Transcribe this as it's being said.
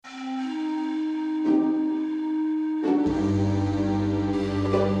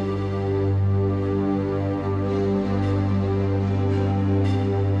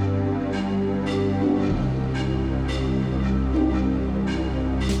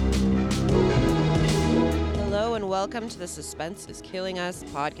welcome to the Suspense is Killing Us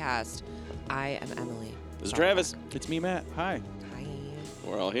podcast. I am Emily. This is Travis. It's me, Matt. Hi. Hi.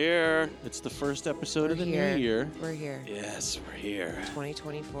 We're all here. It's the first episode We're of the here. new year. We're here. Yes, we're here.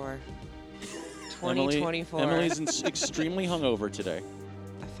 2024. 2024. Emily's extremely hungover today.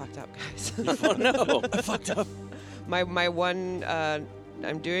 I fucked up, guys. Oh, no. I fucked up. My one,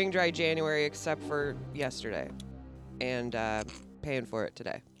 I'm doing dry January except for yesterday. And paying for it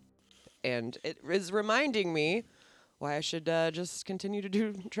today. And it is reminding me why I should just continue to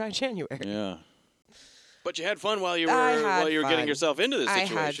do dry January. Yeah. But you had fun while you were getting fun. yourself into this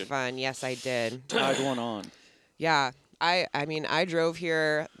situation. I had fun. Yes, I did. Tied one on. Yeah. I mean, I drove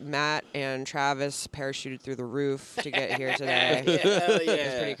here. Matt and Travis parachuted through the roof to get here today. Hell yeah. It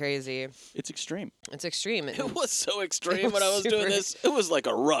was pretty crazy. It's extreme. It's extreme. It was so extreme was when I was doing super- this. It was like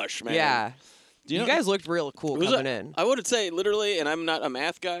a rush, man. Yeah. Do You know- guys looked real cool coming in. I would say literally, and I'm not a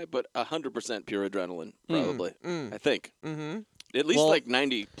math guy, but 100% pure adrenaline, probably. I think. Mm-hmm. At least Well- like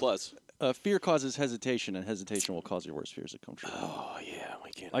 90 plus. Fear causes hesitation, and hesitation will cause your worst fears to come true. Oh, yeah. We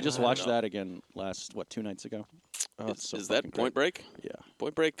can't. I just don't watched know. that again 2 nights ago. Oh, it's so Is that fucking Point great. Break? Yeah.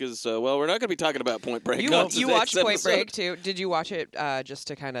 Point Break is, well, we're not going to be talking about Point Break. You on watched today's Point episode. Break too. Did you watch it just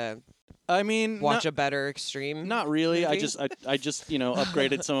to kind of I mean, watch a better extreme? Not really. movie? I just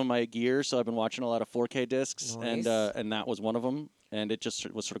upgraded some of my gear, so I've been watching a lot of 4K discs, Nice. and that was one of them. And it just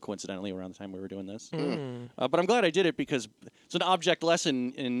was sort of coincidentally around the time we were doing this. Mm. But I'm glad I did it because it's an object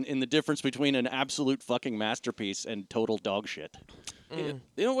lesson in the difference between an absolute fucking masterpiece and total dog shit. You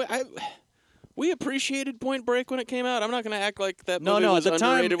know what? We appreciated Point Break when it came out. I'm not going to act like that movie No. was At the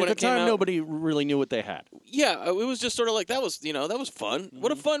time, underrated when it came out. nobody really knew what they had. Yeah, it was just sort of like that was fun.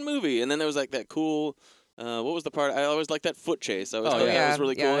 What a fun movie! And then there was like that cool. What was the part? I always liked that foot chase. I always thought that was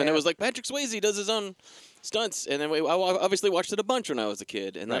really cool. And it was like Patrick Swayze does his own stunts. And then I obviously watched it a bunch when I was a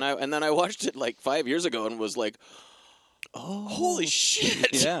kid. And then I watched it like 5 years ago and was like, oh, holy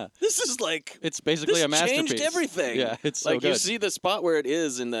shit! Yeah, this is like it's basically this a masterpiece. changed everything. Yeah, it's so like good. you see the spot where it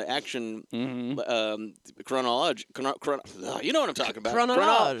is in the action chronology. You know what I'm talking about?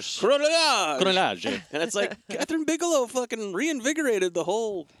 Chronology. Chronology. And it's like Catherine Bigelow fucking reinvigorated the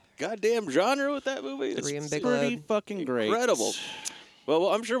whole goddamn genre with that movie. It's Pretty fucking great. incredible. Well,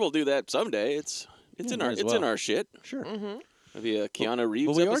 I'm sure we'll do that someday. It's Yeah, in our might as it's in well. our shit. Sure. Maybe a Keanu Reeves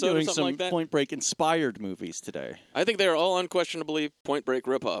But we are episode or doing something some like that. Point Break inspired movies today. I think they are all unquestionably Point Break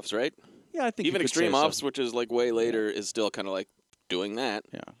ripoffs, right? Yeah, I think Even you could Extreme say so. Ops, which is like way later, is still kind of like doing that.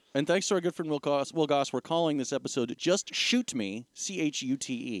 Yeah. And thanks to our good friend Will Goss, we're calling this episode Just Shoot Me,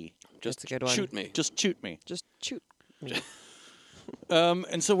 CHUTE. Just That's a good one. shoot me. Just Shoot Me. Just shoot me.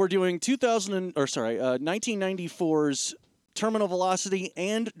 And so we're doing 1994's Terminal Velocity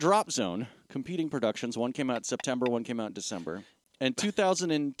and Drop Zone, competing productions. One came out in September, one came out in December. And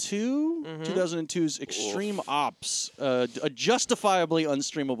 2002's Extreme Ops, a justifiably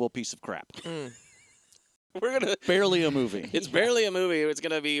unstreamable piece of crap. We're gonna. Barely a movie. It's barely a movie. It's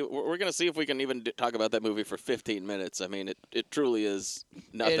gonna be. We're gonna see if we can even talk about that movie for 15 minutes. I mean, it truly is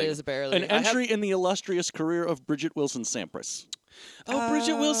nothing. It is barely. An entry in the illustrious career of Bridget Wilson Sampras. Oh,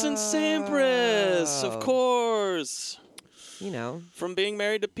 Bridget Wilson Sampras, of course. You know, From being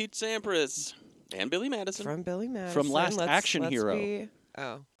married to Pete Sampras and Billy Madison. from Billy Madison. From Last Action Hero.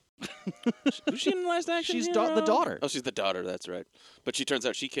 Who's she in Last Action She's Hero? the daughter. Oh, she's the daughter. That's right. But she turns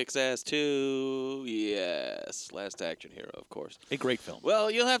out she kicks ass too. Yes, Last Action Hero, of course. A great film. Well,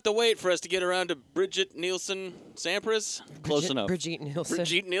 you'll have to wait for us to get around to Bridget Nielsen Sampras. Close enough. Brigitte Nielsen.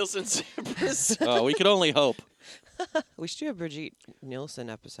 Brigitte Nielsen Sampras. Oh, we could only hope. We should do a Brigitte Nielsen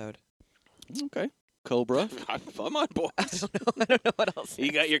episode. Okay. Cobra. I'm on board. I don't know what else.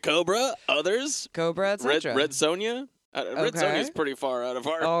 You got your Cobra, others, Cobra, etc. Red Sonja. Red Okay. Sonja's pretty far out of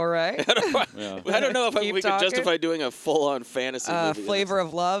our. All right. Yeah. I don't know if Keep we could talking. justify doing a full-on fantasy movie. Flavor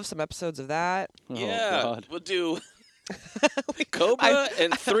of Love, some episodes of that. Oh, Yeah, God. we'll do Cobra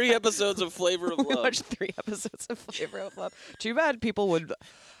and 3 episodes of Flavor of We Love. watched 3 episodes of Flavor of Love. Too bad people would.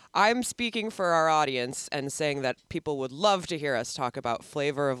 I'm speaking for our audience and saying that people would love to hear us talk about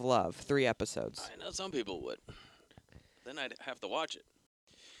Flavor of Love, 3 episodes. I know some people would. Then I'd have to watch it.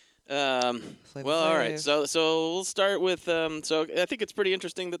 Flavor Well, all right. Flav. So we'll start with. So I think it's pretty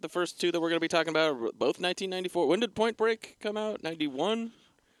interesting that the first 2 that we're going to be talking about are both 1994. When did Point Break come out? 91.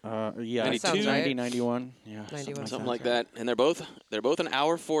 Yeah, 92? Sounds right. 90, 91. Yeah, 91 Something sounds like right. that. And they're both an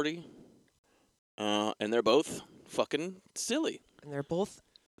hour 40. And they're both fucking silly. And they're both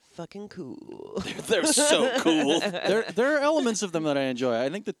fucking cool. They're so cool. there are elements of them that I enjoy. I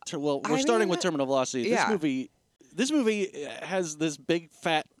think that we're starting with Terminal Velocity. yeah. This movie has this big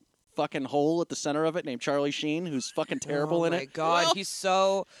fat fucking hole at the center of it named Charlie Sheen, who's fucking terrible in it. Oh my God, he's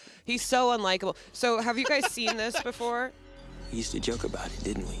so unlikable. So have you guys seen this before? We used to joke about it,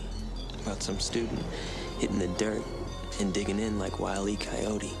 didn't we? About some student hitting the dirt and digging in like Wile E.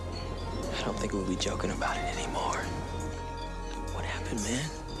 Coyote. I don't think we'll be joking about it anymore. What happened, man?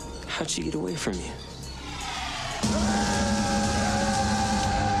 How'd she get away from you?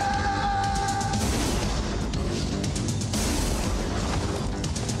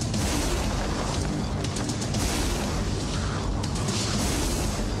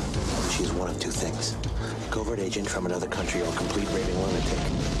 She's one of two things. Covert agent from another country or complete raving lunatic.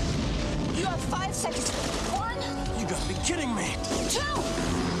 You have 5 seconds. 1. You gotta be kidding me. 2.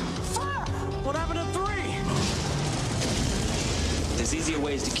 4. What happened to 3? There's easier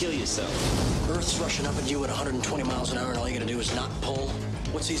ways to kill yourself. Earth's rushing up at you at 120 miles an hour and all you gotta do is not pull.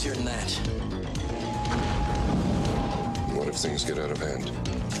 What's easier than that? What if things get out of hand?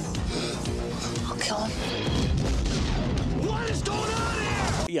 I'll kill him. What is going on here?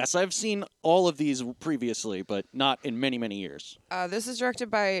 Yes, I've seen all of these previously, but not in many, many years. This is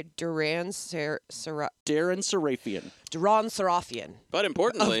directed by Deran Sarafian. But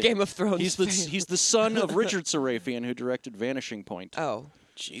importantly, of Game of Thrones. He's the son of Richard Sarafian, who directed Vanishing Point. Oh.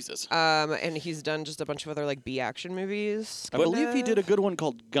 Jesus. And he's done just a bunch of other like B-action movies. I believe he did a good one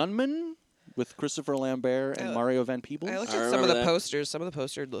called Gunman with Christopher Lambert and Mario Van Peebles. I looked at some of the posters. Some of the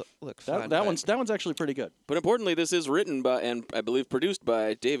posters look fun. That one's actually pretty good. But importantly, this is written by and I believe produced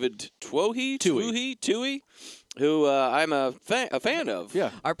by David Twohy, who I'm a fan of.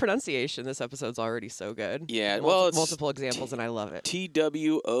 Yeah. Our pronunciation this episode's already so good. Yeah, well, it's multiple examples, and I love it.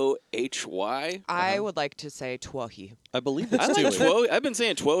 Twohy. I would like to say Twohy. I believe it's I like Twohy. Twohy. I've been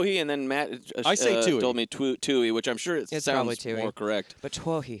saying Twohy, and then Matt I say Twohy. told me Twohy, which I'm sure it It's sounds probably Twohy. more correct. But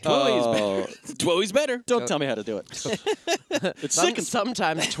Twohy. Twohy's better. Twohy's better. Don't tell me how to do it. It's sick and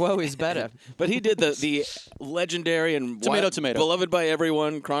Sometimes Twohy's better. But he did the legendary and Tomato. beloved by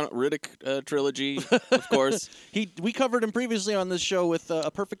everyone Riddick trilogy, of course. We covered him previously on this show with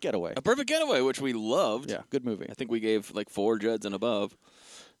A Perfect Getaway. A Perfect Getaway, which we loved. Yeah, good movie. I think we gave like 4 Judds and above.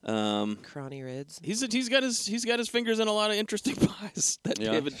 Cronny Rids. He's got his fingers in a lot of interesting pies. That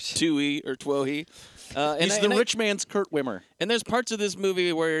David Twohy or Twohy. He's the rich man's Kurt Wimmer. And there's parts of this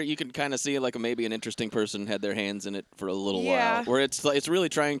movie where you can kind of see like maybe an interesting person had their hands in it for a little while. Where it's really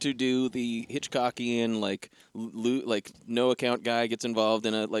trying to do the Hitchcockian like no account guy gets involved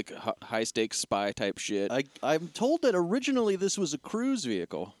in a like high stakes spy type shit. I'm told that originally this was a cruise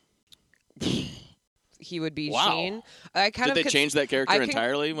vehicle. He would be Wow. Sheen. Did they change that character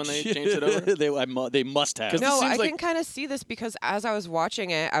entirely when they changed it over? They must have. No, I seems can kind of see this because as I was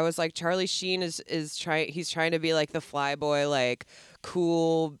watching it, I was like, Charlie Sheen is trying. He's trying to be like the flyboy, like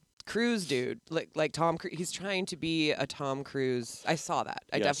cool cruise dude, like Tom Cruise. He's trying to be a Tom Cruise. I saw that.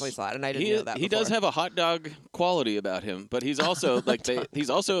 I definitely saw it, and I didn't know that. He does have a hot dog quality about him, but he's also he's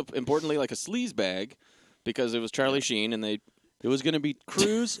also importantly like a sleaze bag because it was Charlie Sheen, and it was going to be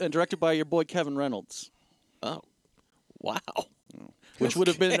Cruise and directed by your boy Kevin Reynolds. Oh, wow. Which would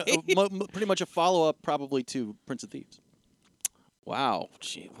have been pretty much a follow-up probably to Prince of Thieves. Wow.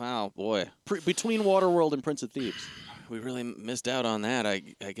 Wow, boy. Between Waterworld and Prince of Thieves. We really missed out on that, I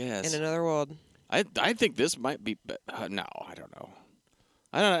guess. In another world. I think this might be... no, I don't know.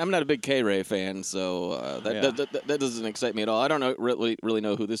 I'm not a big K-Ray fan, so that doesn't excite me at all. I don't really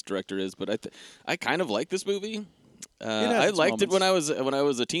know who this director is, but I kind of like this movie. I liked it when I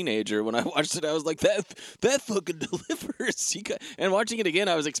was a teenager. When I watched it, I was like, that fucking delivers. And watching it again,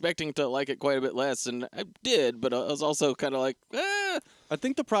 I was expecting to like it quite a bit less, and I did. But I was also kind of like, I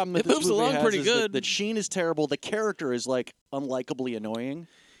think the problem that it this moves movie along has pretty is good. That Sheen is terrible. The character is like unlikably annoying.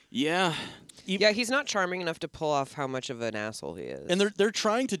 Yeah. Yeah, he's not charming enough to pull off how much of an asshole he is. And they're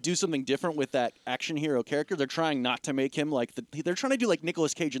trying to do something different with that action hero character. They're trying not to make him like they're trying to do like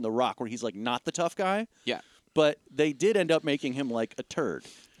Nicolas Cage in The Rock, where he's like not the tough guy. Yeah. But they did end up making him like a turd.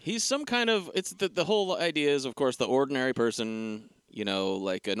 He's some kind of... It's the whole idea is, of course, the ordinary person,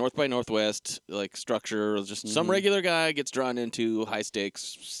 like a North by Northwest like structure. Just some regular guy gets drawn into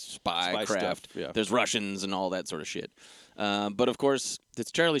high-stakes spy craft. Stuff, yeah. There's Russians and all that sort of shit. But, of course, it's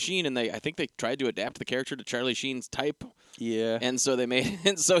Charlie Sheen, and I think they tried to adapt the character to Charlie Sheen's type. Yeah. And so they made...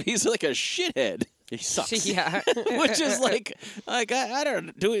 And so he's like a shithead. He sucks. Yeah. Which is like I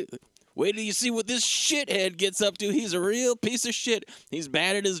don't... Do it... Wait till you see what this shithead gets up to. He's a real piece of shit. He's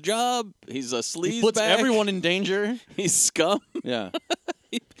bad at his job. He's a sleazebag. He puts everyone in danger. He's scum. Yeah.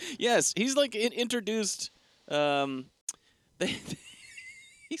 Yes, he's like introduced.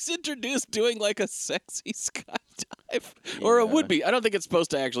 He's introduced doing like a sexy skydive or a would-be. I don't think it's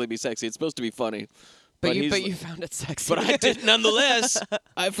supposed to actually be sexy. It's supposed to be funny. But he's you found it sexy. But I did nonetheless.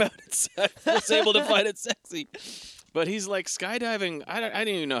 I was able to find it sexy. But he's like skydiving. I didn't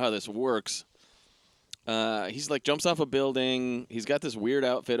even know how this works. He's like jumps off a building. He's got this weird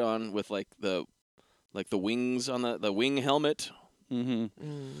outfit on with like the wings on the wing helmet.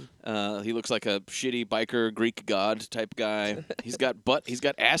 Mm-hmm. He looks like a shitty biker Greek god type guy. He's got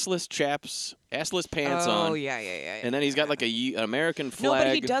assless pants on. Oh yeah. And then he's got like an American flag. No,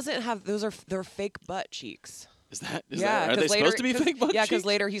 but he doesn't have. they're fake butt cheeks. Is that? Yeah, are they supposed to be fake butt cheeks? Yeah, because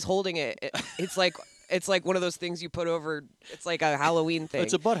later he's holding it. It's like one of those things you put over. It's like a Halloween thing.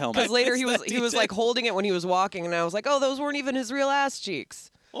 It's a butt helmet. Because later he was like holding it when he was walking, and I was like, oh, those weren't even his real ass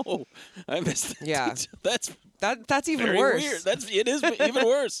cheeks. Oh, I missed that. Yeah, detail. that's even very worse. Weird. It is even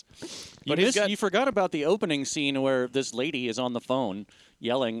worse. But you forgot about the opening scene where this lady is on the phone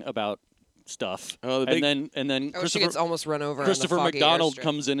yelling about stuff. Oh, she gets almost run over. Christopher on the foggy McDonald airstrip.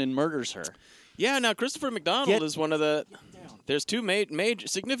 comes in and murders her. Yeah, now Christopher McDonald is one of the. There's two major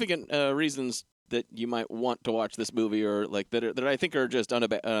significant reasons that you might want to watch this movie, or like that I think are just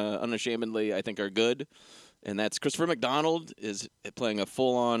unashamedly I think are good. And that's Christopher McDonald is playing a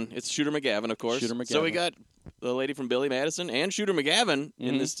full-on. It's Shooter McGavin, of course. Shooter McGavin. So we got the lady from Billy Madison and Shooter McGavin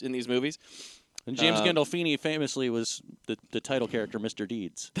in these movies. And James Gandolfini famously was the title character, Mr.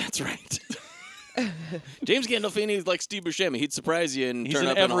 Deeds. That's right. James Gandolfini is like Steve Buscemi. He'd surprise you and He's turn in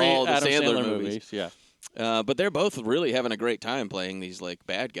up in every all the Adam Sandler movies. Yeah. But they're both really having a great time playing these like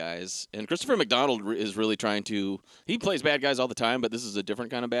bad guys. And Christopher McDonald is really trying to. He plays bad guys all the time, but this is a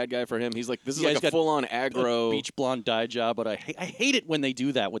different kind of bad guy for him. He's like this is like a full-on aggro beach blonde dye job, but I hate it when they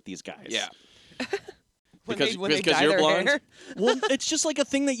do that with these guys. Yeah. Because you're blonde. Hair. Well, it's just like a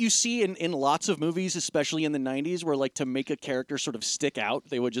thing that you see in lots of movies, especially in the 90s, where like to make a character sort of stick out,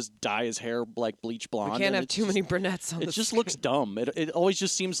 they would just dye his hair like bleach blonde. We can't have too many brunettes on the It just screen. looks dumb. It always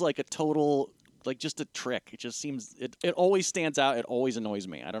just seems like a total, like just a trick. It just seems, it always stands out. It always annoys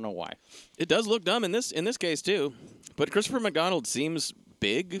me. I don't know why. It does look dumb in this case too. But Christopher McDonald seems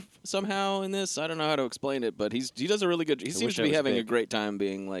big somehow in this. I don't know how to explain it, but he does a really good. He seems to be having a great time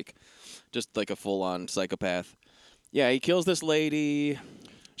being like just like a full-on psychopath. Yeah, he kills this lady.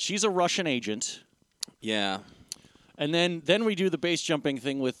 She's a Russian agent. Yeah. And then we do the base jumping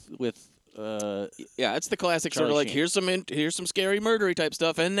thing with yeah, it's the classic Charlie sort of like Sheen. here's some scary murdery type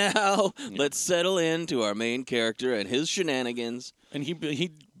stuff, and now let's settle into our main character and his shenanigans. And he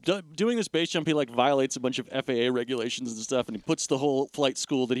doing this base jump, he like violates a bunch of FAA regulations and stuff, and he puts the whole flight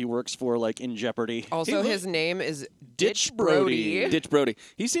school that he works for like in jeopardy. Also, his name is Ditch Brody. Ditch Brody.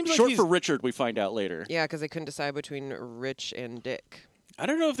 He seems like short for Richard. We find out later. Yeah, because they couldn't decide between Rich and Dick. I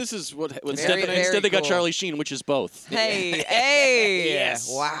don't know if this is what Very Instead they got cool. Charlie Sheen, which is both. Hey, Yes.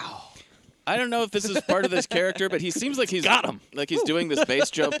 Wow. I don't know if this is part of this character, but he seems like he's got him. Like he's doing this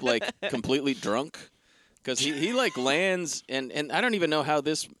base jump like completely drunk. Because he like lands, and I don't even know how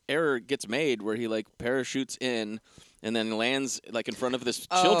this error gets made, where he like parachutes in and then lands like in front of this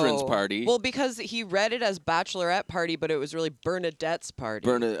children's party. Well, because he read it as bachelorette party, but it was really Bernadette's party.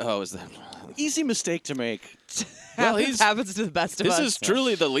 Is that? Easy mistake to make. Well, happens to the best of us. This is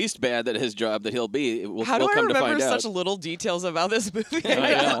truly the least bad that his job that he'll be. How do we'll I come to remember find such out. little details about this movie?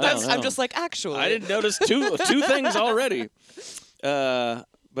 I don't know. I'm just like, actually. I didn't notice two things already.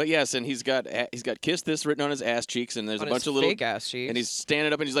 But yes, and he's got "Kiss This" written on his ass cheeks, and there's On a bunch his of little fake ass cheeks. and he's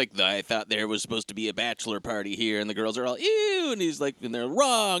standing up and he's like, "I thought there was supposed to be a bachelor party here," and the girls are all ew, and he's like, "And they're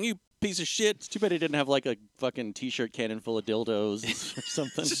wrong, you piece of shit." It's too bad he didn't have like a fucking t-shirt cannon full of dildos or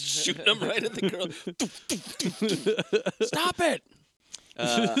something. Just shooting them right at the girl. Stop it!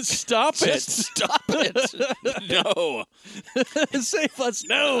 Stop it! Just stop it! No, Save us!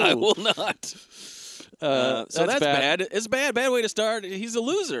 No, I will not. So that's bad. It's bad way to start. He's a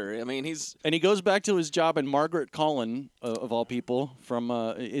loser. I mean, And he goes back to his job, and Margaret Collin, of all people, from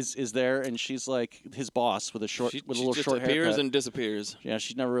is there, and she's like his boss with a little just short appears haircut. and disappears. Yeah,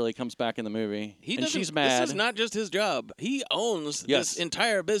 she never really comes back in the movie. And she's mad. This is not just his job. He owns Yes. this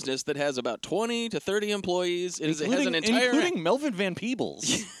entire business that has about 20 to 30 employees. It has an entire. Including Melvin Van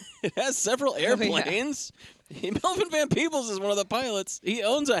Peebles. It has several airplanes. Melvin Van Peebles is one of the pilots. He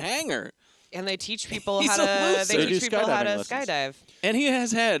owns a hangar. And they teach people He's how a to. loser. They They teach do people how to skydiving lessons. skydive. And he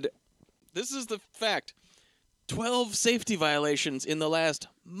has had, this is the fact, 12 safety violations in the last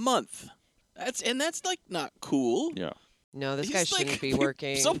month. That's like not cool. Yeah. No, this He's guy like, shouldn't be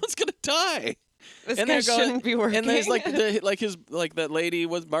working. Someone's gonna die. This And guy they're going- shouldn't be working. And there's like that lady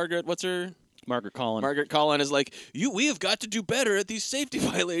was Margaret. What's her? Margaret Collin. Margaret Collin is like, we have got to do better at these safety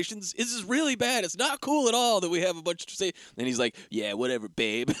violations. This is really bad. It's not cool at all that we have a bunch of safety. And he's like, yeah, whatever,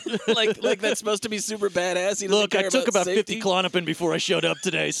 babe. like that's supposed to be super badass. He Look, I took about safety. 50 Klonopin before I showed up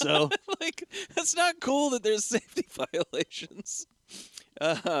today, so. Like, that's not cool that there's safety violations.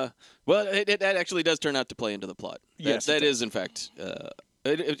 Well, that actually does turn out to play into the plot. Yes, that is, in fact,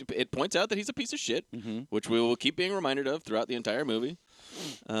 it points out that he's a piece of shit, which we will keep being reminded of throughout the entire movie.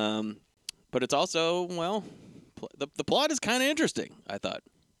 But it's also, well, the plot is kind of interesting, I thought.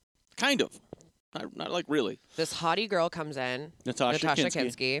 Kind of. Not like really. This haughty girl comes in. Natasha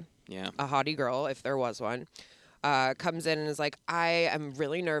Kinski. Yeah. A haughty girl, if there was one. Comes in and is like, I am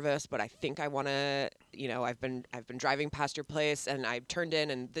really nervous, but I think I want to, I've been driving past your place and I turned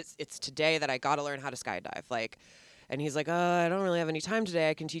in and it's today that I got to learn how to skydive. And he's like, I don't really have any time today.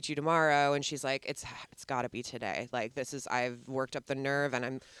 I can teach you tomorrow. And she's like, it's got to be today. Like, I've worked up the nerve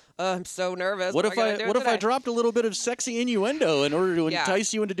and I'm so nervous. What if I dropped a little bit of sexy innuendo in order to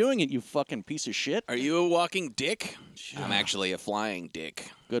entice you into doing it, you fucking piece of shit? Are you a walking dick? I'm actually a flying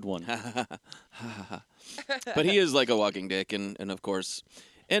dick. Good one. But he is like a walking dick, and of course,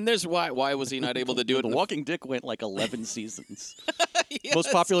 and there's why was he not able to do it? The Walking Dick went like 11 seasons. Yes,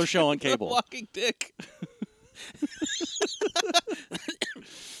 most popular show on cable. Walking Dick.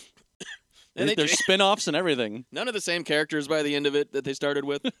 And there's spin-offs and everything. None of the same characters by the end of it that they started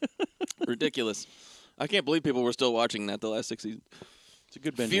with. Ridiculous. I can't believe people were still watching that the last 6 seasons. It's a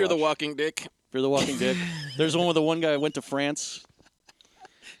good binge Fear watch. the Walking Dick. Fear the Walking Dick. There's one where the one guy went to France.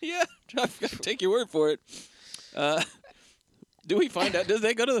 Yeah, I've got to take your word for it. Do we find out? Did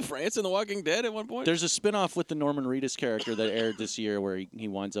they go to the France in The Walking Dead at one point? There's a spin-off with the Norman Reedus character that aired this year where he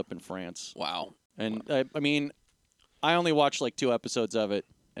winds up in France. Wow. And, I mean, I only watched like 2 episodes of it,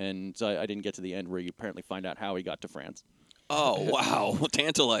 and I didn't get to the end where you apparently find out how he got to France. Oh, wow.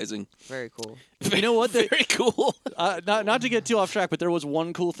 Tantalizing. Very cool. You know what? Very cool. Not to get too off track, but there was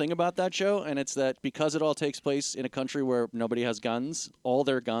one cool thing about that show, and it's that because it all takes place in a country where nobody has guns, all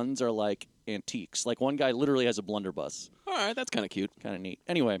their guns are like antiques. Like one guy literally has a blunderbuss. All right, that's kind of cute. Kind of neat.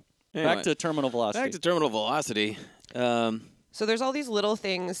 Anyway, back to Terminal Velocity. Back to Terminal Velocity. So there's all these little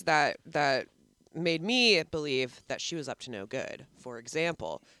things that made me believe that she was up to no good. For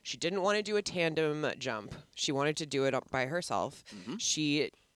example, she didn't want to do a tandem jump. She wanted to do it up by herself.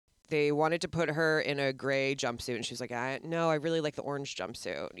 They wanted to put her in a gray jumpsuit, and she was like, no, I really like the orange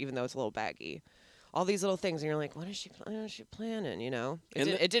jumpsuit, even though it's a little baggy. All these little things, and you're like, what is she planning,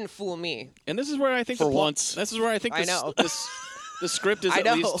 It didn't fool me. And this is where I think For once. This is where I think I know. the script is I at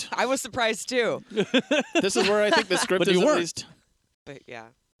know. least. I was surprised, too. This is where I think the script is at least. But, yeah.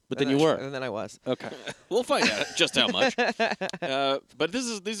 But then you were. And then I was. Okay. We'll find out just how much. But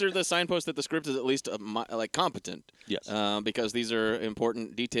these are the signposts that the script is at least competent. Yes. Because these are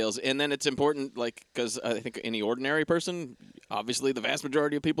important details, and then it's important because I think any ordinary person, obviously the vast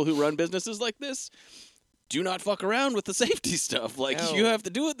majority of people who run businesses like this, do not fuck around with the safety stuff. No. You have to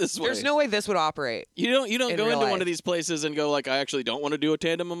do it this way. There's no way this would operate. You don't go into life. one of these places and go I actually don't want to do a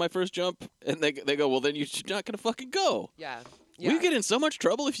tandem on my first jump, and they go, well then you're not gonna fucking go. Yeah. We get in so much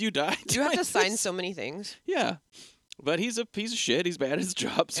trouble if you die. You have to sign so many things. Yeah. But he's a piece of shit. He's bad at his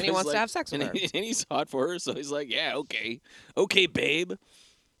job. So And he wants to have sex with her. And he's hot for her, so he's like, yeah, okay. Okay, babe.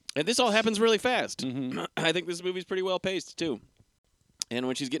 And this all happens really fast. I think this movie's pretty well paced, too. And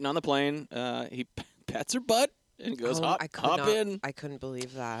when she's getting on the plane, he pats her butt and goes, hop in. I couldn't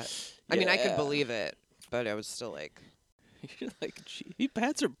believe that. I mean, I could believe it, but I was still like... he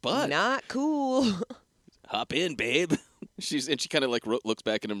pats her butt. Not cool. Hop in, babe. She kind of looks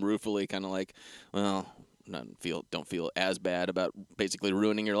back at him ruefully, kind of like, well, don't feel as bad about basically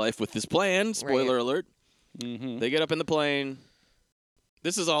ruining your life with this plan. Spoiler alert. They get up in the plane.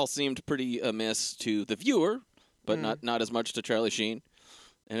 This has all seemed pretty amiss to the viewer, but not as much to Charlie Sheen.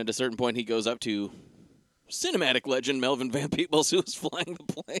 And at a certain point, he goes up to cinematic legend Melvin Van Peebles, who was flying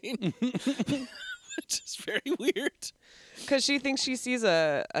the plane, which is very weird. Because she thinks she sees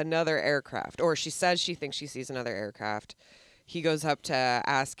another aircraft, or she says she thinks she sees another aircraft. He goes up to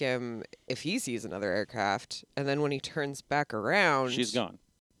ask him if he sees another aircraft, and then when he turns back around... She's gone.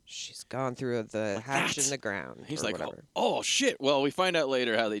 She's gone through the hatch in the ground. He's or like, whatever. oh, shit. Well, we find out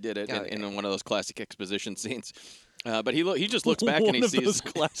later how they did it Oh, in one of those classic exposition scenes. But he just looks back and he sees... One of those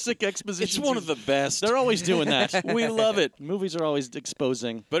classic expositions. It's one of the best. They're always doing that. We love it. Movies are always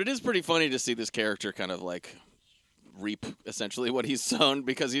exposing. But it is pretty funny to see this character kind of reap essentially what he's sown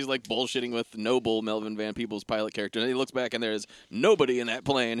because he's like bullshitting with Noble, Melvin Van Peebles' pilot character, and he looks back and there's nobody in that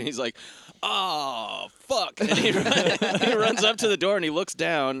plane, and he's like, "Oh fuck!" And he runs up to the door and he looks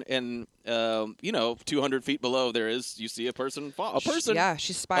down, and 200 feet below you see a person fall. A person, yeah,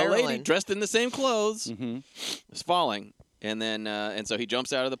 she's spiraling. A lady dressed in the same clothes is falling. And then, and so he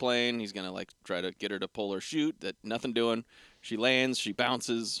jumps out of the plane. He's gonna like try to get her to pull her chute. That nothing doing. She lands. She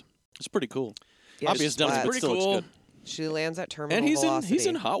bounces. It's pretty cool. Yeah, Obvious dummy, but pretty still cool. looks good. She lands at terminal And velocity. he's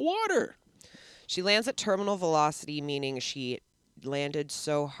in hot water. She lands at terminal velocity, meaning she landed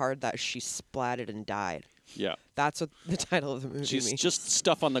so hard that she splatted and died. Yeah. That's what the title of the movie She's means. just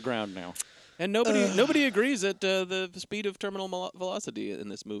stuff on the ground now. And nobody agrees at the speed of terminal velocity in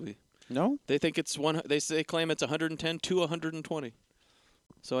this movie. No? They think it's they claim it's 110 to 120.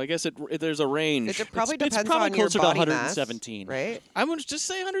 So I guess there's a range. It probably It's depends probably on your closer to body 117. mass, right? I'm going to just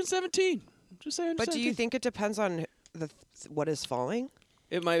say 117. Just say 117. But do you think it depends on what is falling?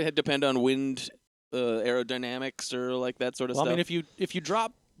 It might depend on wind aerodynamics or like that sort of stuff. I mean, if you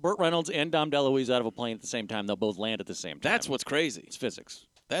drop Burt Reynolds and Dom DeLuise out of a plane at the same time, they'll both land at the same time. That's what's crazy. It's physics.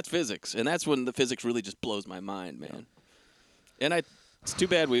 That's physics, and that's when the physics really just blows my mind, man. And it's too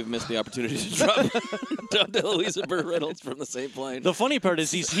bad we've missed the opportunity to drop Dom DeLuise and Burt Reynolds from the same plane. The funny part is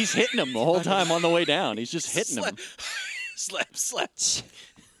he's hitting him the whole time on the way down. He's just hitting him. Slap.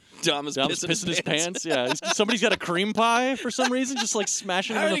 Dom is Dom's pissing his pants. Yeah, somebody's got a cream pie for some reason, just like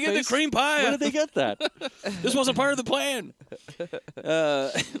smashing him How in did the they get face. the cream pie? Where did they get that? This wasn't part of the plan.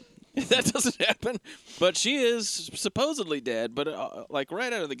 That doesn't happen. But she is supposedly dead. But like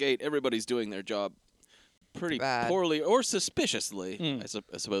right out of the gate, everybody's doing their job pretty Bad. poorly or suspiciously. I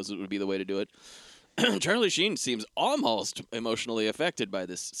suppose it would be the way to do it. Charlie Sheen seems almost emotionally affected by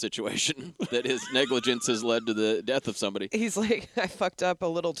this situation that his negligence has led to the death of somebody. He's like, I fucked up a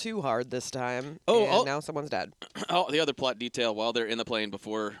little too hard this time, and now someone's dead. Oh, the other plot detail, while they're in the plane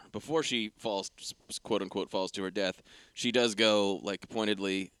before she falls, quote unquote, falls to her death, she does go like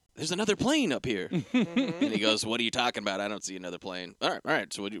pointedly, "There's another plane up here," and he goes, "What are you talking about? I don't see another plane." All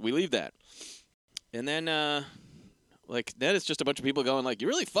right, so we leave that, and then. Like, that is just a bunch of people going, like, "You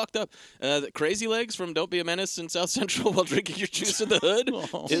really fucked up." The Crazy Legs from Don't Be a Menace in South Central while drinking your juice in the hood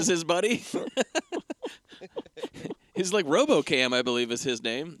is his buddy. He's like RoboCam, I believe, is his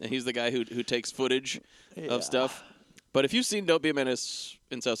name. And he's the guy who takes footage of stuff. But if you've seen Don't Be a Menace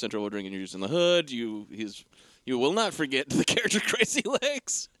in South Central while drinking your juice in the hood, you will not forget the character Crazy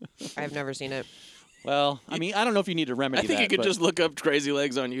Legs. I've never seen it. Well, I mean, I don't know if you need to remedy that. I think you could just look up Crazy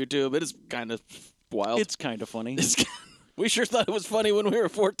Legs on YouTube. It is kind of wild. It's kind of funny. We sure thought it was funny when we were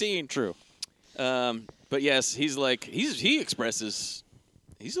 14. True. But yes, he's like he expresses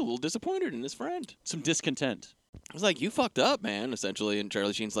he's a little disappointed in his friend. Some discontent. I was like, "You fucked up, man," essentially. And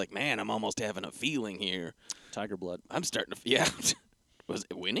Charlie Sheen's like, "Man, I'm almost having a feeling here. Tiger blood. I'm starting to yeah." Was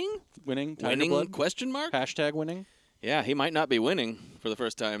it winning? Winning. Tiger Winning? blood. Question mark? Hashtag winning. Yeah, he might not be winning for the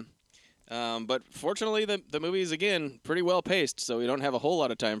first time. But fortunately, the movie is again pretty well paced, so we don't have a whole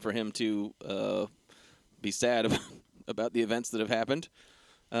lot of time for him to be sad about the events that have happened.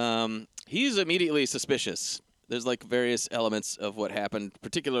 He's immediately suspicious. There's like various elements of what happened,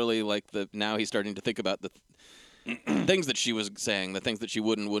 particularly like now he's starting to think about the things that she was saying, the things that she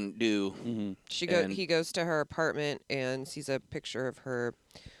would and wouldn't do. Mm-hmm. He goes to her apartment and sees a picture of her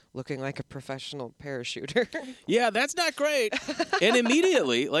looking like a professional parachuter. Yeah, that's not great. And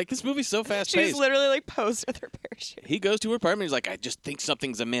immediately, like, this movie's so fast-paced. She's literally like posed with her parachute. He goes to her apartment. He's like, "I just think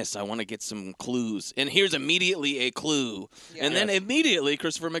something's amiss. I want to get some clues." And here's immediately a clue. Yeah. And then immediately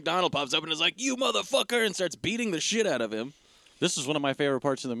Christopher McDonald pops up and is like, "You motherfucker," and starts beating the shit out of him. This is one of my favorite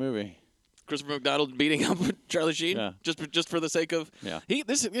parts of the movie. Christopher McDonald beating up Charlie Sheen? Yeah. Just for the sake of... Yeah.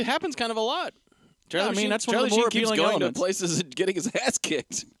 It happens kind of a lot. Charlie Sheen, that's one of the Charlie more Sheen keeps appealing going elements. to places and getting his ass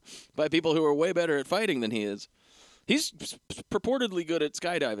kicked by people who are way better at fighting than he is. He's purportedly good at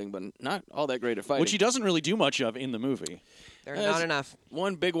skydiving, but not all that great at fighting. Which he doesn't really do much of in the movie. There's not enough.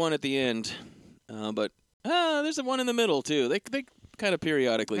 One big one at the end, but there's one in the middle, too. They kind of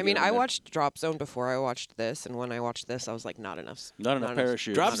periodically I mean, get in I there. watched Drop Zone before I watched this, and when I watched this, I was like, not enough. Not enough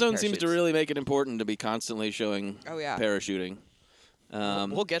parachutes. Drop Not Zone enough seems to parachutes. really make it important to be constantly showing parachuting.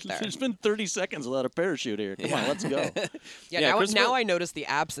 We'll get there. There's been 30 seconds without a parachute here. Come on, let's go. Now I notice the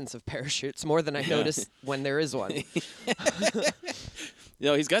absence of parachutes more than I notice when there is one.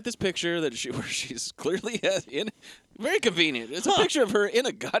 He's got this picture where she's clearly very convenient. It's a picture of her in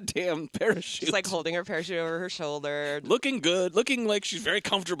a goddamn parachute. She's like holding her parachute over her shoulder. Looking good, looking like she's very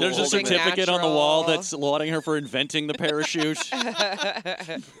comfortable. There's a certificate on the wall that's lauding her for inventing the parachute.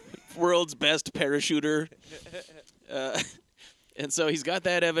 World's best parachuter. And so he's got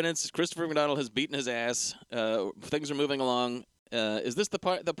that evidence. Christopher McDonald has beaten his ass. Things are moving along. Is this the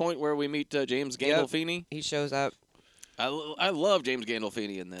point where we meet James Gandolfini? Yep. He shows up. I love James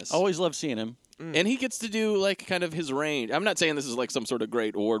Gandolfini in this. Always love seeing him. And he gets to do, like, kind of his range. I'm not saying this is, like, some sort of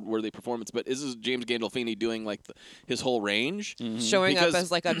great award-worthy performance, but this is James Gandolfini doing, like, his whole range. Showing up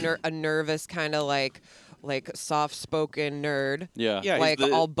as, like, a nervous kind of, like soft-spoken nerd. Yeah. Yeah, like,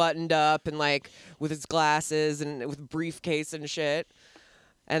 all buttoned up and, like, with his glasses and with briefcase and shit.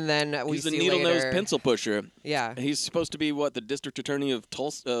 And then we he's see a needle-nosed later, pencil pusher. Yeah. He's supposed to be, the district attorney of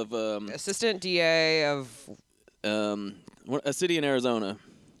Tulsa, assistant DA of a city in Arizona.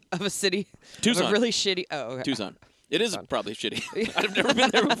 a city. Tucson. Of a really shitty. Oh, okay. Tucson. It is probably shitty. I've never been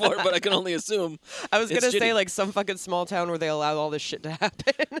there before, but I can only assume. I was gonna it's say shitty. like some fucking small town where they allow all this shit to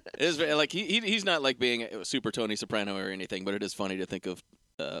happen. It is like he's not like being a super Tony Soprano or anything, but it is funny to think of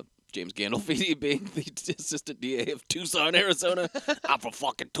James Gandolfini being the assistant DA of Tucson, Arizona. I'm from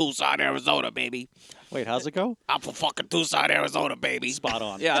fucking Tucson, Arizona, baby. Wait, how's it go? I'm from fucking Tucson, Arizona, baby. Spot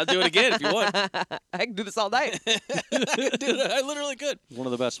on. Yeah, I'll do it again if you want. I can do this all night. Dude, I literally could. One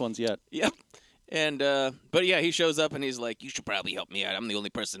of the best ones yet. Yep. And but yeah, he shows up and he's like, "You should probably help me out. I'm the only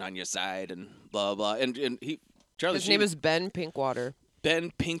person on your side," and blah blah. And Charlie His Sheen, name is Ben Pinkwater.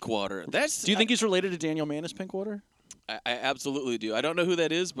 Ben Pinkwater. Do you think he's related to Daniel Manus Pinkwater? I absolutely do. I don't know who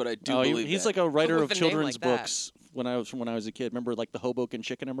that is, but I do believe he's that. like a writer With of a name children's like that. books. When I was a kid, remember like the Hoboken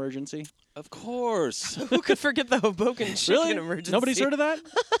chicken emergency? Of course. Who could forget the Hoboken chicken emergency? Nobody's heard of that?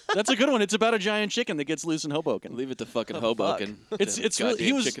 That's a good one. It's about a giant chicken that gets loose in Hoboken. Leave it to fucking Hoboken. It's really,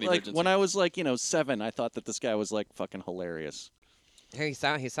 he Goddamn was chicken like emergency. when I was like 7, I thought that this guy was like fucking hilarious. Hey,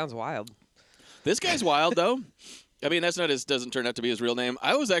 he sounds wild. This guy's wild though. I mean, doesn't turn out to be his real name.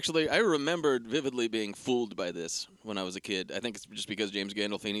 I remembered vividly being fooled by this when I was a kid. I think it's just because James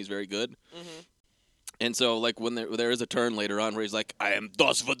Gandolfini's very good. Mm-hmm. And so, like, when there is a turn later on where he's like, "I am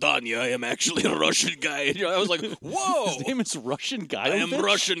Das Vidanya, I am actually a Russian guy." And, I was like, "Whoa!" His name is Russian Guyovich? I am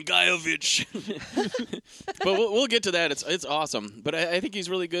Russian Guyovich. But we'll get to that. It's awesome. But I think he's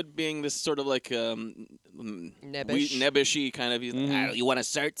really good being this sort of like nebbishy kind of. He's like, "You want to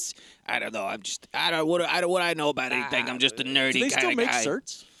certs? I don't know. I don't know about anything. I'm just a nerdy Do they still kind of make guy."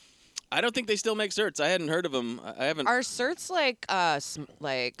 certs? I don't think they still make certs. I hadn't heard of them. I haven't. Are certs like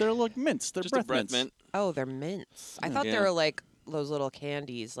like? They're like mints. They're just breath a breath mints. mint. Oh, they're mints. I thought they Yeah. were like those little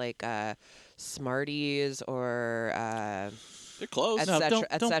candies, like Smarties or They're close. No, etc.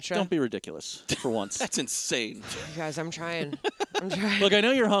 don't etc. be ridiculous for once. That's insane. You guys, I'm trying. I'm trying. Look, I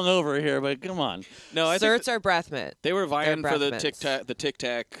know you're hungover here, but come on. No, I think Certs are breath mint. they were vying They're for the breath Tic mints. Tac. The Tic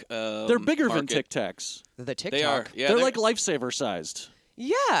Tac. They're bigger than market. Tic Tacs. The TikTok. They are. Yeah, they're like lifesaver sized.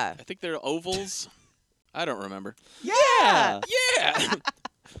 Yeah. I think they're ovals. I don't remember. Yeah. Yeah.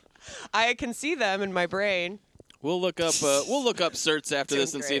 I can see them in my brain. We'll look up certs after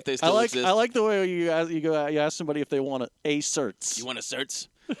this and see if they I still like exist. I like the way you ask somebody if they want a certs. You want a certs?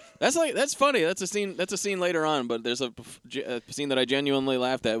 That's funny. That's a scene later on. But there's a scene that I genuinely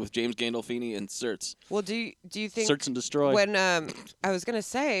laughed at with James Gandolfini and certs. Well, do you think Certs and destroy. when I was gonna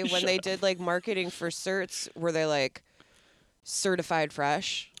say when they did like marketing for certs, were they like certified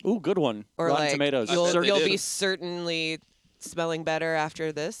fresh Ooh, good one. or Rotten like Tomatoes. I bet they you'll did. be certainly smelling better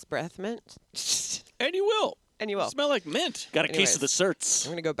after this breath mint? And you will. And you will. Smell like mint. Got a case of the I'm certs.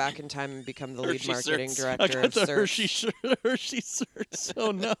 gonna go back in time and become the lead Hershey marketing Certs. I director got of the certs. Hershey certs. Oh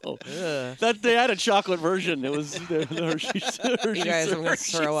no, that they had a chocolate version. It was the Hershey. You guys, I'm gonna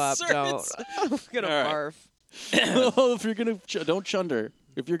Certs. throw up. Certs. Don't. I'm gonna All right. barf. Oh, if you're gonna don't chunder.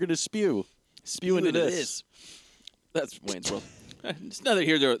 If you're gonna spew into this. That's Wayne's World. It's neither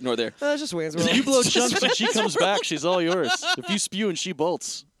here nor there. That's just Wayne's World. If you blow chunks and she comes back, she's all yours. If you spew and she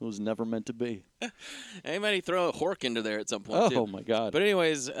bolts, it was never meant to be. They might throw a hork into there at some point, too. Oh my God. But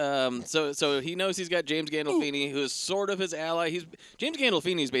anyways, so he knows he's got James Gandolfini, who's sort of his ally. James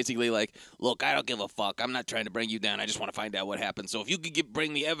Gandolfini is basically like, look, I don't give a fuck. I'm not trying to bring you down. I just want to find out what happened. So if you could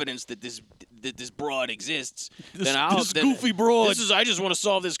bring me evidence that this broad exists, then I'll. This goofy broad. I just want to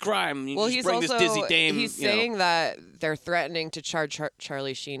solve this crime. You Well, just he's bring also this dizzy dame. he's you know. saying that they're threatening to charge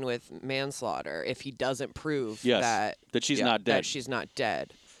Charlie Sheen with manslaughter if he doesn't prove Yes, that she's not dead. That she's not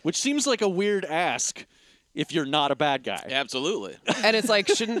dead. Which seems like a weird ask if you're not a bad guy. Absolutely. And it's like,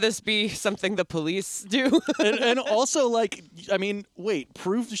 shouldn't this be something the police do? and also, like, I mean, wait,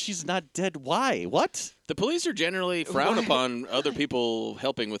 prove that she's not dead. Why? What? The police are generally frown upon other people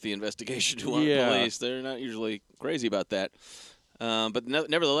helping with the investigation who aren't Yeah. police. They're not usually crazy about that. But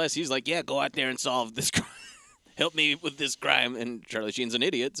nevertheless, he's like, yeah, go out there and solve this crime. Help me with this crime. And Charlie Sheen's an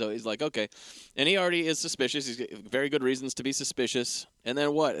idiot, so he's like, okay. And he already is suspicious. He's got very good reasons to be suspicious. And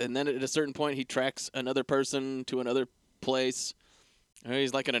then what? And then at a certain point, he tracks another person to another place.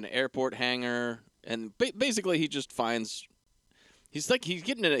 He's like in an airport hangar, and basically he just finds. He's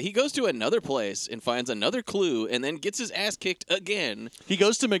getting it. He goes to another place and finds another clue, and then gets his ass kicked again. He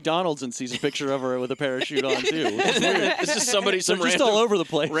goes to McDonald's and sees a picture of her with a parachute on too. It's weird. It's just some just random, all over the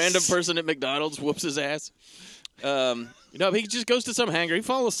place. Random person at McDonald's whoops his ass. He just goes to some hangar. He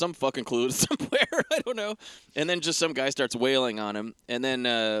follows some fucking clue to somewhere. I don't know. And then just some guy starts wailing on him. And then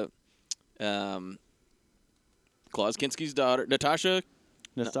Klaus Kinski's daughter, Natasha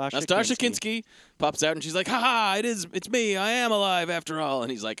Kinski pops out and she's like, "Ha! It's me. I am alive after all."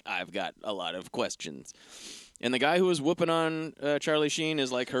 And he's like, "I've got a lot of questions." And the guy who was whooping on Charlie Sheen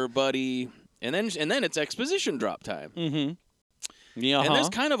is like her buddy. And then it's exposition drop time. Mm-hmm. Yeah. And there's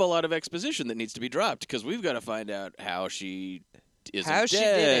kind of a lot of exposition that needs to be dropped because we've got to find out how she isn't dead. She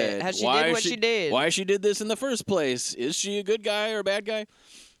did it. How she did what she did. Why she did this in the first place. Is she a good guy or a bad guy?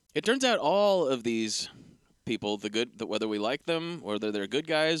 It turns out all of these people, whether we like them or whether they're good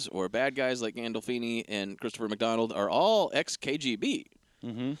guys or bad guys like Gandolfini and Christopher McDonald, are all ex-KGB.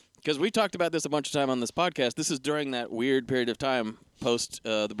 Mm-hmm. Because we talked about this a bunch of time on this podcast. This is during that weird period of time post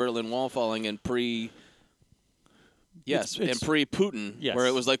the Berlin Wall falling and pre-Putin, where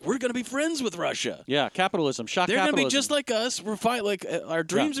it was like, we're going to be friends with Russia. Yeah, capitalism, They're capitalism. going to be just like us. We're fine. Like our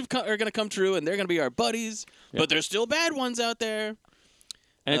dreams are going to come true, and they're going to be our buddies. But there's still bad ones out there.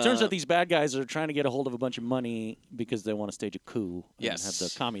 And it turns out these bad guys are trying to get a hold of a bunch of money because they want to stage a coup and have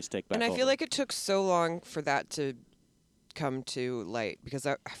the commies take back And I over. feel like it took so long for that to come to light because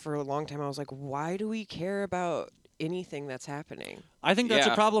for a long time I was like, why do we care about anything that's happening? I think that's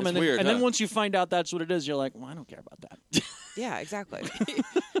a problem. It's And weird, then once you find out that's what it is, you're like, well, I don't care about that. Yeah, exactly.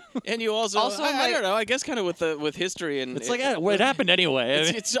 And you also I don't know. I guess kind of with history and it's like it happened anyway.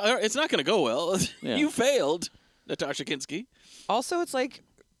 It's not going to go well. Yeah. You failed, Natasha Kinski. Also, it's like,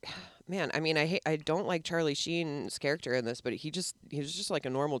 man, I mean, I don't like Charlie Sheen's character in this, but he was just like a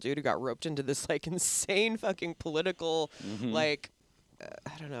normal dude who got roped into this like insane fucking political I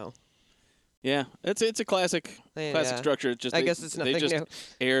don't know. Yeah, it's a classic structure. It's just I guess it's nothing they just new.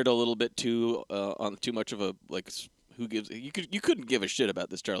 aired a little bit too on too much of a who gives you couldn't give a shit about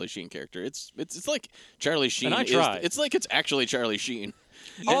this Charlie Sheen character. It's like Charlie Sheen. And I tried. It's like it's actually Charlie Sheen.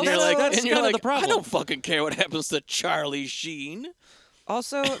 Also, and you're like, that's and you're kind of like, the problem. I don't fucking care what happens to Charlie Sheen.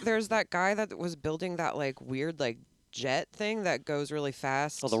 Also, there's that guy that was building that like weird like jet thing that goes really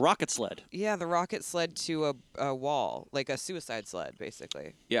fast. Oh, the rocket sled. Yeah, the rocket sled to a wall, like a suicide sled,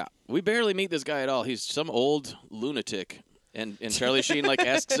 basically. Yeah, we barely meet this guy at all. He's some old lunatic. And Charlie Sheen like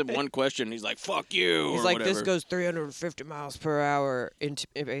asks him one question. And he's like, "Fuck you." He's or like, whatever. "This goes 350 miles per hour into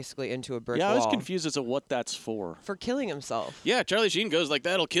a brick wall." I was confused as to what that's for. For killing himself. Yeah, Charlie Sheen goes like,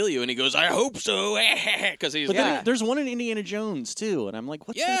 "That'll kill you," and he goes, "I hope so," because he's. But then there's one in Indiana Jones too, and I'm like,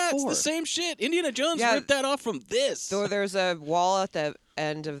 what's that for? It's the same shit. Indiana Jones ripped that off from this. So there's a wall at the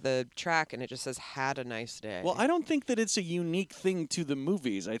end of the track, and it just says, "Had a nice day." Well, I don't think that it's a unique thing to the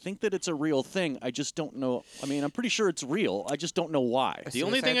movies. I think that it's a real thing. I just don't know. I mean, I'm pretty sure it's real. I just don't know why. The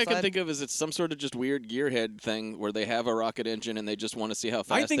only thing I can think of is it's some sort of just weird gearhead thing where they have a rocket engine and they just want to see how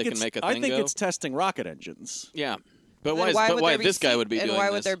fast they can make a thing I think go. it's testing rocket engines. Yeah. But why this guy would be doing this? And why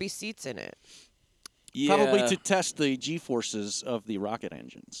would there be seats in it? Yeah. Probably to test the G-forces of the rocket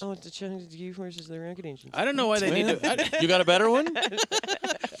engines. Oh, to check the G-forces of the rocket engines. I don't know why they need to. You got a better one?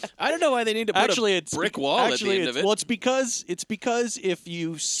 I don't know why they need to put a brick wall at the end of it. Well, it's because if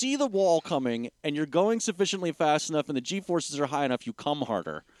you see the wall coming and you're going sufficiently fast enough and the G-forces are high enough, you come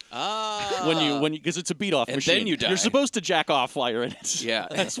harder. When you because it's a beat-off machine. And then you die. You're supposed to jack off while you're in it. Yeah.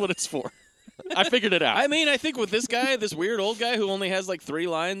 That's what it's for. I figured it out. I mean, I think with this guy, this weird old guy who only has like 3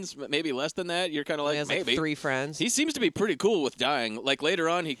 lines, maybe less than that, you're kind of like, he has maybe. like 3 friends. He seems to be pretty cool with dying. Like later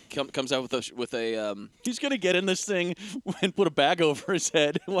on, he comes out with a. He's gonna get in this thing and put a bag over his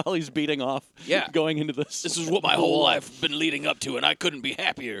head while he's beating off. Yeah. Going into this. This is what my whole life been leading up to, and I couldn't be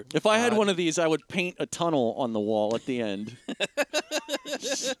happier. If I had one of these, I would paint a tunnel on the wall at the end.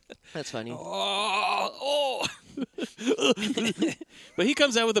 That's funny. Oh. But he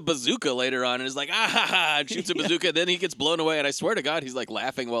comes out with a bazooka later on and is like, and shoots a bazooka. Then he gets blown away, and I swear to God, he's like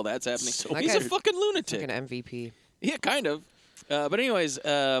laughing while that's happening. He's a fucking lunatic. Like an MVP. Yeah, kind of. But anyways,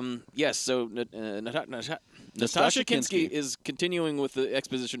 yes. So Natasha Kinski is continuing with the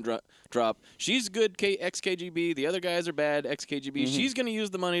exposition drop. She's good ex-KGB. The other guys are bad ex-KGB. Mm-hmm. She's going to use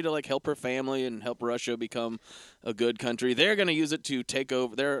the money to like help her family and help Russia become a good country. They're going to use it to take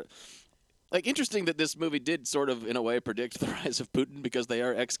over. They're like interesting that this movie did sort of in a way predict the rise of Putin because they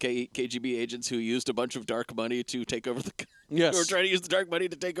are ex-KGB agents who used a bunch of dark money to take over the. Yes. Who were trying to use the dark money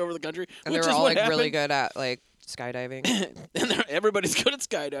to take over the country. And which they were is all what like really happened. good at like skydiving. And everybody's good at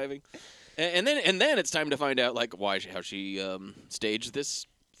skydiving. And then it's time to find out like how she staged this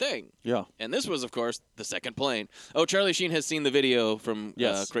thing. Yeah. And this was, of course, the second plane. Oh, Charlie Sheen has seen the video from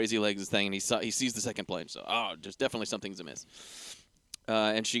Crazy Legs' thing, and he sees the second plane. So, there's definitely something's amiss.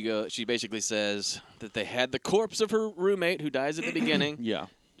 And she basically says that they had the corpse of her roommate who dies at the beginning. Yeah.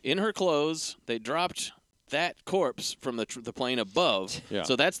 In her clothes. They dropped that corpse from the plane above. Yeah.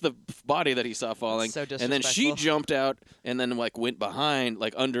 So that's the body that he saw falling. So and then she jumped out and then like went behind,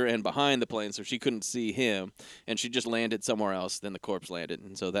 like under and behind the plane, so she couldn't see him. And she just landed somewhere else. Then the corpse landed.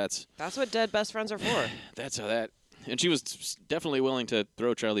 And so that's what dead best friends are for. That's how that. And she was definitely willing to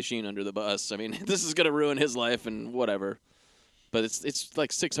throw Charlie Sheen under the bus. I mean, this is going to ruin his life and whatever. But it's like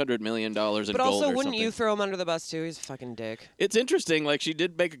 $600 million in gold. But also, or wouldn't something. you throw him under the bus too? He's a fucking dick. It's interesting. Like she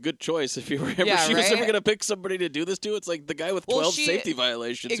did make a good choice. If you were ever, she was ever gonna pick somebody to do this to, it's like the guy with 12 safety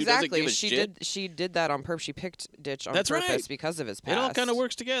violations. Exactly. Who doesn't give a shit. She did that on purpose. She picked Ditch on That's purpose right. because of his past. It all kind of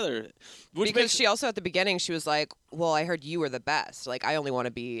works together. Because she also at the beginning she was like, "Well, I heard you were the best. Like I only want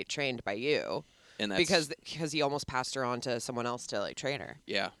to be trained by you." And that's, because he almost passed her on to someone else to like train her.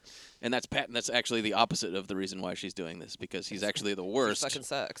 Yeah. And that's actually the opposite of the reason why she's doing this, because he's actually the worst. He fucking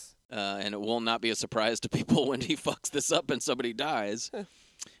sucks. And it will not be a surprise to people when he fucks this up and somebody dies.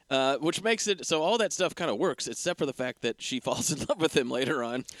 Which makes it so all that stuff kind of works, except for the fact that she falls in love with him later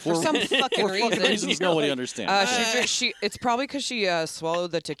on. For some fucking reason. Reasons nobody understands. It's probably because she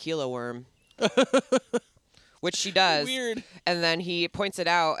swallowed the tequila worm. Which she does. Weird. And then he points it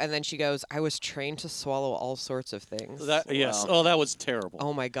out, and then she goes, I was trained to swallow all sorts of things. Yes. Oh, that was terrible.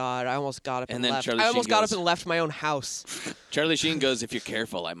 Oh, my God. I almost got up and then left. Charlie I almost Sheen got goes- up and left my own house. Charlie Sheen goes, "If you're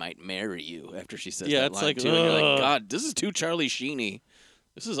careful, I might marry you." After she says Yeah, that it's line like, too, and you're like, ugh. God, this is too Charlie Sheeny.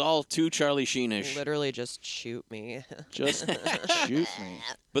 This is all too Charlie Sheenish. Literally just shoot me. Just shoot me.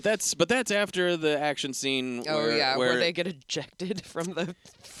 But that's after the action scene. Where they get ejected from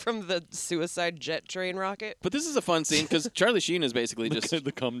the suicide jet train rocket. But this is a fun scene because Charlie Sheen is basically just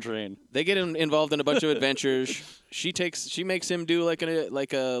the cum train. They get involved in a bunch of adventures. She makes him do like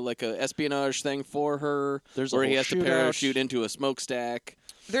a espionage thing for her, where he has to parachute into a smokestack.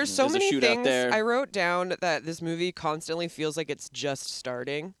 There's so There's a many shootout things. there. I wrote down that this movie constantly feels like it's just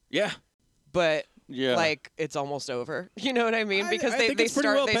starting. Yeah. But Yeah. like it's almost over. You know what I mean? Because I they think it's pretty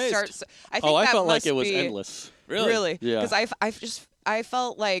start well they paced. start. I think I that felt like must it was be- endless. Really? Yeah. Because I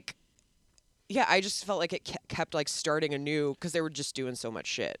felt like, yeah, I just felt like it kept like starting anew because they were just doing so much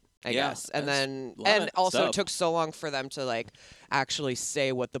shit. I guess, and then also it took so long for them to like actually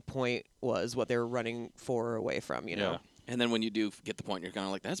say what the point was, what they were running for or away from. You know? And then when you do get the point, you're kind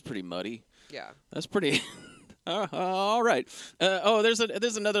of like, that's pretty muddy. Yeah. That's pretty. All right. There's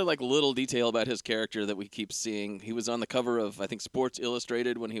another like little detail about his character that we keep seeing. He was on the cover of I think Sports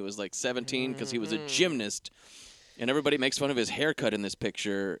Illustrated when he was like 17 because he was a gymnast, and everybody makes fun of his haircut in this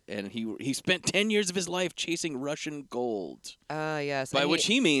picture. And he spent 10 years of his life chasing Russian gold. Yes. By which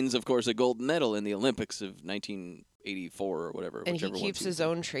he means, of course, a gold medal in the Olympics of 1984 or whatever. And he whichever keeps ones his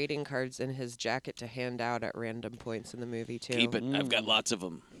own trading cards in his jacket to hand out at random points in the movie too. Keep it. I've got lots of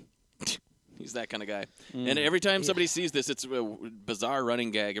them. He's that kind of guy. And every time somebody sees this, it's a bizarre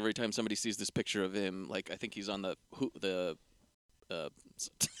running gag. Every time somebody sees this picture of him, like I think he's on the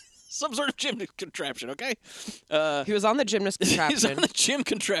some sort of gym contraption, okay? He was on the gymnast contraption. He's on the gym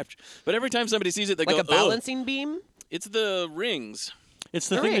contraption. But every time somebody sees it, they like go, a balancing beam? It's the rings. It's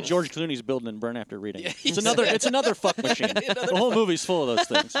the thing that George Clooney's building in Burn After Reading. Yeah, It's another fuck machine. The whole movie's full of those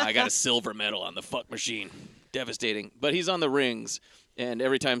things. I got a silver medal on the fuck machine. Devastating. But he's on the rings. And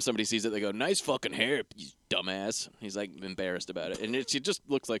every time somebody sees it, they go, "Nice fucking hair, you dumbass." He's like embarrassed about it, and it just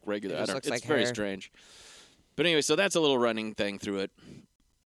looks like regular. It's like very hair. strange. But anyway, so that's a little running thing through it,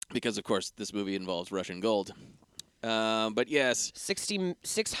 because of course this movie involves Russian gold. But yes,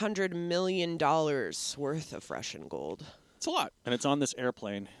 $600 million worth of Russian gold. it's a lot. And it's on this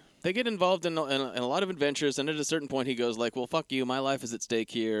airplane. They get involved in a lot of adventures, and at a certain point, he goes like, "Well, fuck you. My life is at stake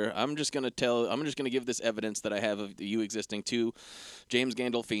here. I'm just gonna give this evidence that I have of you existing to James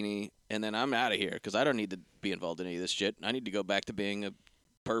Gandolfini, and then I'm out of here because I don't need to be involved in any of this shit. I need to go back to being a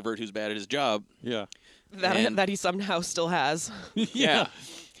pervert who's bad at his job." Yeah. That he somehow still has. Yeah.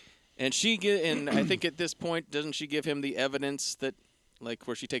 And I think at this point, doesn't she give him the evidence that, like,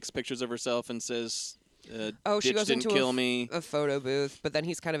 where she takes pictures of herself and says, she "Ditch goes didn't into kill me." a photo booth, but then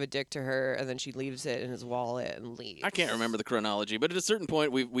he's kind of a dick to her, and then she leaves it in his wallet and leaves. I can't remember the chronology, but at a certain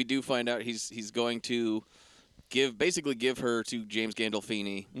point, we do find out he's going to basically give her to James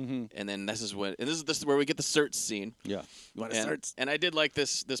Gandolfini, and then this is where we get the search scene. Yeah. You want to search? And I did like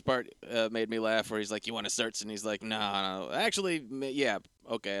this part. Made me laugh where he's like, "You want to search?" And he's like, "No, actually, yeah,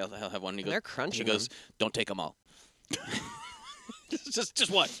 okay, I'll have one." And he they're crunching She goes, "Don't take them all." just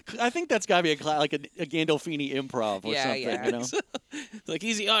what? I think that's got to be like a Gandolfini improv or something. Yeah. You know? Like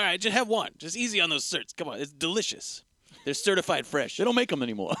easy. All right, just have one. Just easy on those certs. Come on, it's delicious. They're certified fresh. They don't make them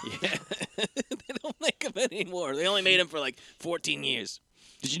anymore. Yeah. They don't make them anymore. They only made them for like 14 years.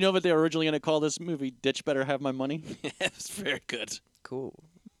 Did you know that they were originally going to call this movie "Ditch Better Have My Money"? It's very good. Cool.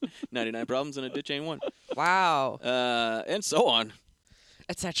 99 problems and a ditch ain't one. Wow. And so on.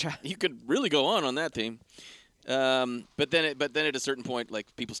 Etc. You could really go on that theme. But then at a certain point,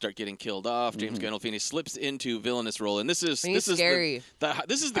 like people start getting killed off. James Gandolfini slips into villainous role, and this is scary.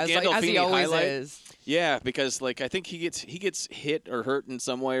 This is the As Gandolfini he always highlight. is. Yeah, because like I think he gets hit or hurt in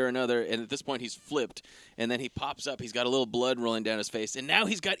some way or another, and at this point he's flipped, and then he pops up. He's got a little blood rolling down his face, and now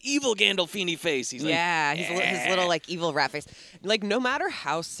he's got evil Gandolfini face. He's like, his little like evil rat face. Like no matter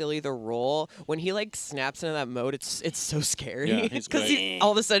how silly the role, when he like snaps into that mode, it's so scary. Yeah, he's great.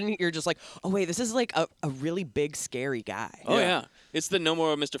 all of a sudden you're just like, oh wait, this is like a really big scary guy. oh yeah, it's the no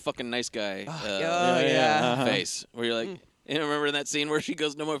more Mr. Fucking Nice Guy yeah. face, where you're like. You know, remember in that scene where she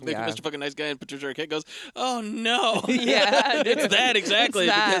goes, "No more Mr. Fucking Nice Guy," and Patricia Arquette goes, "Oh no!" Yeah, it's that exactly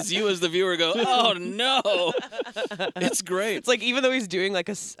It's that. because you as the viewer go, "Oh no!" It's great. It's like even though he's doing like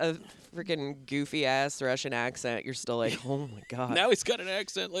a freaking goofy ass Russian accent, you're still like, oh my god. Now he's got an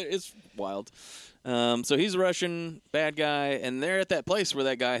accent. It's wild. So he's a Russian bad guy, and they're at that place where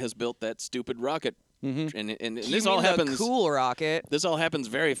that guy has built that stupid rocket. And this all happens. Cool rocket. This all happens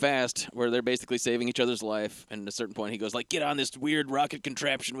very fast, where they're basically saving each other's life. And at a certain point, he goes like, "Get on this weird rocket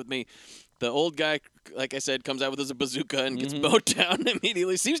contraption with me." The old guy, like I said, comes out with his bazooka and gets mowed down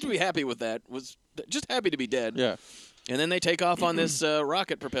immediately. Seems to be happy with that. Was just happy to be dead. Yeah. And then they take off on this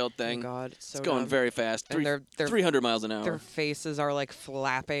rocket-propelled thing. Oh god, it's so it's going dumb. very fast. And they're 300 miles an hour. Their faces are like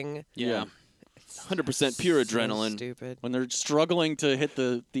flapping. Yeah. 100% pure adrenaline. So stupid. When they're struggling to hit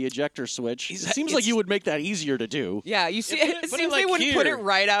the ejector switch, it seems like you would make that easier to do. Yeah, you see, put it it seems like they wouldn't put here. it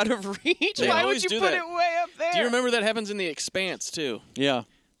right out of reach. They Why would always you do put that. it way up there? Do you remember that happens in The Expanse, too? Yeah.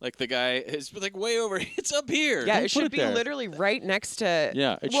 Like the guy is like way over. It's up here. Yeah, Don't it put should it be there. literally right next to.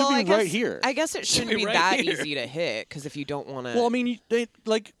 Yeah, it well, should I be right guess- here. I guess it shouldn't be be right that here. easy to hit because if you don't want to. Well, I mean, they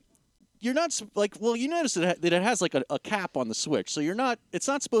like. You're not like you notice that it has like a cap on the switch, so you're not. It's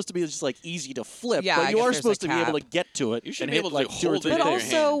not supposed to be just like easy to flip, Yeah, but I you guess are there's a supposed to be able to cap. get to it. You should and be hit able to like 2 or hold 3 it but in your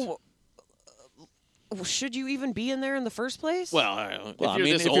things. also, should you even be in there in the first place? Well, I don't know. Well, I you're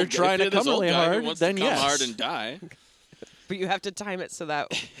mean, this if you're old- trying to you're this come old really guy who hard, wants then to come yes. hard and die. But you have to time it so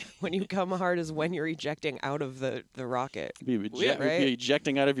that when you come hard is when you're ejecting out of the rocket. You'd yeah, be right?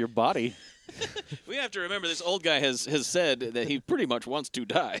 ejecting out of your body. We have to remember this old guy has said that he pretty much wants to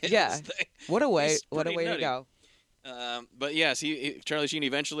die. in Yeah. this thing. What a way! He's What a pretty way nutty. to go! But yes, Charlie Sheen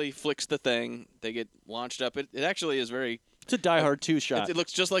eventually flicks the thing. They get launched up. It actually is very. It's a Die Hard 2 shot. It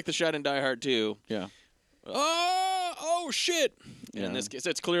looks just like the shot in Die Hard 2. Yeah. Oh shit! Yeah. And this so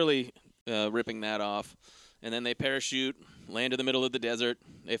it's clearly ripping that off. And then they parachute, land in the middle of the desert.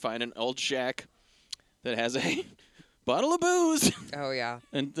 They find an old shack that has a bottle of booze. Oh yeah.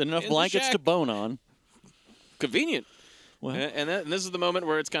 And enough In the blankets shack. to bone on. Convenient. Well, And this is the moment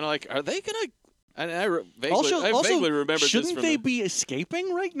where it's kind of like, are they gonna? And I also, vaguely remember this shouldn't from they the- be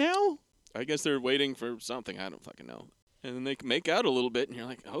escaping right now? I guess they're waiting for something. I don't fucking know. And then they make out a little bit, and you're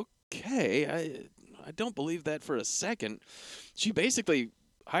like, okay, I don't believe that for a second. She basically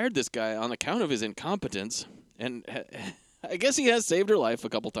hired this guy on account of his incompetence, and I guess he has saved her life a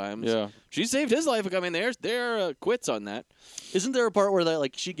couple times. Yeah. She saved his life. I mean, they're quits on that. Isn't there a part where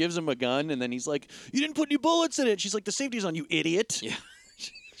like she gives him a gun and then he's like, "You didn't put any bullets in it." She's like, "The safety's on, you idiot." Yeah.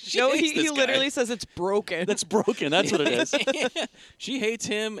 No, hates he this guy. literally says it's broken. That's broken. That's what it is. Yeah. She hates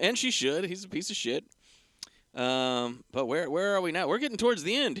him, and she should. He's a piece of shit. But where are we now? We're getting towards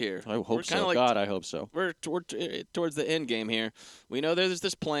the end here. I We're hope kinda so. like God, I hope so. We're towards the end game here. We know there's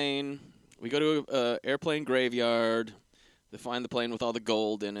this plane. We go to a airplane graveyard. They find the plane with all the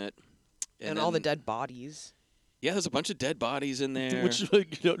gold in it. and all the then- dead bodies. Yeah, there's a bunch of dead bodies in there. Which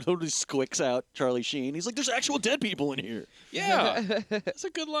like totally squicks out Charlie Sheen. He's like, "There's actual dead people in here." Yeah, that's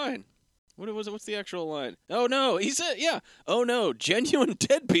a good line. What was it? What's the actual line? Oh no, he said, yeah. Oh no, genuine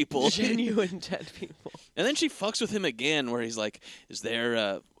dead people. Genuine dead people. And then she fucks with him again, where he's like, "Is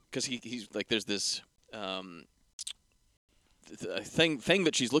there?" Because he's like, "There's this thing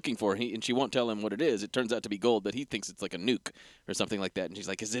that she's looking for," and she won't tell him what it is. It turns out to be gold, but he thinks it's like a nuke or something like that. And she's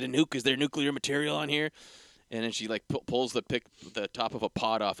like, "Is it a nuke? Is there nuclear material on here?" And then she like pulls the top of a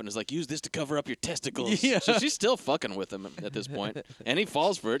pot off and is like, "Use this to cover up your testicles." Yeah. So she's still fucking with him at this point, and he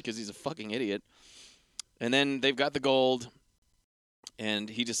falls for it because he's a fucking idiot. And then they've got the gold. And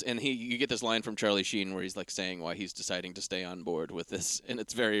you get this line from Charlie Sheen where he's like saying why he's deciding to stay on board with this, and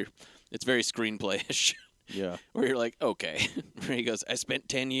it's very screenplay-ish. Yeah. Where you're like, okay. Where he goes, I spent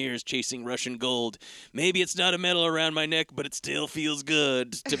 10 years chasing Russian gold. Maybe it's not a medal around my neck, but it still feels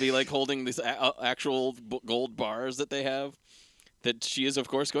good to be like holding these actual gold bars that they have that she is, of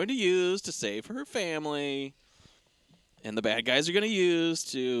course, going to use to save her family. And the bad guys are going to use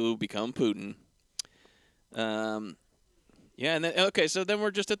to become Putin. Yeah, and then, okay, so then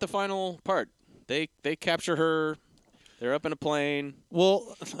we're just at the final part. They capture her. They're up in a plane.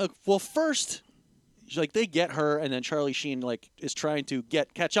 Well, first, like they get her, and then Charlie Sheen is trying to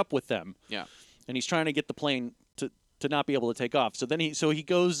catch up with them. Yeah, and he's trying to get the plane to not be able to take off. So then he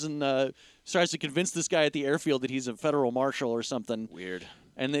goes and tries to convince this guy at the airfield that he's a federal marshal or something. Weird.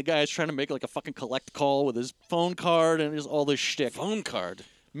 And the guy is trying to make like a fucking collect call with his phone card and just all this shtick. Phone card.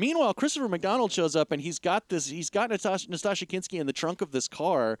 Meanwhile, Christopher McDonald shows up and he's got Natasha Kinski in the trunk of this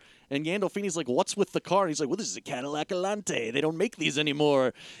car, and Gandolfini's like, "What's with the car?" And he's like, "Well, this is a Cadillac Alante. They don't make these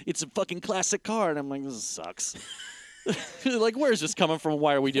anymore. It's a fucking classic car." And I'm like, "This sucks." Like, where is this coming from?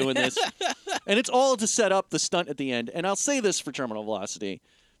 Why are we doing this? And it's all to set up the stunt at the end. And I'll say this for Terminal Velocity: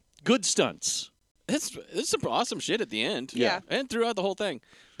 good stunts. It's some awesome shit at the end. Yeah. And throughout the whole thing.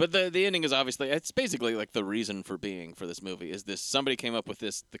 But the ending is obviously, it's basically like the reason for being for this movie is this. Somebody came up with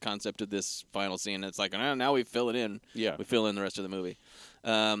the concept of this final scene. And it's like, now we fill it in. Yeah. We fill in the rest of the movie.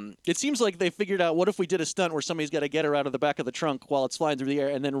 It seems like they figured out, what if we did a stunt where somebody's got to get her out of the back of the trunk while it's flying through the air,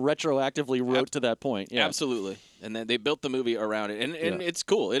 and then retroactively wrote to that point. Yeah. Absolutely. And then they built the movie around it. And it's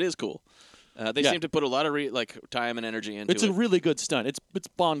cool. It is cool. They seem to put a lot of time and energy into it. It's a really good stunt. It's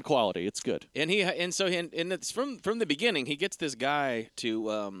Bond quality. It's good. And it's from the beginning. He gets this guy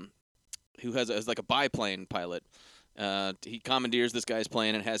to who has like a biplane pilot. He commandeers this guy's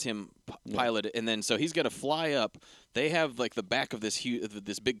plane and has him pilot it, and then so he's going to fly up. They have like the back of this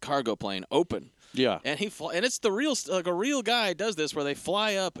big cargo plane open. Yeah, and and it's the real a real guy does this where they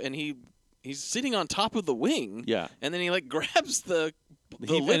fly up and he's sitting on top of the wing. Yeah, and then he like grabs the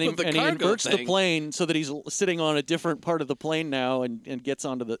lip of the cargo and he inverts thing. the plane so that he's sitting on a different part of the plane now and gets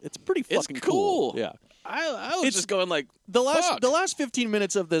onto the. It's pretty fucking cool. Yeah. I was just going like the last 15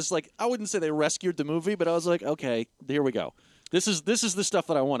 minutes of this, like I wouldn't say they rescued the movie, but I was like, okay, here we go. This is the stuff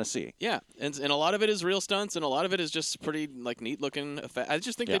that I want to see. Yeah, and a lot of it is real stunts, and a lot of it is just pretty like neat looking effect. I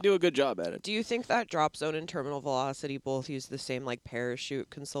just think they do a good job at it. Do you think that Drop Zone and Terminal Velocity both use the same like parachute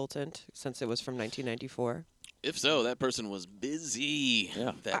consultant since it was from 1994? If so, that person was busy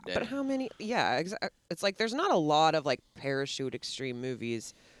that day. But how many? Yeah, it's like there's not a lot of like parachute extreme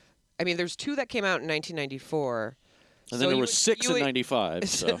movies. I mean, there's 2 that came out in 1994. And then there were 6 in 95.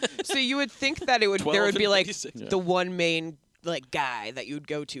 So. So you would think that there would be like Yeah. the one main like guy that you would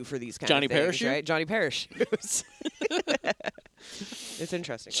go to for these kind Johnny of things, Parachute? right? Johnny Parachute. It's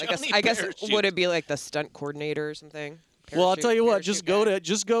interesting. Johnny I guess Parachute. would it be like the stunt coordinator or something? Well, I'll tell you what. Parachute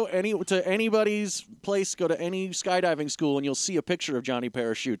Just guy? go to anybody's place. Go to any skydiving school, and you'll see a picture of Johnny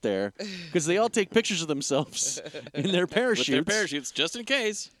Parachute there, because they all take pictures of themselves in their parachutes. With their parachutes, just in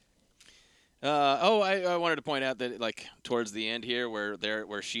case. I wanted to point out that like towards the end here,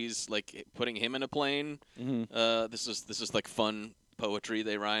 where she's like putting him in a plane. Mm-hmm. This is like fun poetry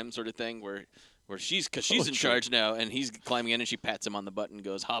they rhyme sort of thing where she's in charge now and he's climbing in and she pats him on the butt and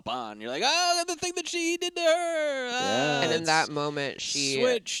goes hop on. You're like, oh, the thing that she did to her. Yeah. And in that moment, she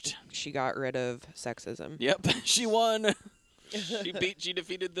switched. She got rid of sexism. Yep, she won. She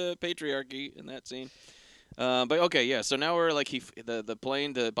defeated the patriarchy in that scene. But okay, yeah. So now we're like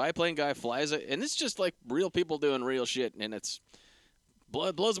the biplane guy flies it, and it's just like real people doing real shit, and it's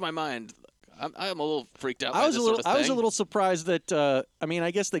blows my mind. I'm a little freaked out. I was a a little surprised that. I mean,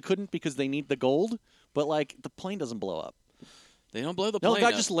 I guess they couldn't because they need the gold, but like the plane doesn't blow up. They don't blow the No, plane the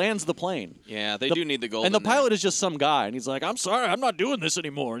guy up. just lands the plane. Yeah, they do need the gold. And the in there. pilot is just some guy, and he's like, "I'm sorry, I'm not doing this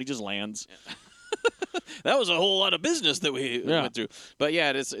anymore," and he just lands. That was a whole lot of business that we Yeah. went through. But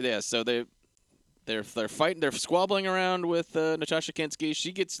yeah, it is. Yeah, so they're fighting. They're squabbling around with Natasha Kinski.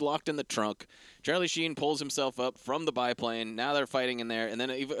 She gets locked in the trunk. Charlie Sheen pulls himself up from the biplane. Now they're fighting in there, and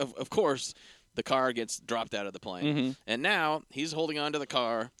then of course the car gets dropped out of the plane. Mm-hmm. And now he's holding on to the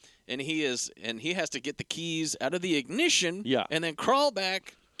car, and he has to get the keys out of the ignition. Yeah. And then crawl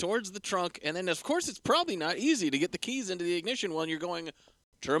back towards the trunk, and then of course it's probably not easy to get the keys into the ignition when you're going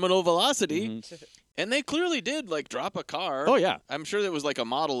terminal velocity. Mm-hmm. And they clearly did, like, drop a car. Oh, yeah. I'm sure there was, like, a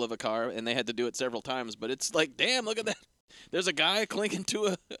model of a car, and they had to do it several times. But it's like, damn, look at that. There's a guy clinging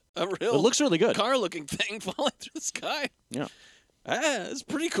to a real It looks really good. car-looking thing falling through the sky. Yeah. It's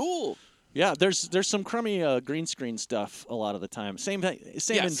pretty cool. Yeah, there's some crummy green screen stuff a lot of the time. Same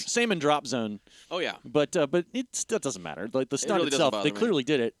in Drop Zone. Oh, yeah. But that doesn't matter. Like the stunt really doesn't itself, bother they me. clearly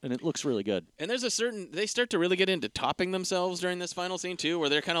did it, and it looks really good. And there's they start to really get into topping themselves during this final scene, too, where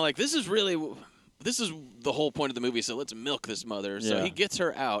they're kind of like, this is really this is the whole point of the movie, so let's milk this mother. So Yeah. he gets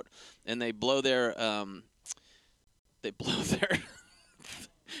her out, and they blow their their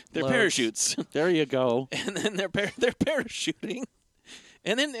Loads. parachutes, There you go. and then they're parachuting.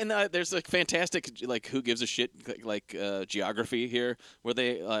 And then there's like fantastic, like, who gives a shit, like geography here, where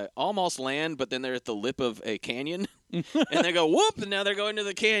they almost land, but then they're at the lip of a canyon, and they go whoop, and now they're going to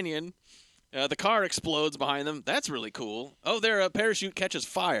the canyon. The car explodes behind them. That's really cool. Oh, their parachute catches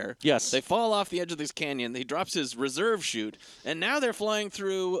fire. Yes. They fall off the edge of this canyon. He drops his reserve chute, and now they're flying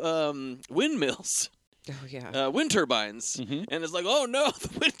through windmills. Oh, yeah. Wind turbines, and it's like, oh no, the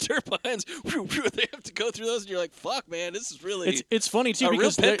wind turbines! They have to go through those, and you're like, fuck, man, this is really. It's funny too a real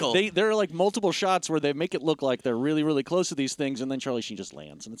because pickle. there are like multiple shots where they make it look like they're really really close to these things, and then Charlie Sheen just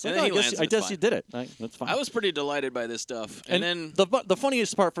lands, and it's like, And then oh, he I lands, guess, and I it's guess fine. you did it. That's fine. I was pretty delighted by this stuff, and then the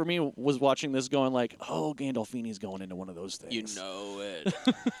funniest part for me was watching this, going like, oh, Gandolfini's going into one of those things. you know it.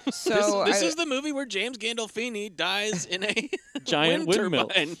 So this is the movie where James Gandolfini dies in a Giant wind windmill.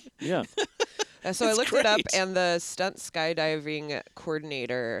 turbine. Yeah. So I It's looked it up, great. and the stunt skydiving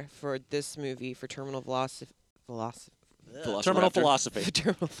coordinator for this movie for Terminal Velocity. Terminal Velociraptor. philosophy.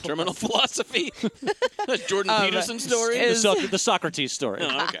 Terminal philosophy. That's Jordan Peterson's story. is- The Socrates story.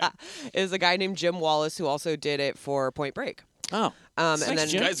 Oh, okay. is a guy named Jim Wallace who also did it for Point Break. Oh. And then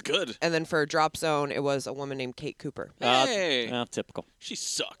This guy's good. and then for Drop Zone, it was a woman named Kate Cooper. Hey, Typical. she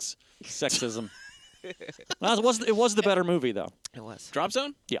sucks. Sexism. Well, it was the better movie, though. It was. Drop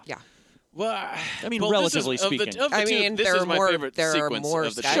Zone? Yeah. Well, I mean, well, this relatively is, of the- speaking. of the I two, mean, this there is are my more- favorite there are sequence more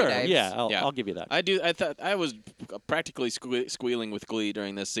of the skydives. Sure. Skydives. Yeah, Yeah. I'll give you that. I thought I was practically squealing with glee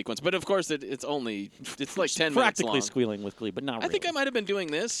during this sequence, but of course it's like 10 minutes Practically long. squealing with glee, but not really. I think I might have been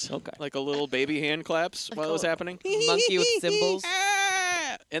doing this, Okay. like a little baby hand claps while it was happening. Monkey with cymbals.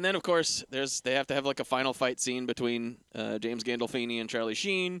 Ah! And then of course they have to have like a final fight scene between James Gandolfini and Charlie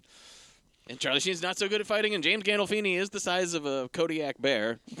Sheen. And Charlie Sheen's not so good at fighting, and James Gandolfini is the size of a Kodiak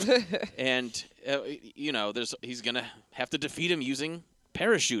bear. And, he's going to have to defeat him using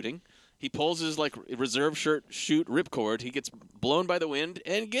parachuting. He pulls his, reserve chute ripcord. He gets blown by the wind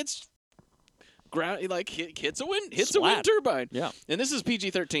and gets hits a wind Splat. turbine. Yeah. And this is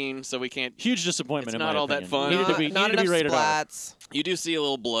PG-13, so we can't. Huge disappointment. It's in not my all that opinion. fun. Needed to Not be enough rated R. splats. You do see a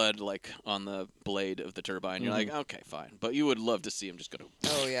little blood, on the blade of the turbine. You're like, okay, fine. But you would love to see him just go to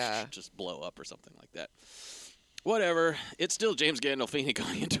Oh, yeah. just blow up or something like that. Whatever. It's still James Gandolfini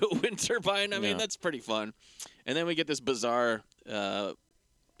going into a wind turbine. I mean, Yeah. that's pretty fun. And then we get this bizarre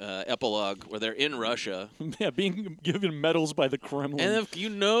epilogue where they're in Russia. Yeah, being given medals by the Kremlin. And if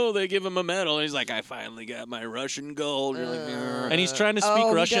they give him a medal. And he's like, I finally got my Russian gold. You're like, And he's trying to speak Oh,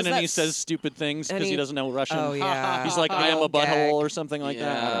 he Russian, does and he that says stupid things and because he he- doesn't know Russian. Oh, yeah. He's like, I am a Old gag. butthole or something like that.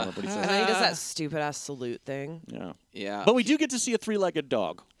 I Yeah. don't remember what he And says. then he does that stupid-ass salute thing. Yeah. yeah. But we do get to see a three-legged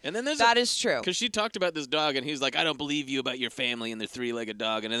dog. And then there's That is true. Because she talked about this dog, and he's like, I don't believe you about your family and their three-legged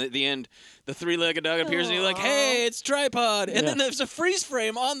dog. And then at the end, the three-legged dog appears, and you're like, hey, it's Tripod. And then there's a freeze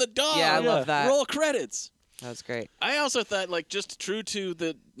frame on the dog. Yeah, I love that. Roll credits. That was great. I also thought, just true to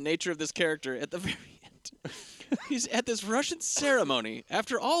the nature of this character, at the very end, he's at this Russian ceremony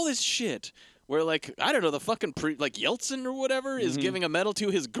after all this shit. Where, I don't know, the fucking Yeltsin or whatever is giving a medal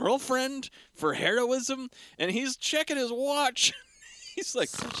to his girlfriend for heroism, and he's checking his watch. He's like,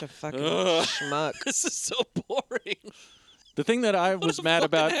 Such a fucking Ugh. schmuck. this is so boring. The thing that I was a mad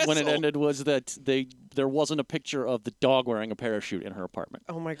about fucking when it asshole. ended was that there wasn't a picture of the dog wearing a parachute in her apartment.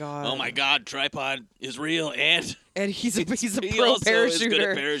 Oh, my God. Oh my God, Tripod is real, and And he's a he pro also is good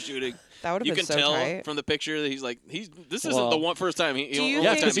at parachuter. parachuting. That would have You been can so tell tight. from the picture that this isn't Well, the first time he. Do you only Yeah, think-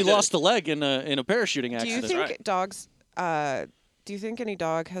 time because he did lost it. a leg in a parachuting Do accident. you think right. dogs? Do you think any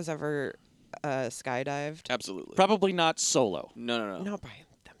dog has ever skydived? Absolutely. Probably not solo. No. Not by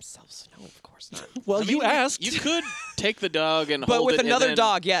themselves. No, of course not. Well, you asked. You could take the dog and But hold with it and another then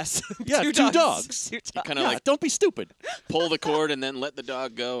dog, yes. Yeah, two dogs. Two dogs. kind of Yeah, don't be stupid. pull the cord and then let the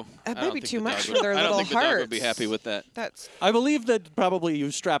dog go. That I may don't be think too the much dog for would- their I don't little think the dog would be hearts. happy with that. That's. I believe that probably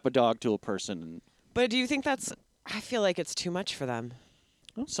you strap a dog to a person. And, But do you think that's? I feel like it's too much for them.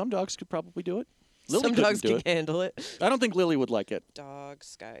 well, some dogs could probably do it. Lily Some couldn't dogs do can it. handle it. I don't think Lily would like it. Dog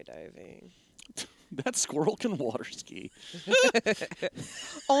skydiving. That squirrel can water ski.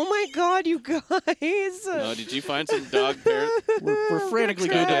 Oh my God, you guys! No, did you find some dog parrot? We're frantically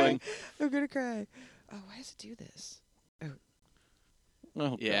cry. Googling. I'm gonna cry. Oh, why does it do this?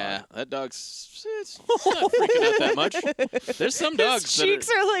 Oh, Yeah, God. that dog's it's not freaking out that much. There's some dogs His that cheeks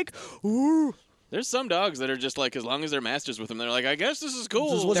are like, ooh. There's some dogs that are just like, as long as their master's with them, they're like, I guess this is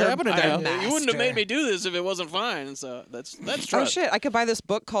cool. This is what's They're happening a now. You wouldn't have made master. me do this if it wasn't fine. So that's Oh trust. shit! I could buy this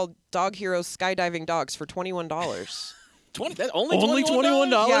book called "Dog Heroes Skydiving Dogs" for $21. Only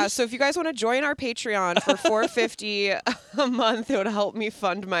 $21? Yeah, so if you guys want to join our Patreon for $4.50 a month, it would help me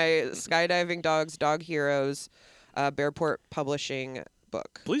fund my Skydiving Dogs, Dog Heroes, Bearport Publishing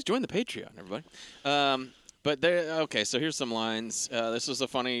book. Please join the Patreon, everybody. So here's some lines. This was a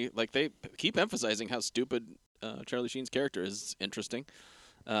funny, they keep emphasizing how stupid Charlie Sheen's character is interesting.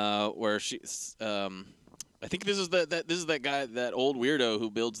 Where she's, I think this is that guy, that old weirdo who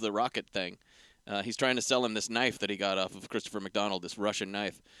builds the rocket thing. He's trying to sell him this knife that he got off of Christopher McDonald, this Russian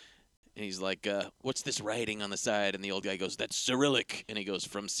knife. And he's like, what's this writing on the side? And the old guy goes, that's Cyrillic. And he goes,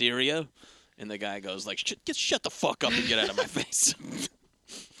 from Syria? And the guy goes, shut the fuck up and get out of my face.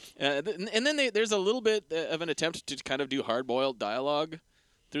 And then there's a little bit of an attempt to kind of do hard-boiled dialogue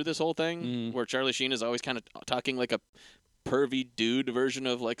through this whole thing, where Charlie Sheen is always kind of talking like a pervy dude version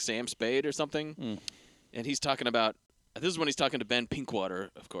of like Sam Spade or something. And he's talking about, this is when he's talking to Ben Pinkwater,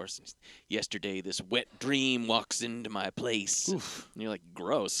 of course. Yesterday, this wet dream walks into my place. Oof. And you're like,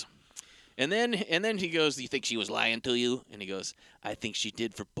 gross. And then he goes, do you think she was lying to you? And he goes, I think she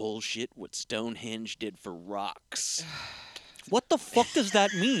did for bullshit what Stonehenge did for rocks. What the fuck does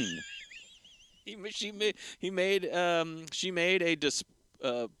that mean? She made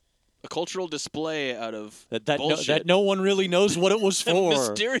a cultural display out of bullshit. That no one really knows what it was for. A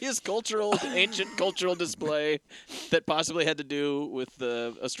mysterious ancient cultural display that possibly had to do with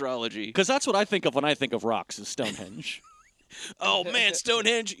astrology. Because that's what I think of when I think of rocks, is Stonehenge. Oh, man,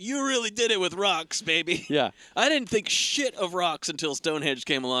 Stonehenge, you really did it with rocks, baby. Yeah. I didn't think shit of rocks until Stonehenge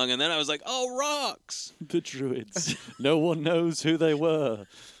came along, and then I was like, oh, rocks. The Druids. No one knows who they were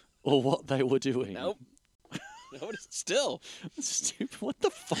or what they were doing. Nope. No, still. Stupid. What the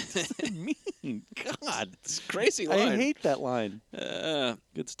fuck does that mean? God. It's a crazy line. I hate that line.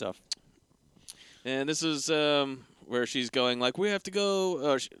 Good stuff. And this is where she's going, we have to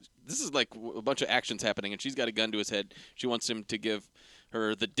go. This is like a bunch of actions happening, and she's got a gun to his head. She wants him to give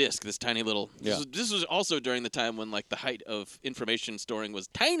her the disc, this tiny little. Yeah. This was also during the time when the height of information storing was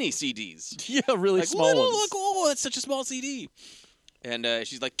tiny CDs. Yeah, really small ones. Look, oh, that's such a small CD. And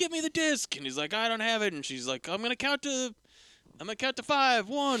she's like, give me the disc. And he's like, I don't have it. And she's like, I'm gonna count to 5.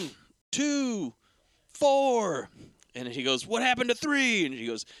 1, 2, 4. And he goes, what happened to 3? And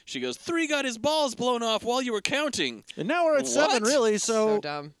she goes, 3 got his balls blown off while you were counting. And now we're at 7, really. So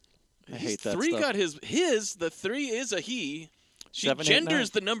dumb. I hate that 3 stuff. got the 3 is a he. She 7, 8,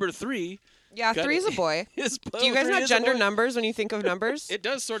 genders 9. the number 3. Yeah, 3 is a boy. Do you guys not gender numbers when you think of numbers? It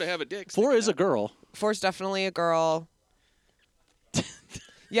does sort of have a dick. 4 is a girl. 4 is definitely a girl.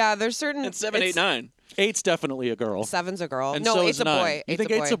 Yeah, there's certain. And 7, 8, 9. 8's definitely a girl. 7's a girl. And no, so 8's is a 9. boy. You think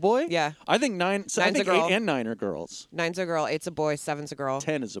 8's a boy? Yeah. I think 9. So I 9's think a girl. 8 and 9 are girls. 9's a girl. 8's a boy. 7's a girl.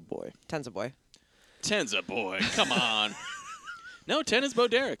 10 is a boy. 10's a boy. 10's a boy. Come on. No, 10 is Bo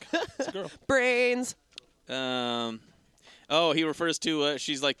Derek. It's a girl. Brains. He refers to.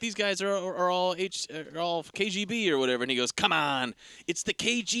 She's like, these guys are all KGB or whatever, and he goes, come on, it's the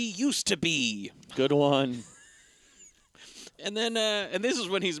KG used to be. Good one. And then, and this is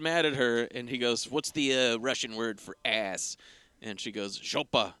when he's mad at her, and he goes, what's the Russian word for ass? And she goes,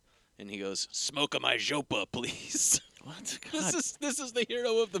 zhopa. And he goes, smoke my zhopa, please. What? God. This is the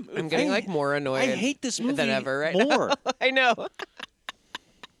hero of the movie. I'm getting more annoyed. I hate this movie than ever right more. now. I know.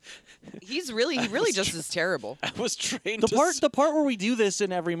 He really just is terrible. I was trained The part where we do this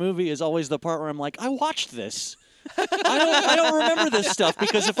in every movie is always the part where I'm like, I watched this. I don't remember this stuff,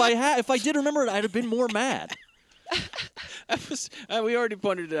 because if I did remember it, I'd have been more mad. We already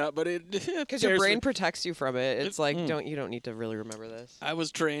pointed it out, but because your brain protects you from it. It's like you don't need to really remember this. I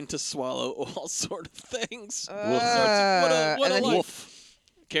was trained to swallow all sort of things. What a Woof.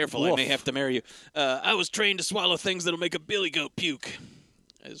 Careful, Woof. I may have to marry you. I was trained to swallow things that'll make a billy goat puke.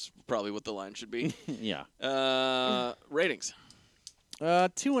 Is probably what the line should be. Yeah. Ratings.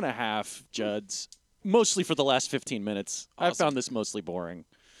 2.5 Juds. Mostly for the last 15 minutes. Awesome. I found this mostly boring.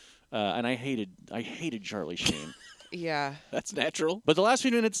 And I hated Charlie Sheen. Yeah. That's natural. But the last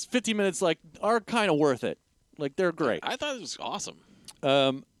 15 minutes are kind of worth it. They're great. I thought it was awesome.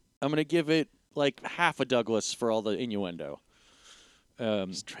 I'm going to give it half a Douglas for all the innuendo.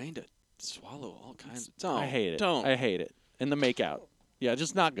 Just trained to swallow all kinds of... I hate it. Don't. I hate it. And the make-out. Yeah,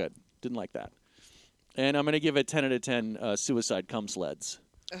 just not good. Didn't like that. And I'm going to give it 10 out of 10 suicide cum sleds.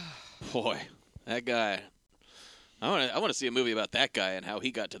 Boy, that guy. I want to see a movie about that guy and how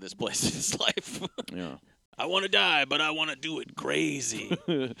he got to this place in his life. Yeah. I want to die, but I want to do it crazy.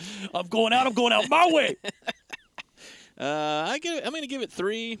 I'm going out my way. I'm going to give it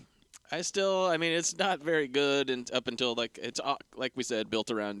 3. It's not very good and up until it's like we said, built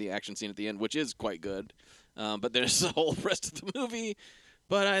around the action scene at the end, which is quite good. But there's the whole rest of the movie.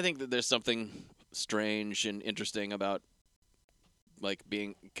 But I think that there's something strange and interesting about like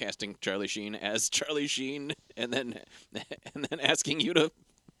casting Charlie Sheen as Charlie Sheen, and then asking you to,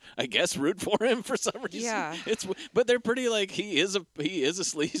 I guess, root for him for some reason. Yeah. But they're pretty like he is a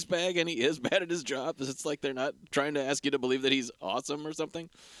sleazebag and he is bad at his job. It's like they're not trying to ask you to believe that he's awesome or something.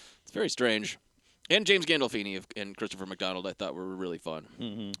 It's very strange. And James Gandolfini and Christopher McDonald I thought were really fun.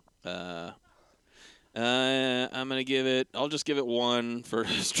 Mm-hmm. I'll just give it 1 for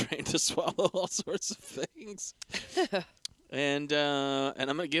trying to swallow all sorts of things. and I'm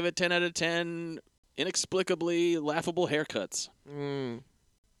gonna give it 10 out of 10 inexplicably laughable haircuts.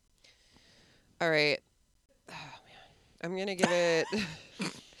 All right. Oh, man. I'm gonna give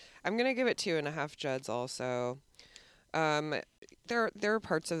it 2.5 Juds also. There are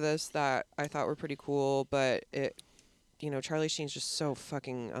parts of this that I thought were pretty cool, but Charlie Sheen's just so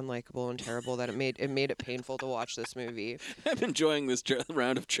fucking unlikable and terrible that it made it painful to watch this movie. I'm enjoying this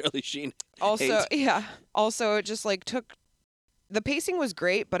round of Charlie Sheen. Also, yeah. Also, it just took. The pacing was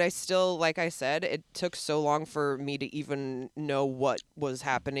great, but I still, like I said, it took so long for me to even know what was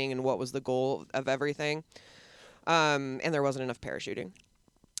happening and what was the goal of everything. And there wasn't enough parachuting,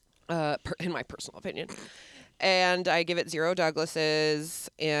 in my personal opinion. And I give it 0 Douglases,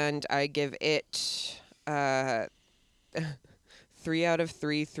 and I give it 3 out of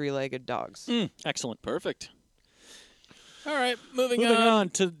 3 three-legged dogs. Excellent. Perfect. All right, moving on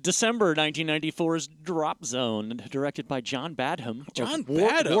to December 1994's Drop Zone, directed by John Badham.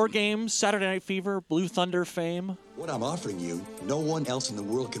 Badham. War Games, Saturday Night Fever, Blue Thunder fame. What I'm offering you, no one else in the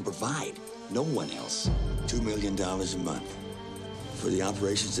world can provide. No one else. $2 million a month for the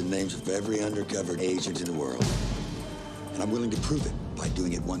operations and names of every undercover agent in the world. And I'm willing to prove it by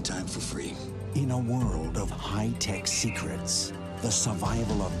doing it one time for free. In a world of high-tech secrets, the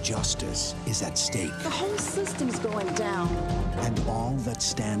survival of justice is at stake. The whole system's going down. And all that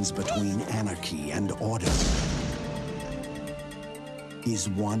stands between anarchy and order is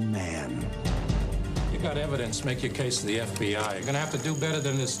one man. You got evidence, make your case to the FBI. You're gonna have to do better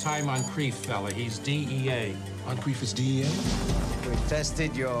than this time on Creef, fella. He's DEA. On Creef is DEA? We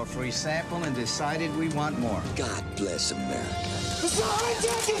tested your free sample and decided we want more. God bless America. Put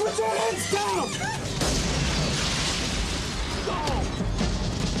your hands down!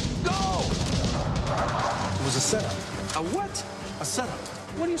 Go! It was a setup. A what? A setup.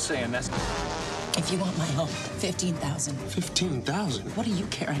 What are you saying, Nestor? If you want my help, 15,000. 15,000? What do you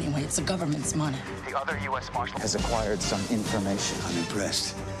care anyway? It's the government's money. The other U.S. Marshal has acquired some information. I'm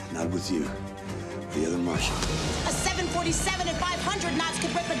impressed. Not with you. The other Marshal. A 747 at 500 knots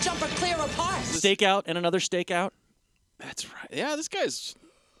could rip a jumper clear apart. Stakeout and another stakeout. That's right. Yeah, this guy's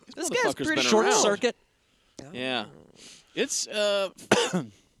pretty Short around. Circuit. Yeah. It's The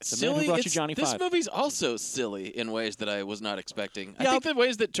man who brought you Johnny this Five. movie's also silly in ways that I was not expecting. I Yeah. think the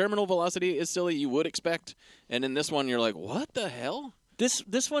ways that Terminal Velocity is silly you would expect, and in this one you're like, what the hell?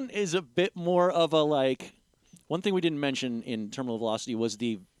 This one is a bit more of a one thing we didn't mention in Terminal Velocity was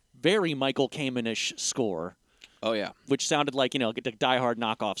the very Michael Kamen-ish score. Oh yeah, which sounded like the Die Hard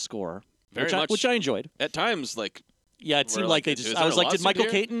knockoff score, very which I enjoyed. At times, yeah, it seemed like they just. I was like, did Michael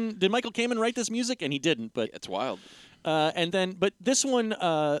Kamen write this music? And he didn't. But it's wild. But this one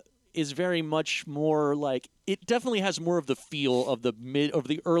is very much more like it. Definitely has more of the feel of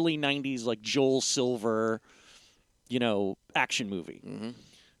the early '90s, like Joel Silver, action movie.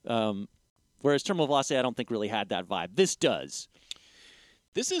 Mm-hmm. Whereas Terminal Velocity, I don't think really had that vibe. This does.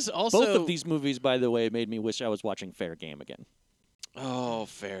 This is also both of these movies, by the way, made me wish I was watching Fair Game again. Oh,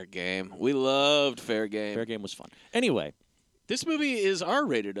 Fair Game. We loved Fair Game. Fair Game was fun. Anyway, this movie is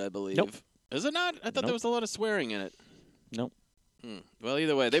R-rated, I believe. Nope. Is it not? I thought there was a lot of swearing in it. Nope. Well,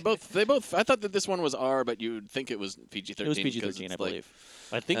 either way, they both. I thought that this one was R, but you'd think it was PG-13. It was PG-13, I believe.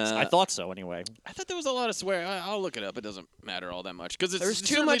 I thought so anyway. I thought there was a lot of swearing. I'll look it up. It doesn't matter all that much because there's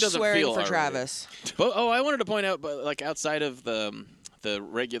too much swearing for Travis. But I wanted to point out, outside of the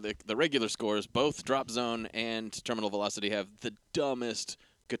regular scores, both Drop Zone and Terminal Velocity have the dumbest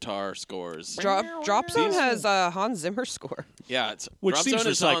guitar scores. Drop Zone has a Hans Zimmer score. Yeah, which Drop seems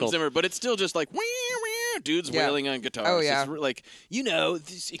Zone is recycled. Hans Zimmer, but it's still just like dudes wailing on guitars. Oh yeah, it's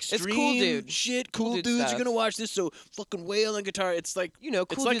this extreme it's cool dude. shit. Cool dudes stuff. are gonna watch this, so fucking wail on guitar. It's like cool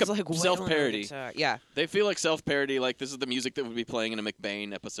it's like dudes a self-parody. Yeah, they feel like self-parody. Like this is the music that would be playing in a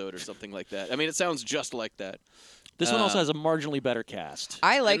McBain episode or something like that. I mean, it sounds just like that. This one also has a marginally better cast.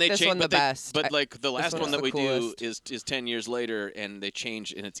 I like this one the best. But the last one that we coolest. do is 10 years later, and they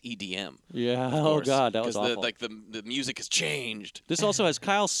change, and it's EDM. Yeah. Oh God, that was awful. The music has changed. This also has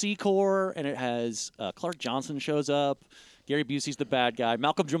Kyle Secor, and it has Clark Johnson shows up. Gary Busey's the bad guy.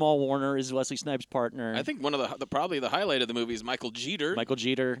 Malcolm Jamal Warner is Wesley Snipes' partner. I think one of probably the highlight of the movie is Michael Jeter. Michael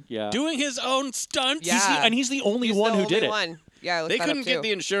Jeter, yeah, doing his own stunts. Yeah, he's the only one who did it. Yeah, I looked they that up, couldn't get too.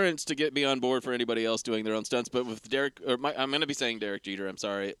 the insurance to get me on board for anybody else doing their own stunts. But with Derek, I'm going to be saying Derek Jeter. I'm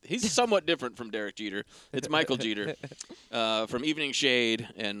sorry. He's somewhat different from Derek Jeter. It's Michael Jeter from Evening Shade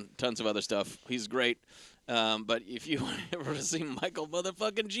and tons of other stuff. He's great. But if you ever see Michael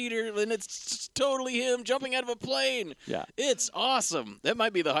motherfucking Jeter, then it's totally him jumping out of a plane. Yeah. It's awesome. That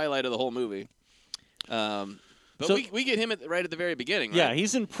might be the highlight of the whole movie. But So- we get him right at the very beginning, right? Yeah,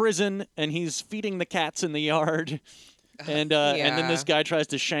 he's in prison, and he's feeding the cats in the yard. And then this guy tries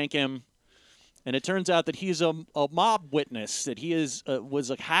to shank him. And it turns out that he's a mob witness, that he was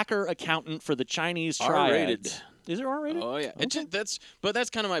a hacker accountant for the Chinese R-rated. triads. Is it R-rated? Oh, yeah. Okay. That's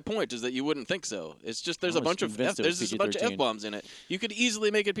kind of my point, is that you wouldn't think so. It's just there's I a was bunch of convinced it was there's a bunch of PG-13. F-bombs in it. You could easily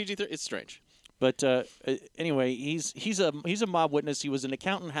make it PG-13. It's strange. But anyway, he's a mob witness. He was an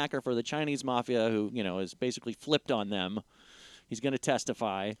accountant hacker for the Chinese mafia who, is basically flipped on them. He's going to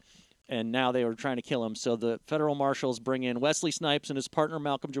testify, and now they were trying to kill him. So the federal marshals bring in Wesley Snipes and his partner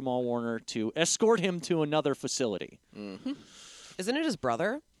Malcolm Jamal Warner to escort him to another facility. Mm-hmm. Isn't it his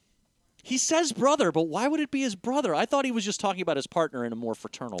brother? He says brother, but why would it be his brother? I thought he was just talking about his partner in a more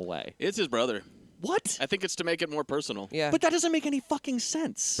fraternal way. It's his brother. What? I think it's to make it more personal. Yeah. But that doesn't make any fucking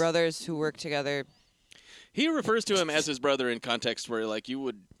sense. Brothers who work together. He refers to him as his brother in context where, like, you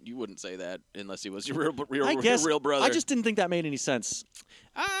wouldn't say that unless he was your real brother. I just didn't think that made any sense.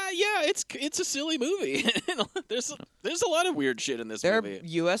 Yeah, it's a silly movie. There's a lot of weird shit in this They're movie.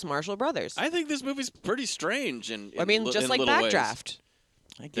 U.S. Marshal brothers. I think this movie's pretty strange. I mean, just like Backdraft.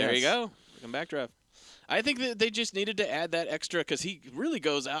 I guess. There you go. Backdraft. I think that they just needed to add that extra because he really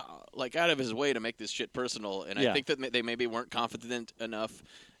goes out of his way to make this shit personal, and I think that they maybe weren't confident enough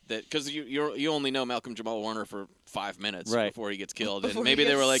that because you only know Malcolm Jamal Warner for 5 minutes before he gets killed, and maybe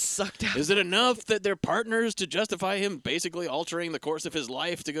they were like, is it enough that they're partners to justify him basically altering the course of his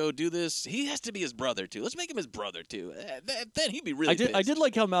life to go do this? He has to be his brother too. Let's make him his brother too. Then he'd be really. I did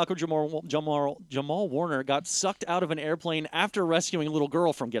like how Malcolm Jamal Warner got sucked out of an airplane after rescuing a little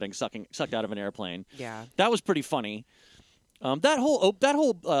girl from getting sucked out of an airplane. Yeah, that was pretty funny. That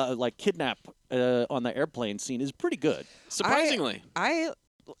whole like kidnap on the airplane scene is pretty good. Surprisingly,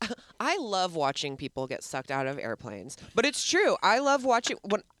 I love watching people get sucked out of airplanes, but it's true. I love watching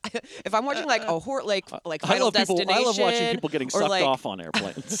if I'm watching like a horror, like Final Destination. I love watching people getting sucked off on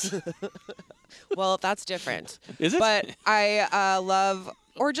airplanes. Well, that's different. Is it? But I love,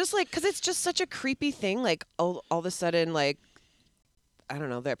 or just like because it's just such a creepy thing. Like all of a sudden, like I don't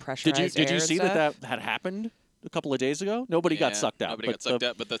know, that pressurized Did you air see and that stuff. had happened a couple of days ago? Nobody got sucked out. Nobody got sucked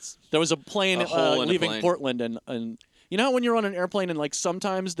out, but there was a plane hole in a leaving plane. Portland and. You know how when you're on an airplane and like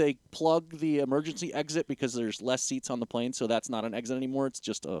sometimes they plug the emergency exit because there's less seats on the plane, so that's not an exit anymore. It's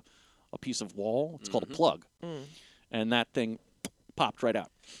just a piece of wall. It's called a plug, and that thing popped right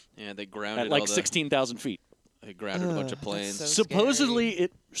out. Yeah, they grounded at like 16,000 feet. They grounded a bunch of planes. So Supposedly,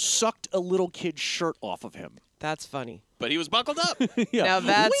 it sucked a little kid's shirt off of him. That's funny. But he was buckled up. Yeah. Now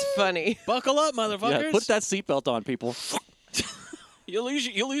that's funny. Buckle up, motherfuckers. Yeah, put that seatbelt on, people. You'll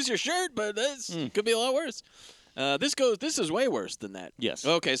lose your shirt, but this could be a lot worse. This is way worse than that. Yes.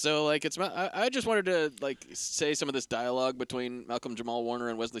 Okay, so like I just wanted to like say some of this dialogue between Malcolm Jamal Warner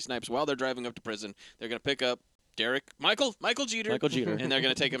and Wesley Snipes while they're driving up to prison. They're gonna pick up Michael Jeter, and they're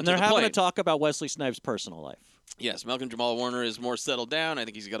gonna take him and to they're the having plane. a talk about Wesley Snipes' personal life. Yes, Malcolm Jamal Warner is more settled down. I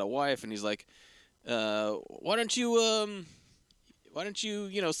think he's got a wife, and he's like, why don't you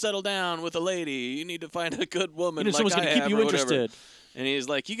settle down with a lady? You need to find a good woman like someone's I gonna keep have you or whatever. interested. And he's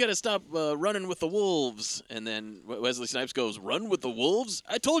like, you got to stop running with the wolves. And then Wesley Snipes goes, run with the wolves?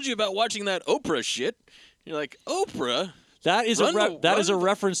 I told you about watching that Oprah shit. You're like, Oprah? That is a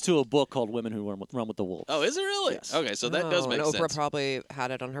reference to a book called Women Who Run with the Wolves. Oh, is it really? Yes. Okay, so that does make and sense. Oprah probably had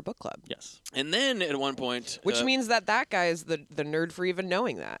it on her book club. Yes. And then at one point... Which means that guy is the nerd for even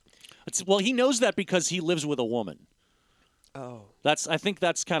knowing that. Well, he knows that because he lives with a woman. Oh. I think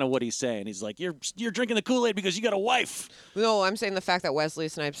that's kind of what he's saying. He's like, you're drinking the Kool-Aid because you got a wife. No, I'm saying the fact that Wesley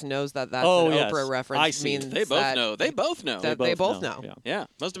Snipes knows that that's yes. Oprah reference I see. means They both know. They both know. That they both know. Yeah,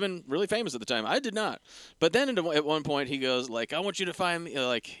 must have been really famous at the time. I did not. But then at one point he goes like, I want you to find me,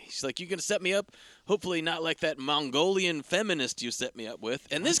 he's like, you going to set me up? Hopefully not like that Mongolian feminist you set me up with.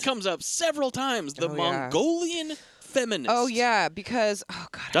 And this comes up several times. The Mongolian feminist. Oh yeah, because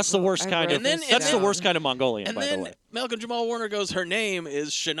that's the worst kind of. That's the worst kind of Mongolian. And by then the way, Malcolm Jamal Warner goes, her name is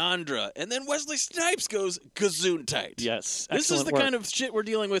Shanandra, and then Wesley Snipes goes, Gesundheit. Yes, this is the work. kind of shit we're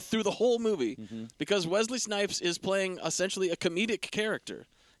dealing with through the whole movie, because Wesley Snipes is playing essentially a comedic character.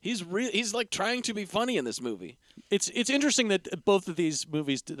 He's like trying to be funny in this movie. It's interesting that both of these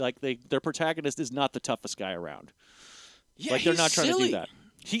movies, like their protagonist is not the toughest guy around. Yeah, like they're not trying silly. to do that.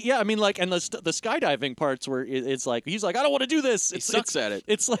 I mean, like, and the skydiving parts where it's like he's like, I don't want to do this. He sucks at it.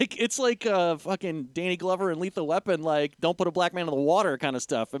 It's like fucking Danny Glover and Lethal Weapon, like, don't put a black man in the water kind of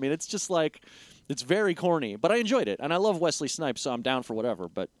stuff. I mean, it's just like, it's very corny, but I enjoyed it, and I love Wesley Snipes, so I'm down for whatever.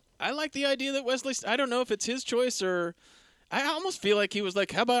 But I like the idea that I don't know if it's his choice or. I almost feel like he was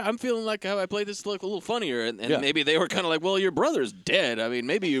like, how about I'm feeling like how I play this look a little funnier, and maybe they were kind of like, well, your brother's dead. I mean,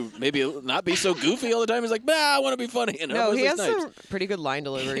 maybe not be so goofy all the time. He's like, I want to be funny. No, he has some pretty good line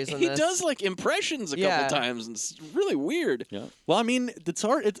deliveries in this. He does like impressions a couple times, and it's really weird. Yeah. Well, I mean, it's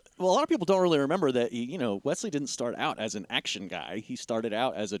hard. A lot of people don't really remember that. Wesley didn't start out as an action guy. He started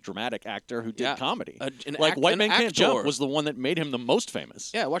out as a dramatic actor who did comedy. White Man Can't Jump was the one that made him the most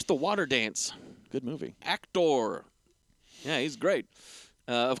famous. Yeah, watch The Water Dance. Good movie. Actor. Yeah, he's great.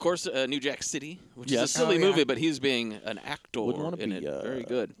 Of course, New Jack City, which is a silly movie, but he's being an actor in it. Very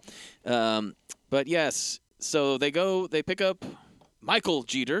good. But yes, so they pick up Michael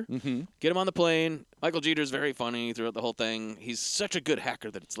Jeter, get him on the plane. Michael Jeter's very funny throughout the whole thing. He's such a good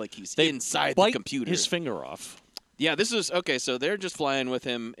hacker that it's like he's inside the computer. His finger off. Yeah, this is okay. So they're just flying with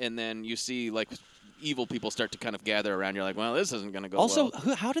him, and then you see like evil people start to kind of gather around. You're like, well, this isn't going to go well. Also,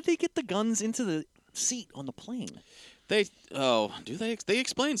 how did they get the guns into the seat on the plane? Do they? They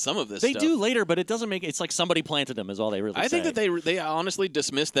explain some of this. They stuff. do later, but it doesn't make. It's like somebody planted them. Is all they really say. I think that they honestly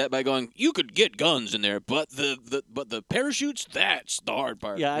dismissed that by going, you could get guns in there, but the parachutes, that's the hard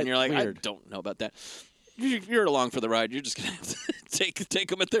part. Yeah, and you're like, weird. I don't know about that. You're along for the ride. You're just gonna have to take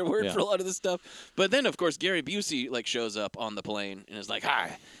them at their word for a lot of this stuff. But then, of course, Gary Busey shows up on the plane and is like,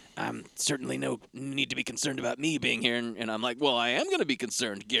 "Hi, I'm certainly no need to be concerned about me being here." And I'm like, "Well, I am going to be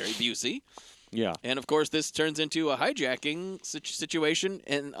concerned, Gary Busey." Yeah. And, of course, this turns into a hijacking situation,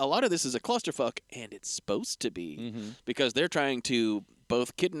 and a lot of this is a clusterfuck, and it's supposed to be because they're trying to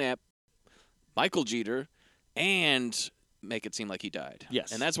both kidnap Michael Jeter and make it seem like he died.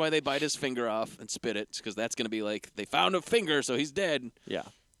 Yes. And that's why they bite his finger off and spit it, because that's going to be like, they found a finger, so he's dead. Yeah.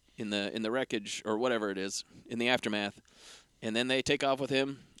 In the wreckage, or whatever it is, in the aftermath. And then they take off with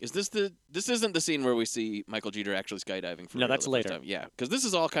him. This isn't the scene where we see Michael Jeter actually skydiving for No, that's the later. first time. Yeah, because this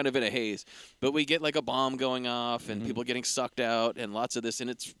is all kind of in a haze. But we get like a bomb going off and people getting sucked out and lots of this.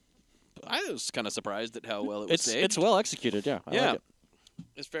 And I was kind of surprised at how well it was saved. It's well executed, yeah. I like it.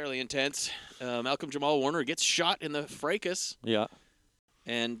 It's fairly intense. Malcolm Jamal Warner gets shot in the fracas. Yeah.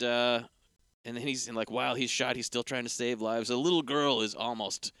 And then while he's shot, he's still trying to save lives. A little girl is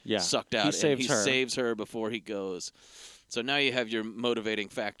almost sucked out. He saves her before he goes. So now you have your motivating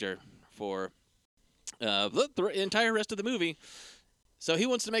factor for the entire rest of the movie. So he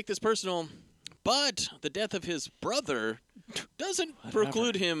wants to make this personal, but the death of his brother doesn't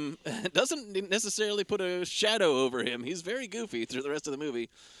preclude him, doesn't necessarily put a shadow over him. He's very goofy through the rest of the movie.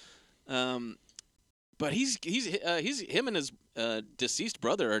 But him and his deceased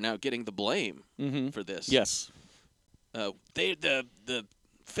brother are now getting the blame for this. Yes. The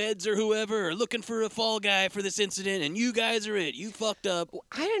feds or whoever are looking for a fall guy for this incident, and you guys are it. You fucked up.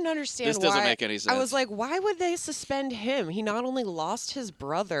 I didn't understand this why. This doesn't make any sense. I was like, why would they suspend him? He not only lost his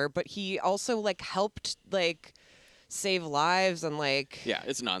brother, but he also helped save lives and yeah,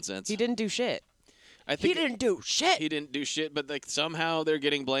 it's nonsense. He didn't do shit. I think he didn't do shit. He didn't do shit, but somehow they're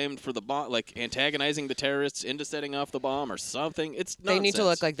getting blamed for the bomb, antagonizing the terrorists into setting off the bomb or something. It's nonsense. They need to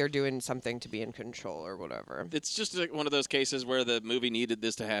look like they're doing something to be in control or whatever. It's just one of those cases where the movie needed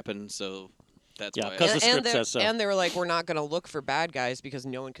this to happen, so that's why. Because the script says so. And they were like, we're not going to look for bad guys because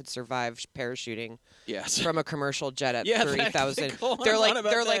no one could survive parachuting from a commercial jet at 30,000.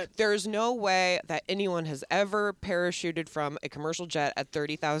 They're like, there's no way that anyone has ever parachuted from a commercial jet at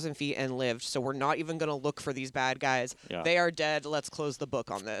 30,000 feet and lived, so we're not even going to look for these bad guys. Yeah. They are dead. Let's close the book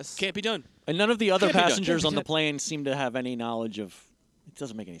on this. Can't be done. And none of the other passengers on the plane seem to have any knowledge of... It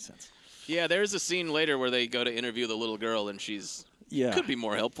doesn't make any sense. Yeah, there's a scene later where they go to interview the little girl, and she's... Yeah. Could be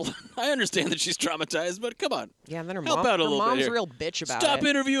more helpful. I understand that she's traumatized, but come on. Yeah, and then her mom's a real bitch about Stop it.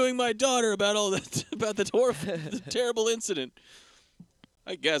 interviewing my daughter about all that, about the terrible incident.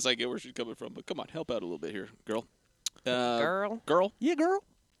 I guess I get where she's coming from, but come on, help out a little bit here, girl. Girl? Yeah, girl.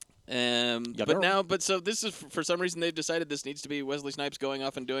 So this is, for some reason, they've decided this needs to be Wesley Snipes going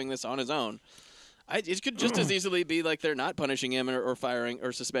off and doing this on his own. It could just as easily be they're not punishing him or firing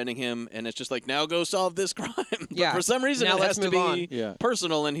or suspending him, and it's just now go solve this crime. But for some reason, now it has to be Yeah.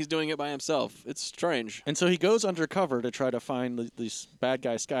 personal, and he's doing it by himself. It's strange. And so he goes undercover to try to find these bad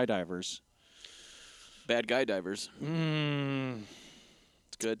guy skydivers. Bad guy divers. Mm.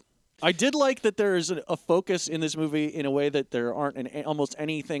 It's good. I did like that there is a focus in this movie in a way that there aren't almost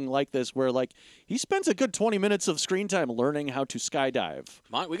anything like this, where like he spends a good 20 minutes of screen time learning how to skydive.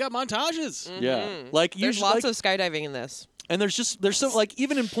 We got montages. Mm-hmm. Yeah, like there's usually, lots of skydiving in this. And there's so like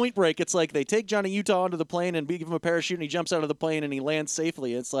even in Point Break, it's like they take Johnny Utah onto the plane and give him a parachute, and he jumps out of the plane and he lands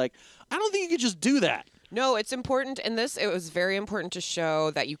safely. It's like I don't think you could just do that. No, it's important in this. It was very important to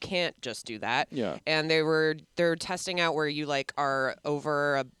show that you can't just do that. Yeah. And they're testing out where you like are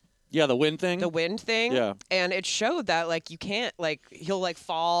over a. Yeah, the wind thing. The wind thing. Yeah. And it showed that like you can't like he'll like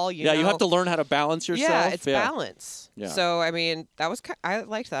fall. You yeah, know? you have to learn how to balance yourself. Yeah, it's balance. Yeah. So I mean, that was I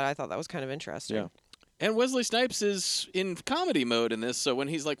liked that. I thought that was kind of interesting. Yeah. And Wesley Snipes is in comedy mode in this, so when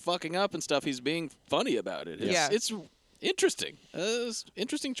he's like fucking up and stuff, he's being funny about it. It's interesting.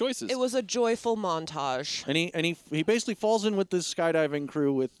 Interesting choices. It was a joyful montage. And he basically falls in with this skydiving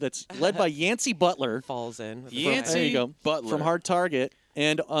crew that's led by Yancey Butler. Falls in. Yancey there you go. Butler from Hard Target,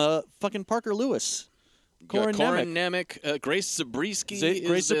 and fucking Parker Lewis. Corin Nemec, Grace Zabriskie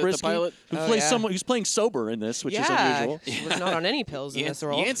Grace the pilot. Who plays someone who's playing sober in this, which is unusual. She was not on any pills in this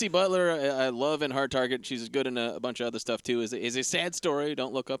role. Yancey Butler, I love in Hard Target. She's good in a bunch of other stuff too. Is a sad story.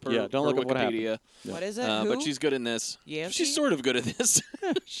 Don't look up her. Don't look Wikipedia. up what happened. Yeah. What is it? But she's good in this. Yancey? She's sort of good at this.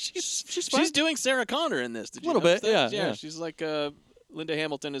 she's doing Sarah Connor in this. Did you a little bit, that? yeah. She's like Linda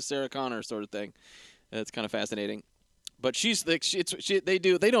Hamilton is Sarah Connor sort of thing. It's kind of fascinating. But she's like, they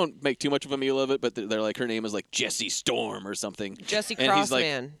don't make too much of a meal of it, but they're like, her name is like Jessie Storm or something. Jesse and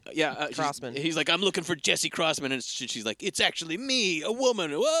Crossman. He's like, Crossman. He's like, I'm looking for Jesse Crossman, and she's like, it's actually me, a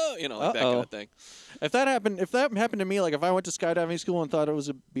woman. Whoa, like that kind of thing. If that happened to me, like if I went to skydiving school and thought it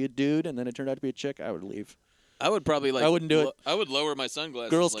was be a dude, and then it turned out to be a chick, I would leave. I would probably I wouldn't do it. I would lower my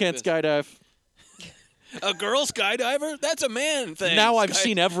sunglasses. Girls can't skydive. A girl skydiver? That's a man thing. Now I've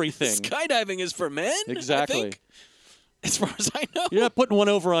seen everything. Skydiving is for men. Exactly. I think, as far as I know. You're not putting one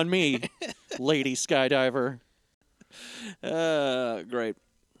over on me, lady skydiver. Great.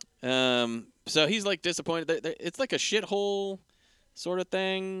 So he's like disappointed. It's like a shithole sort of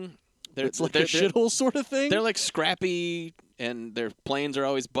thing. It's like a shithole sort of thing? They're like scrappy, and their planes are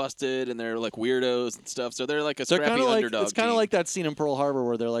always busted, and they're like weirdos and stuff. So they're like a scrappy underdog. It's kind of like that scene in Pearl Harbor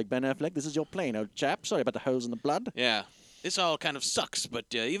where they're like, Ben Affleck, this is your plane, old chap. Sorry about the hose and the blood. Yeah. This all kind of sucks, but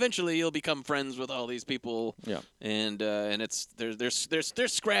eventually you'll become friends with all these people. Yeah. And it's they're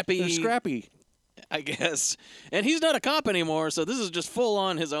scrappy. They're scrappy, I guess. And he's not a cop anymore, so this is just full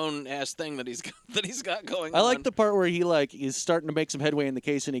on his own ass thing that he's got going on. I like the part where he is starting to make some headway in the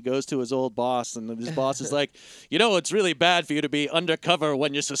case, and he goes to his old boss, and his boss is like, it's really bad for you to be undercover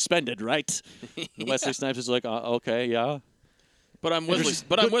when you're suspended, right? And Wesley Snipes is like, okay, yeah. But I'm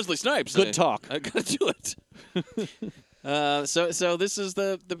Wesley Snipes. Good talk. I gotta do it. So this is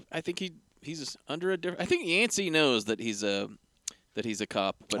the I think he's under a different. I think Yancey knows that he's a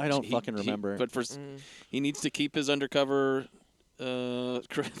cop. But I don't fucking remember. But he needs to keep his undercover. I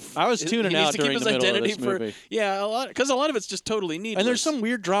was tuning out during the middle of this movie. because a lot of it's just totally needless. And there's some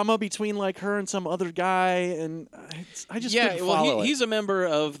weird drama between like her and some other guy, and I just couldn't follow it. He's a member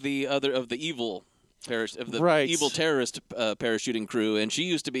of the evil. Evil terrorist parachuting crew, and she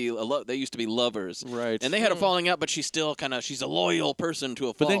used to be they used to be lovers, right? And they had a falling out, but she's still she's a loyal person to a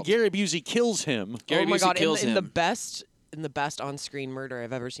fault. But then Gary Busey kills him. Oh my God! In the best on-screen murder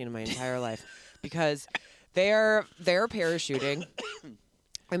I've ever seen in my entire life, because they're parachuting,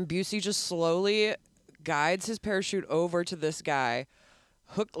 and Busey just slowly guides his parachute over to this guy.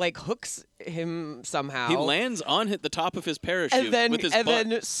 Hooks him somehow. He lands on the top of his parachute with his butt.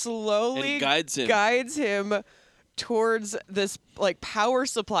 And then slowly guides him towards this power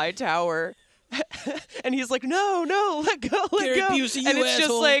supply tower. And he's like, no, let go. Gary Busey, and you it's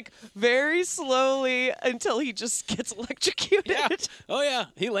asshole. just very slowly until he just gets electrocuted. Yeah. Oh yeah,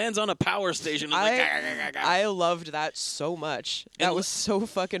 he lands on a power station. I loved that so much. That was so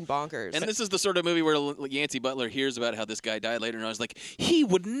fucking bonkers. And this is the sort of movie where Yancey Butler hears about how this guy died later, and I was like, he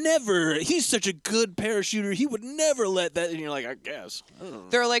would never. He's such a good parachuter. He would never let that. And you're like, I guess.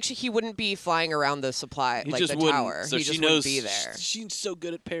 They're like, he wouldn't be flying around the supply, he the just tower. So he just knows, wouldn't be there. She's so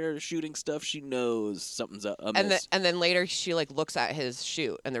good at parachuting stuff. She knows something's amiss. And then later she looks at his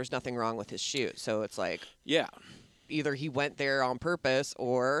chute, and there's nothing wrong with his chute. So it's either he went there on purpose,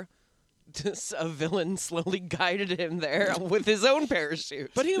 or a villain slowly guided him there with his own parachute.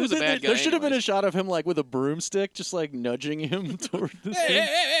 But he was a bad guy. There should have been a shot of him with a broomstick, just nudging him toward this thing.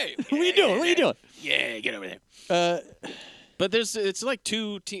 Hey! What are you doing? What are you doing? Yeah, get over there. But it's like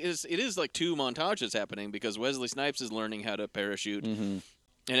it is like two montages happening, because Wesley Snipes is learning how to parachute. Mm-hmm.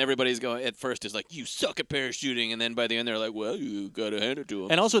 And everybody's going, at first is like, you suck at parachuting. And then by the end, they're like, well, you got to hand it to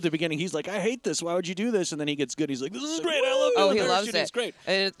him. And also at the beginning, he's like, I hate this. Why would you do this? And then he gets good. He's like, this is great. I love it. Oh, he loves it. It's great.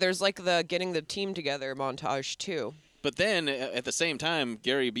 And there's like the getting the team together montage, too. But then at the same time,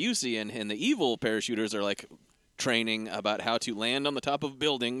 Gary Busey and the evil parachuters are like training about how to land on the top of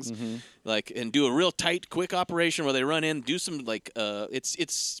buildings, like, and do a real tight, quick operation where they run in, do some like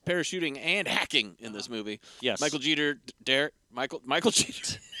it's parachuting and hacking in this movie. Yes. Michael Jeter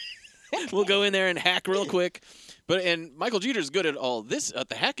will go in there and hack real quick. And Michael Jeter's good at all this, at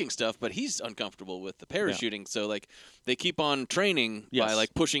the hacking stuff, but he's uncomfortable with the parachuting. Yeah. So, like, they keep on training by,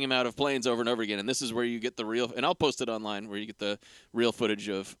 like, pushing him out of planes over and over again. And this is where you get the real, and I'll post it online, where you get the real footage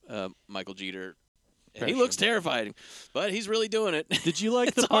of Michael Jeter. And he looks terrifying, but he's really doing it. Did you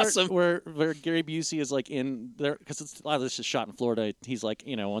like the part where Gary Busey is, like, in there? Because a lot of this is shot in Florida. He's, like,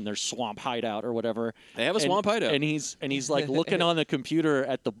 you know, on their swamp hideout or whatever. They have a swamp hideout. And he's like, looking on the computer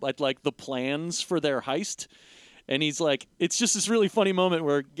at the plans for their heist. And he's like, it's just this really funny moment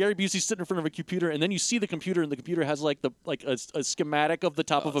where Gary Busey's sitting in front of a computer, and then you see the computer, and the computer has like a schematic of the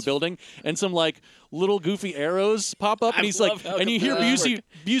top of a building, and some like little goofy arrows pop up, and he's like, and you hear Busey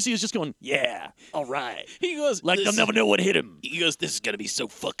is just going, yeah, all right. He goes, like they'll never know what hit him. He goes, this is gonna be so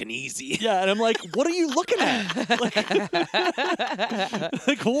fucking easy. Yeah, and I'm like, what are you looking at?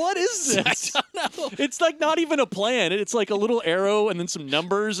 Like what is this? I don't know. It's like not even a plan. It's like a little arrow and then some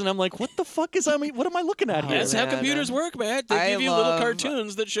numbers, and I'm like, what the fuck is what am I looking at here? That's how computers work, man. They give you little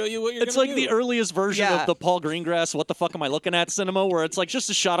cartoons that show you what you're It's like do. The earliest version of the Paul Greengrass "What the fuck am I looking at" cinema, where it's like just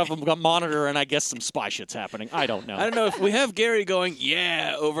a shot of a monitor and I guess some spy shit's happening. I don't know. I don't know if we have Gary going,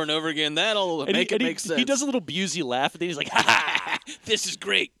 yeah, over and over again. That'll make it make sense. He does a little Busey laugh, and then he's like, ha ha, this is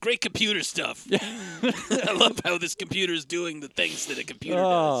great. Great computer stuff. I love how this computer is doing the things that a computer does.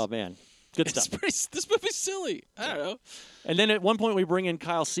 Oh, man. Good stuff. This movie's silly. I don't know. And then at one point we bring in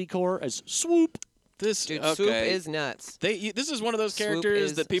Kyle Secor as Swoop. Swoop is nuts. This is one of those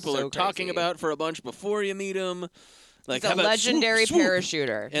characters that people are talking about for a bunch before you meet him. Like, he's a legendary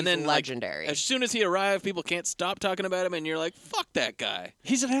parachuter. And then legendary. Like, as soon as he arrived, people can't stop talking about him, and you're like, "Fuck that guy!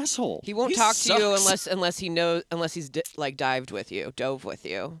 He's an asshole. He won't talk to you unless he knows, unless he's dove with you.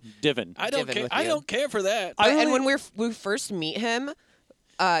 Divin. I don't care for that. And when we first meet him,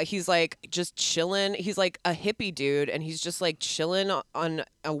 he's like just chilling. He's like a hippie dude, and he's just like chilling on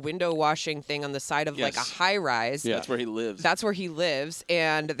a window washing thing on the side of like a high rise. Yeah. That's where he lives.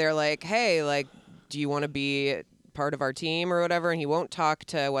 And they're like, "Hey, like, do you want to be part of our team or whatever?" And he won't talk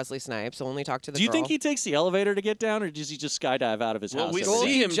to Wesley Snipes. He'll only talk to the girl. Do you think he takes the elevator to get down, or does he just skydive out of his house? We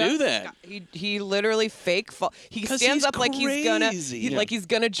see him do that. He literally fake fall. He stands up like he's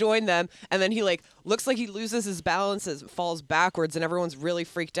gonna join them, and then he like looks like he loses his balance, falls backwards, and everyone's really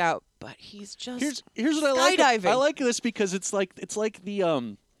freaked out. But he's just here's what I like. skydiving. I like this because it's like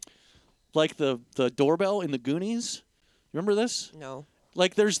the doorbell in the Goonies. Remember this? No.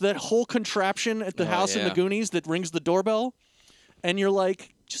 Like, there's that whole contraption at the house in the Goonies that rings the doorbell, and you're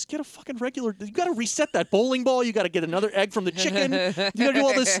like, just get a fucking regular. You got to reset that bowling ball. You got to get another egg from the chicken. You got to do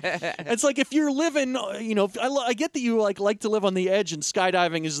all this. It's like if you're living, you know, I get that you like to live on the edge, and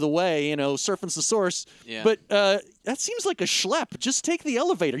skydiving is the way. You know, surfing's the source. Yeah. But that seems like a schlep. Just take the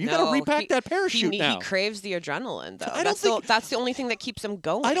elevator. You got to repack that parachute now. He craves the adrenaline, though. That's the only thing that keeps him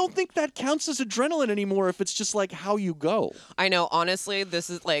going. I don't think that counts as adrenaline anymore if it's just like how you go. I know. Honestly, this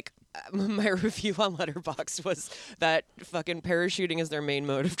is like. My review on Letterboxd was that fucking parachuting is their main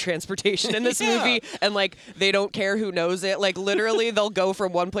mode of transportation in this movie, and like they don't care who knows it. Like literally, they'll go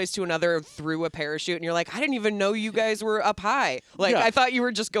from one place to another through a parachute, and you're like, I didn't even know you guys were up high. Like I thought you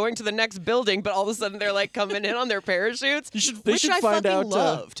were just going to the next building, but all of a sudden they're like coming in on their parachutes, which I fucking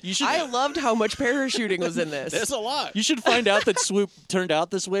loved. I loved how much parachuting was in this. There's a lot. You should find out that Swoop turned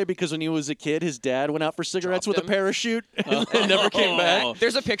out this way because when he was a kid, his dad went out for cigarettes with a parachute and never came back.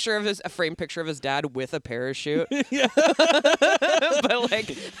 There's a picture of a framed picture of his dad with a parachute. But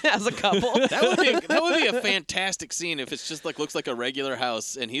like as a couple. That would be a fantastic scene if it's just like looks like a regular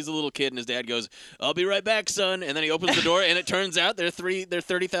house and he's a little kid and his dad goes, "I'll be right back, son," and then he opens the door and it turns out they're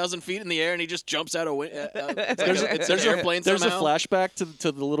 30,000 feet in the air and he just jumps out of there's an airplane There's somehow. a flashback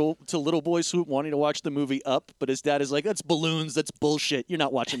to little boy Swoop wanting to watch the movie Up, but his dad is like, "That's balloons. That's bullshit. You're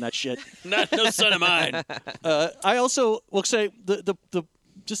not watching that shit." No son of mine. I also will say the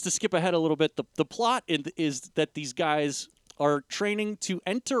just to skip ahead a little bit, the plot is that these guys are training to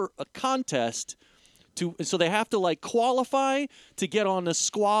enter a contest so they have to like qualify to get on a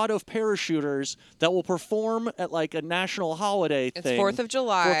squad of parachuters that will perform at like a national holiday thing. It's 4th of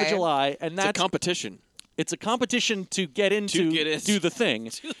July. 4th of July, and that's a competition. It's a competition to get into do the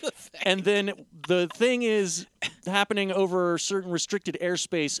thing. And then the thing is happening over certain restricted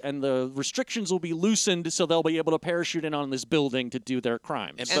airspace, and the restrictions will be loosened so they'll be able to parachute in on this building to do their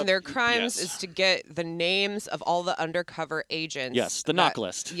crimes. And their crimes is to get the names of all the undercover agents. Yes, the knock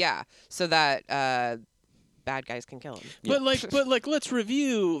list. Yeah, so that bad guys can kill them. But let's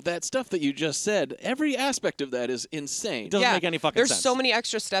review that stuff that you just said. Every aspect of that is insane. Doesn't make any fucking There's sense. so many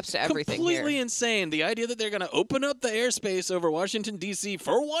extra steps to everything Completely here. insane. The idea that they're going to open up the airspace over Washington D.C.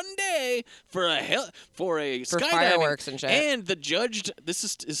 for one day for skydiving fireworks and shit. And the judged. This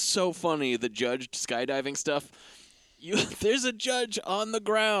is so funny. The judged skydiving stuff. There's a judge on the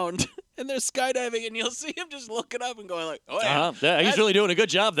ground. And they're skydiving, and you'll see him just looking up and going like, "Oh yeah, he's really doing a good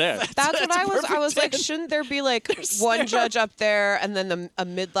job there." That's what I was like. Shouldn't there be like one judge up there, and then a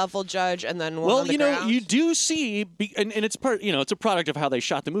mid-level judge, and then one on the ground? You do see, and it's it's a product of how they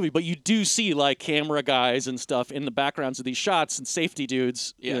shot the movie, but you do see like camera guys and stuff in the backgrounds of these shots and safety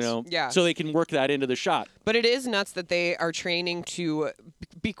dudes, so they can work that into the shot. But it is nuts that they are training to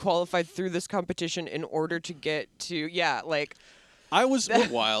be qualified through this competition in order to get to I was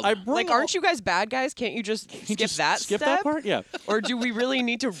wild. Aren't you guys bad guys? Can't you just skip that skip step? that part? Yeah. Or do we really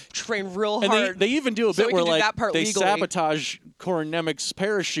need to train real And hard? they even do a so bit we where can do that part they legally? sabotage Kornemek's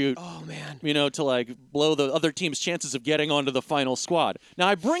parachute. Oh man. To like blow the other team's chances of getting onto the final squad. Now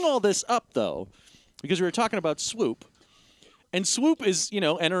I bring all this up though because we were talking about Swoop. And Swoop is,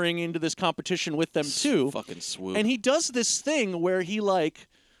 entering into this competition with them too. Fucking Swoop. And he does this thing where he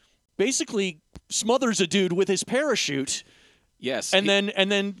basically smothers a dude with his parachute. Yes. And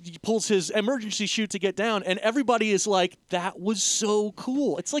then he pulls his emergency chute to get down, and everybody is like, "That was so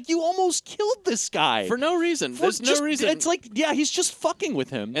cool." It's like you almost killed this guy for no reason. There's no reason. It's like, yeah, he's just fucking with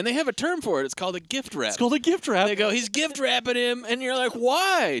him. And they have a term for it. It's called a gift wrap. It's called a gift wrap. They go, he's gift wrapping him, and you're like,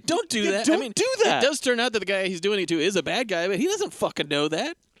 why? Don't do that. Don't do that. It does turn out that the guy he's doing it to is a bad guy, but he doesn't fucking know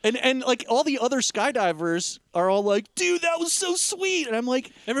that. And like all the other skydivers are all like, "Dude, that was so sweet." And I'm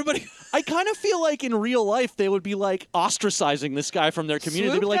like, everybody. I kind of feel like in real life they would be like ostracizing this guy from their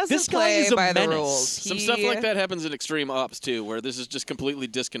community. They'd be like, "This guy is a menace." Some stuff like that happens in extreme ops too, where this is just completely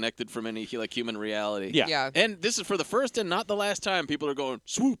disconnected from any human reality. Yeah. And this is for the first and not the last time people are going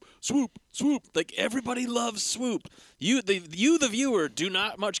swoop, swoop, swoop. Like everybody loves Swoop. You, the viewer, do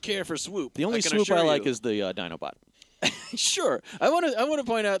not much care for Swoop. The only Swoop I like is the Dinobot. Sure. I want to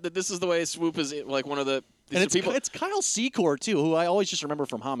point out that this is the way Swoop is like one of the. And it's Kyle Secor too, who I always just remember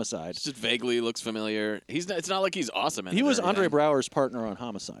from Homicide. Just vaguely looks familiar. It's not like he's awesome. He was Andre Braugher's partner on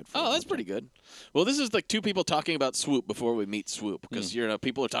Homicide. Oh, that's pretty good. Well, this is like two people talking about Swoop before we meet Swoop, because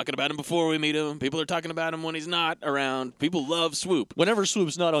people are talking about him before we meet him. People are talking about him when he's not around. People love Swoop. Whenever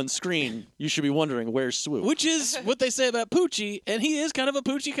Swoop's not on screen, you should be wondering where's Swoop. Which is what they say about Poochie, and he is kind of a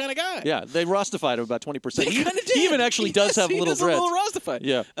Poochie kind of guy. Yeah, they rostified him about 20%. He kind of did. He even actually does have little dreads. A little rostified.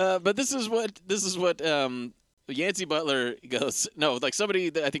 Yeah. But this is what. Yancey Butler goes, no, like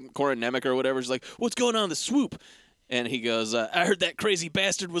somebody, I think Corin Nemec or whatever, is like, "What's going on in the Swoop?" And he goes, "I heard that crazy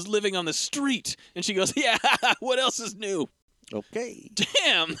bastard was living on the street." And she goes, "Yeah, what else is new?" Okay.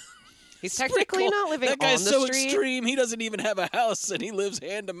 Damn. He's technically not living on the street. That guy's so extreme, he doesn't even have a house, and he lives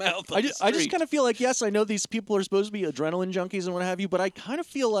hand to mouth on the street. I just kind of feel like, yes, I know these people are supposed to be adrenaline junkies and what have you, but I kind of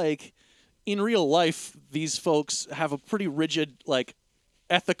feel like in real life, these folks have a pretty rigid,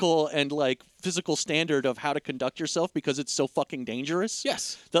 ethical and physical standard of how to conduct yourself because it's so fucking dangerous.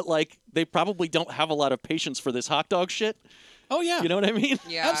 Yes. That they probably don't have a lot of patience for this hot dog shit. Oh yeah. You know what I mean?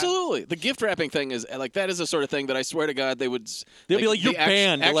 Yeah. Absolutely. The gift wrapping thing is that is the sort of thing that I swear to God they'd be like, "You're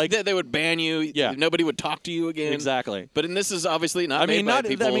banned." They would ban you. Yeah. Nobody would talk to you again. Exactly. But this is obviously not made by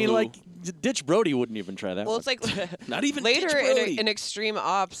people Ditch Brody wouldn't even try that. Well, it's like not even later Ditch Brody. in extreme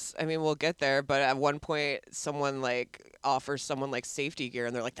ops. I mean, we'll get there, but at one point, someone offers someone safety gear,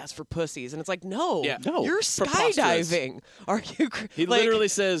 and they're like, "That's for pussies," and it's like, "No, you're skydiving." Are you? He literally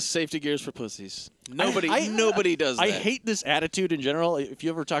says safety gears for pussies. Nobody does that. I hate this attitude in general. If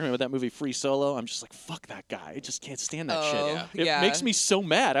you ever talk about that movie Free Solo, I'm just like, fuck that guy. I just can't stand that shit. It makes me so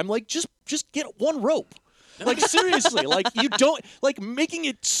mad. I'm like, just get one rope. Seriously, you don't making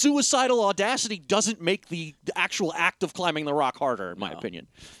it suicidal audacity doesn't make the actual act of climbing the rock harder, in my opinion.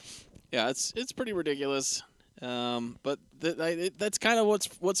 Yeah, it's pretty ridiculous. But that's kind of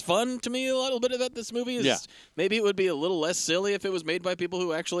what's fun to me a little bit about this movie is maybe it would be a little less silly if it was made by people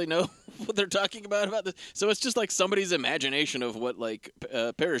who actually know what they're talking about this. So it's just like somebody's imagination of what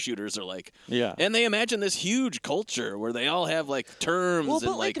parachuters are like. Yeah. And they imagine this huge culture where they all have terms. Well,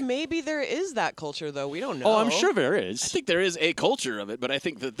 but and maybe there is that culture though. We don't know. Oh, I'm sure there is. I think there is a culture of it, but I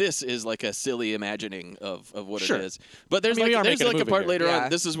think that this is a silly imagining of what it is. But there's a part later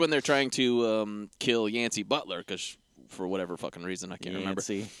on. This is when they're trying to kill Yancey Butler because for whatever fucking reason I can't remember.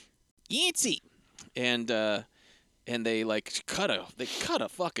 Yancey. and they like cut a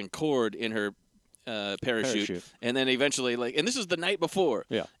fucking cord in her parachute, and then eventually and this is the night before.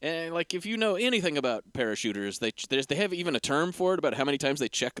 Yeah. And like if you know anything about parachuters, they have even a term for it about how many times they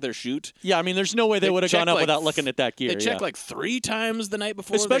check their chute. Yeah, I mean, there's no way they would have gone up without looking at that gear. They check like 3 times the night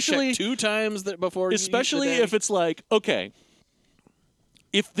before. Especially they check 2 times before. Especially if it's like, okay,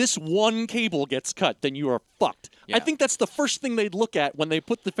 if this one cable gets cut, then you are fucked. Yeah. I think that's the first thing they'd look at when they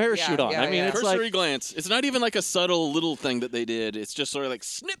put the parachute on. I mean, it's cursory like glance. It's not even like a subtle little thing that they did. It's just sort of like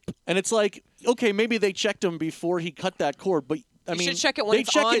snip. And it's like, okay, maybe they checked him before he cut that cord, but I mean, should check it when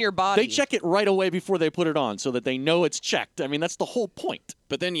it's on your body. They check it right away before they put it on, so that they know it's checked. I mean, that's the whole point.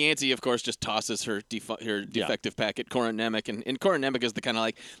 But then Yancey, of course, just tosses her defective packet, Corin Nemec, and Corin Nemec is the kind of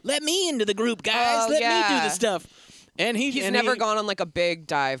like, let me into the group, guys. Let me do the stuff. And he's never gone on like a big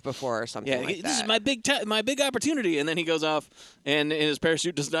dive before or something like that. This is my big opportunity, and then he goes off, and his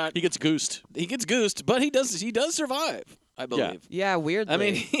parachute does not. He gets goosed. He gets goosed, but he does survive, I believe. Yeah, weirdly. I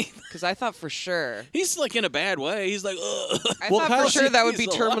mean, because I thought for sure he's like in a bad way. He's like, ugh. I thought for sure that would be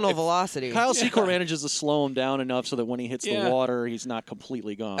terminal velocity. Kyle Secor manages to slow him down enough so that when he hits the water, he's not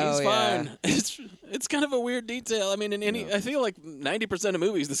completely gone. He's fine. It's kind of a weird detail. I mean, in I feel like 90% of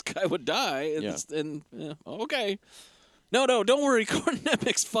movies, this guy would die. Okay. No, don't worry. Corin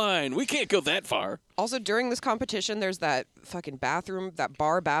Nemec's fine. We can't go that far. Also, during this competition, there's that fucking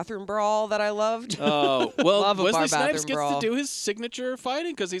bar bathroom brawl that I loved. Oh, well, Love a Wesley bar Snipes bathroom brawl. gets to do his signature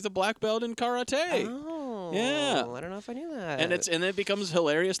fighting because he's a black belt in karate. Oh, yeah. I don't know if I knew that. And it becomes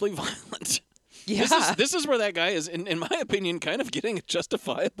hilariously violent. Yeah. This is where that guy is, in my opinion, kind of getting a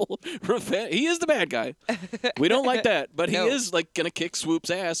justifiable revenge. He is the bad guy. We don't like that, but he is like gonna kick Swoop's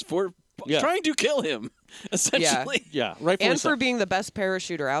ass for trying to kill him. Essentially. Yeah, rightfully and so. for being the best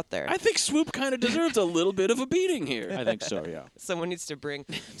parachuter out there. I think Swoop kind of deserves a little bit of a beating here. I think so, yeah. Someone needs to bring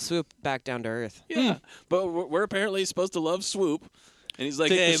Swoop back down to earth. Yeah, but we're apparently supposed to love Swoop. And he's like,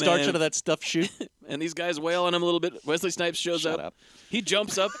 take hey, the starch man. out of that stuffed chute. And these guys wail on him a little bit. Wesley Snipes shows up. He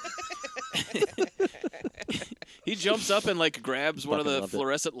jumps up. He jumps up and like grabs one of the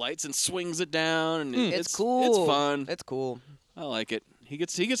fluorescent lights and swings it down. And it's cool. It's fun. It's cool. I like it. He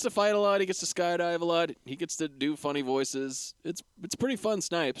gets to fight a lot. He gets to skydive a lot. He gets to do funny voices. It's pretty fun,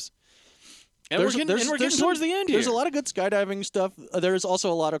 Snipes. And we're getting towards the end here. There's a lot of good skydiving stuff. There's also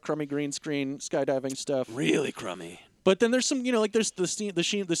a lot of crummy green screen skydiving stuff. Really crummy. But then there's some, like there's the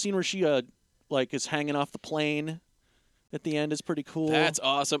scene where she like is hanging off the plane at the end is pretty cool. That's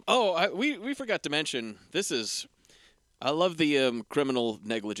awesome. Oh, we forgot to mention I love the criminal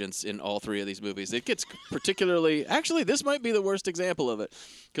negligence in all 3 of these movies. It gets particularly... Actually, this might be the worst example of it.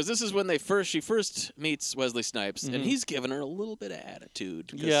 Because this is when she first meets Wesley Snipes, and he's giving her a little bit of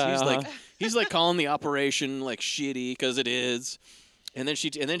attitude. Yeah. He's like calling the operation like shitty, because it is. And then she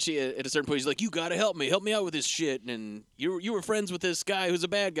at a certain point, she's like, you got to help me out with this shit. And you were friends with this guy who's a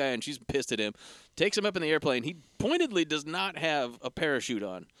bad guy, and she's pissed at him. Takes him up in the airplane. He pointedly does not have a parachute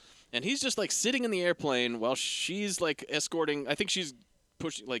on. And he's just like sitting in the airplane while she's like escorting. I think she's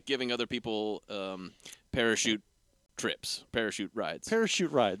giving other people parachute rides.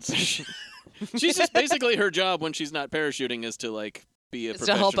 Parachute rides. She's just basically her job when she's not parachuting is to like be a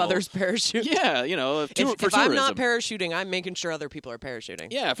professional. To help others parachute. Yeah, if tourism. I'm not parachuting, I'm making sure other people are parachuting.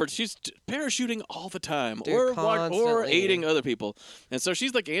 Yeah, she's parachuting all the time, Dude, or aiding other people, and so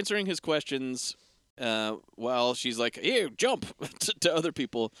she's like answering his questions. While she's like, "Here, jump!" to other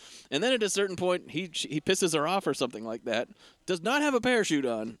people, and then at a certain point, he pisses her off or something like that. Does not have a parachute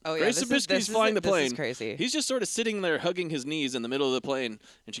on. Oh yeah, Grace Zabrisky's flying the plane. This is crazy. He's just sort of sitting there hugging his knees in the middle of the plane,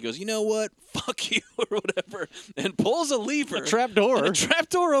 and she goes, "You know what? Fuck you," or whatever, and pulls a lever. A trap door. And a trap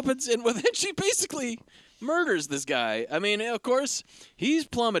door opens, and then she basically murders this guy. I mean, of course, he's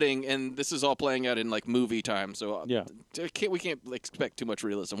plummeting, and this is all playing out in like movie time. So yeah, we can't expect too much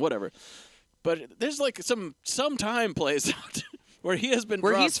realism. Whatever. But there's like some time plays out where he has been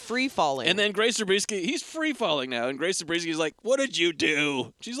where dropped, he's free falling, and then Grace Zabriskie, he's free falling now, and Grace Zabriskie's like, "What did you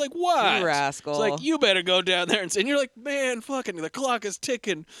do?" She's like, "What?" You rascal. It's like, "You better go down there and you're like, "Man, fucking the clock is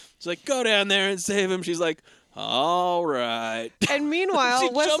ticking." It's like, "Go down there and save him." She's like, "All right." And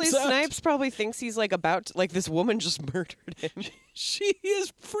meanwhile, Wesley jumps out. Snipes probably thinks he's like about to, like this woman just murdered him. She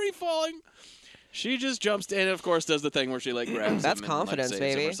is free falling. She just jumps in and, of course, does the thing where she, like, grabs That's him confidence, and,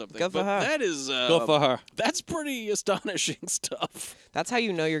 like, saves him baby. or something. Go for her. That is... Go for her. That's pretty astonishing stuff. That's how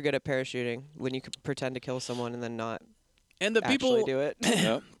you know you're good at parachuting, when you can pretend to kill someone and then not and the people actually do it.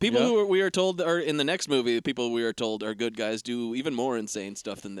 Who we are told are in the next movie, the people we are told are good guys do even more insane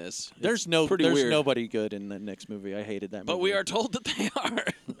stuff than this. There's nobody good in the next movie. I hated that movie. But we are told that they are.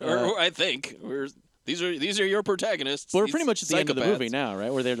 Or I think. these are your protagonists. We're these pretty much at the end of the movie psychopaths. now,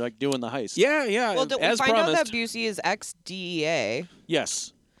 right? Where they're like doing the heist. Yeah. Well, we as find promised. out that Busey is ex-DEA,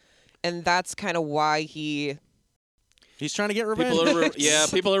 Yes. and that's kind of why he's trying to get revenge.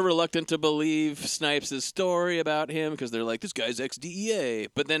 People are reluctant to believe Snipes' story about him because they're like, this guy's ex-DEA.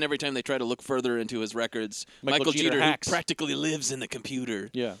 But then every time they try to look further into his records, Michael Jeter hacks. who practically lives in the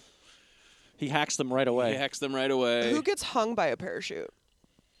computer. Yeah. He hacks them right away. Who gets hung by a parachute?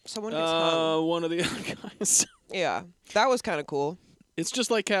 Someone gets hung. One of the other guys. Yeah, that was kind of cool. It's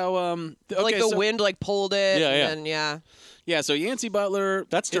just like how the wind like pulled it. Yeah. And then, Yeah, so Yancey Butler.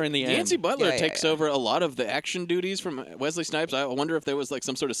 That's during the end. Yancey Butler takes over a lot of the action duties from Wesley Snipes. I wonder if there was like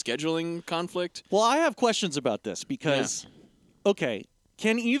some sort of scheduling conflict. Well, I have questions about this because, okay,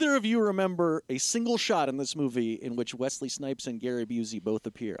 can either of you remember a single shot in this movie in which Wesley Snipes and Gary Busey both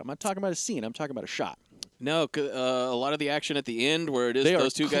appear? I'm not talking about a scene. I'm talking about a shot. No, a lot of the action at the end where it is They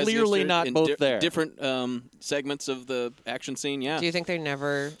those are two guys clearly not in both there. Different segments of the action scene. Yeah. Do you think they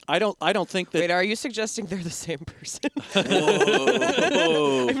never? I don't think that. Wait, are you suggesting they're the same person?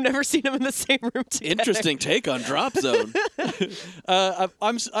 Whoa. I've never seen them in the same room together. Interesting take on Drop Zone. I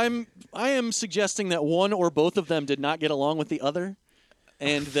am suggesting that one or both of them did not get along with the other,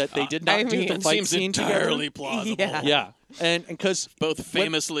 and that they did not do the fight seems scene entirely together. plausible. Yeah, and because both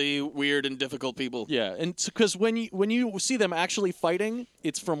famously weird and difficult people. Yeah, and because when you see them actually fighting,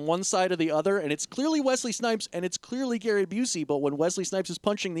 it's from one side or the other, and it's clearly Wesley Snipes and it's clearly Gary Busey. But when Wesley Snipes is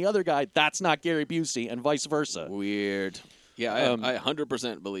punching the other guy, that's not Gary Busey, and vice versa. Weird. Yeah, I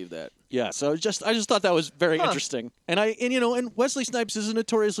 100% believe that. Yeah, so I just thought that was very interesting, and Wesley Snipes is a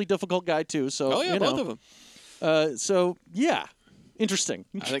notoriously difficult guy too. So both of them. So yeah. Interesting.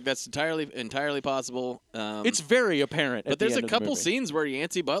 I think that's entirely possible. It's very apparent. But there's a couple movie. scenes where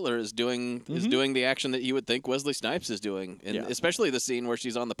Yancey Butler is doing the action that you would think Wesley Snipes is doing, and especially the scene where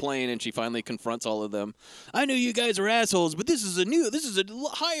she's on the plane and she finally confronts all of them. I knew you guys were assholes, but this is a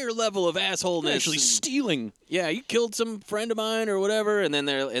higher level of assholeness. They're actually stealing. Yeah, you killed some friend of mine or whatever, and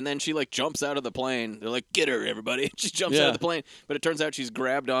then she like jumps out of the plane. They're like, "Get her, everybody!" She jumps out of the plane, but it turns out she's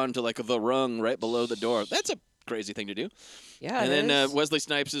grabbed onto like the rung right below the door. That's a crazy thing to do. Yeah, and then Wesley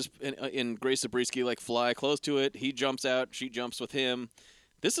Snipes is in Grace Zabriskie like fly close to it. He jumps out. She jumps with him.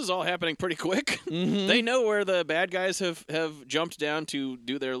 This is all happening pretty quick. Mm-hmm. They know where the bad guys have jumped down to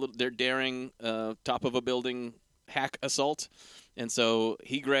do their daring top of a building hack assault, and so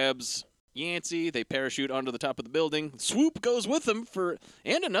he grabs Yancey. They parachute onto the top of the building. Swoop goes with them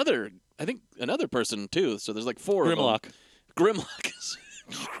and another person too. So there's like four of them. Grimlock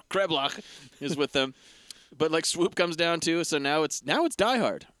Kreblock is with them. But like Swoop comes down too, so now it's Die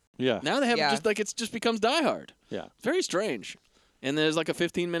Hard. Yeah. Now they have it just becomes Die Hard. Yeah. Very strange. And there's like a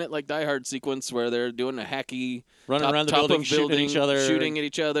 15-minute like Die Hard sequence where they're doing a hacky running around the building, shooting at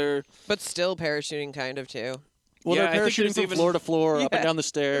each other. But still parachuting kind of too. Well, they're parachuting from floor to floor, up and down the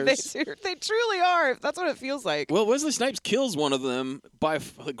stairs. They truly are. That's what it feels like. Well, Wesley Snipes kills one of them by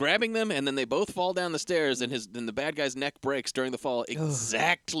grabbing them, and then they both fall down the stairs, and then the bad guy's neck breaks during the fall,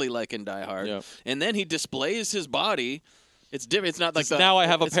 exactly like in Die Hard. Yep. And then he displays his body. It's different. It's not like now I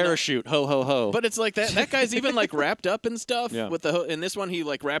have a parachute. Ho ho ho. But it's like that guy's even like wrapped up and stuff. Yeah. In this one, he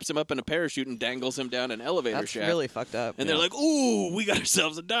like wraps him up in a parachute and dangles him down an elevator That's shaft. really fucked up. And they're like, "Ooh, we got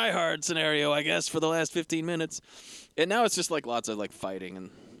ourselves a Die Hard scenario, I guess, for the last 15 minutes." And now it's just like lots of like fighting and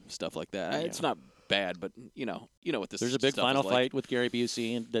stuff like that. It's not bad, but you know what this. There's a big stuff final is like. fight with Gary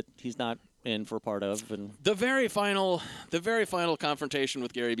Busey and that he's not in for part of, and the very final confrontation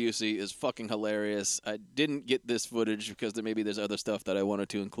with Gary Busey is fucking hilarious. I didn't get this footage because maybe there's other stuff that I wanted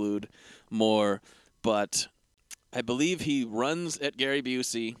to include more, but I believe he runs at Gary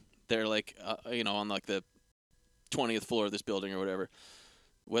Busey. They're like on like the 20th floor of this building or whatever.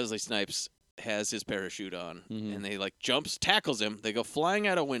 Wesley Snipes has his parachute on, and they like tackles him. They go flying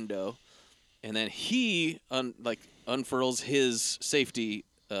out a window, and then he unfurls his safety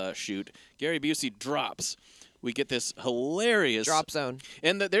chute. Gary Busey drops. We get this hilarious drop zone,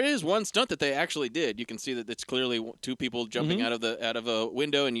 and there is one stunt that they actually did. You can see that it's clearly two people jumping out of a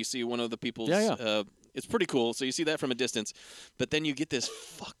window, and you see one of the people's. It's pretty cool. So you see that from a distance, but then you get this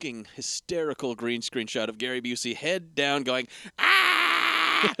fucking hysterical green screen shot of Gary Busey head down, going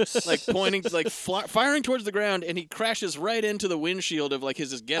ah, like pointing, like firing towards the ground, and he crashes right into the windshield of like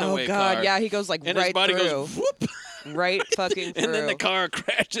his getaway car. Oh god, yeah, he goes like and right his body through. goes whoop. Right fucking through. And then the car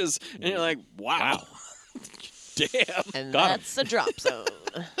crashes, and you're like, wow. Damn. And that's a drop zone.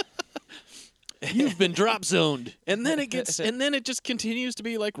 You've been drop zoned. And then it just continues to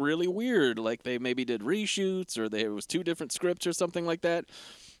be like really weird. Like they maybe did reshoots or there was two different scripts or something like that.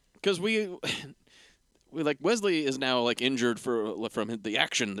 Because Wesley is now like injured from the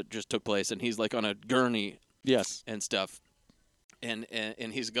action that just took place, and he's like on a gurney. Yes. And stuff, and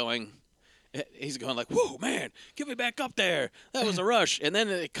he's going like, whoa, man, get me back up there. That was a rush. And then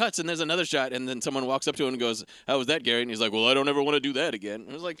it cuts, and there's another shot, and then someone walks up to him and goes, how was that, Gary? And he's like, well, I don't ever want to do that again. And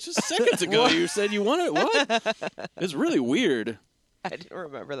I was like, just seconds ago you said you wanted it. What? It's really weird. I didn't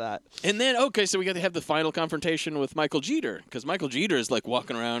remember that. And then, okay, so we got to have the final confrontation with Michael Jeter, because Michael Jeter is like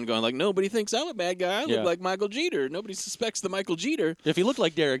walking around going like, nobody thinks I'm a bad guy. I look like Michael Jeter. Nobody suspects the Michael Jeter. If he looked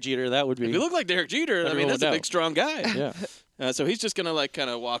like Derek Jeter, that would be. If he looked like Derek Jeter, I mean, that's a big, strong guy. Yeah. So he's just going to like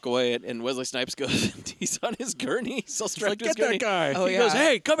kind of walk away, and Wesley Snipes goes, he's on his gurney. He's all strapped to his gurney. Get that guy. He goes,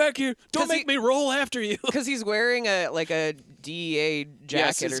 hey, come back here. Don't make me roll after you. Because he's wearing a DEA jacket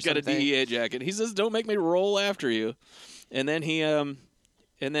or something. Yes, he's got a DEA jacket. He says, don't make me roll after you. And then he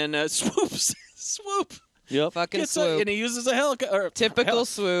swoops. Swoop. Yep. Fucking swoop. And he uses a helicopter. Typical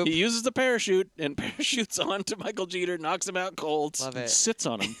swoop. He uses the parachute and parachutes onto Michael Jeter, knocks him out cold. Love it. Sits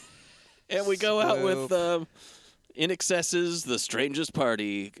on him. And we go out with In Excess's The Strangest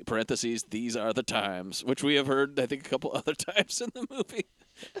Party, parentheses, These Are the Times, which we have heard, I think, a couple other times in the movie.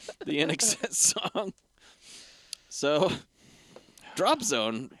 The In Excess song. So, Drop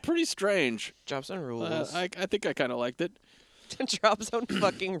Zone, pretty strange. Drop Zone rules. I think I kind of liked it. Drop Zone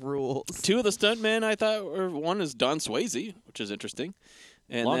fucking rules. Two of the stuntmen I thought were, one is Don Swayze, which is interesting.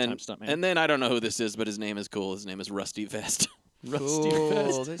 And Long-time stuntman. And then I don't know who this is, but his name is cool. His name is Rusty Vest. Rusty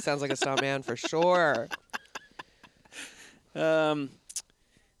Vest. He sounds like a stuntman for sure.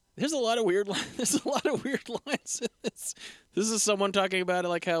 There's a lot of weird lines in this. This is someone talking about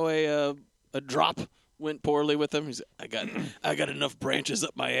like how a drop went poorly with him. He's I got enough branches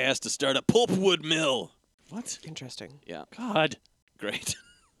up my ass to start a pulpwood mill. What? Interesting. Yeah. God. Great.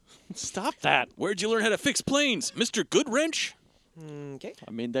 Stop that. Where'd you learn how to fix planes, Mr. Goodwrench? Okay.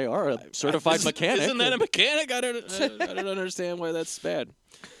 I mean, they are a certified mechanic. Isn't that a mechanic? I don't understand why that's bad.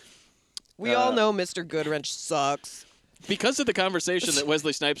 We all know Mr. Goodwrench sucks. Because of the conversation that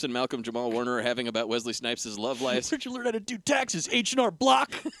Wesley Snipes and Malcolm Jamal Warner are having about Wesley Snipes' love life. Where'd you learn how to do taxes? H&R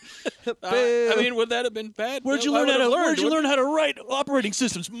Block. I mean, would that have been bad? Where'd you learn how to write operating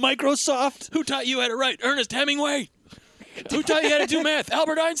systems? Microsoft. Who taught you how to write? Ernest Hemingway. Who taught you how to do math?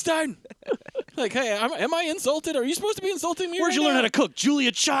 Albert Einstein. Like, hey, am I insulted? Are you supposed to be insulting me? Where'd you learn how to cook?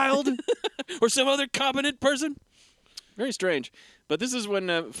 Julia Child? Or some other competent person? Very strange. But this is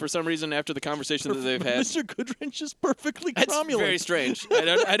when, for some reason, after the conversation that they've had, Mr. Goodwrench is perfectly that's cromulent. very strange.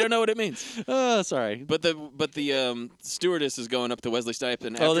 I don't know what it means. Sorry. But the stewardess is going up to Wesley Snipes,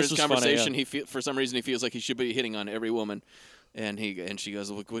 and after his conversation, for some reason he feels like he should be hitting on every woman, and she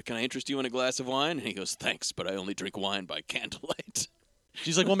goes, "Look, can I interest you in a glass of wine?" And he goes, "Thanks, but I only drink wine by candlelight."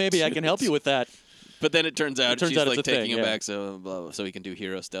 She's like, "Well, maybe I can help you with that." But then it turns out she's it's like a taking thing, him back so he can do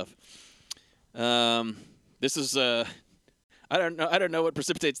hero stuff. This is I don't know what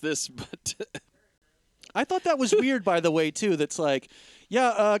precipitates this, but I thought that was weird, by the way, too. That's like,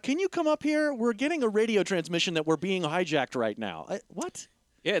 yeah, can you come up here? We're getting a radio transmission that we're being hijacked right now. What?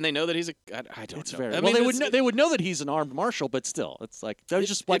 Yeah, and they know that he's I don't it's know. Very, I well, mean, they would know that he's an armed marshal, but still, it's like that was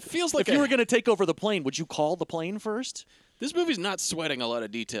just like it feels like if you were going to take over the plane, would you call the plane first? This movie's not sweating a lot of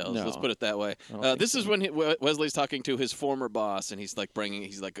details. No. Let's put it that way. This is when Wesley's talking to his former boss, and he's like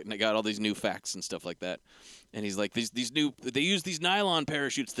got all these new facts and stuff like that. And he's like, these new, they use these nylon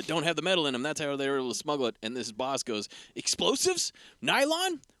parachutes that don't have the metal in them. That's how they were able to smuggle it. And this boss goes, explosives?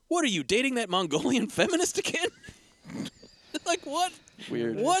 Nylon? What are you, dating that Mongolian feminist again? Like, what?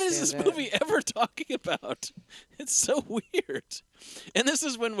 Weird. What is this movie ever talking about? It's so weird. And this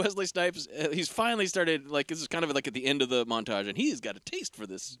is when Wesley Snipes, he's finally started, like, this is kind of like at the end of the montage, and he's got a taste for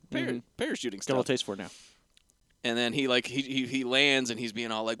this parachuting stuff. Got a little taste for it now. And then he lands, and he's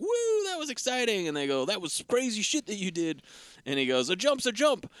being all like, woo, that was exciting. And they go, that was crazy shit that you did. And he goes, a jump's a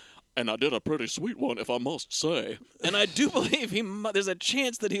jump. And I did a pretty sweet one, if I must say. And I do believe there's a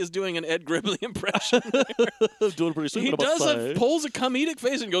chance that he is doing an Ed Gribley impression. Doing pretty sweet. He pulls a comedic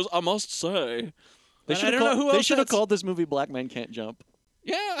face and goes, I must say. They should have called this movie Black Men Can't Jump.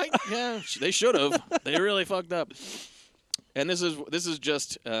 Yeah, they should have. They really fucked up. And this is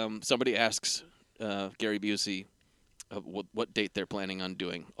just somebody asks Gary Busey what date they're planning on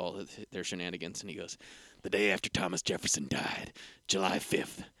doing all of their shenanigans, and he goes, the day after Thomas Jefferson died, July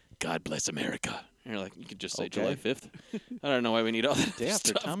 5th. God bless America. And you're like, you could just say July 5th. I don't know why we need all that day after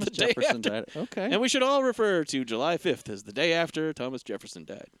stuff. Thomas Jefferson died. Okay. And we should all refer to July 5th as the day after Thomas Jefferson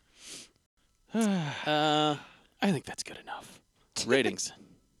died. I think that's good enough. Ratings.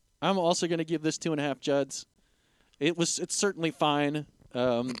 I'm also going to give this 2.5 Juds. It's certainly fine.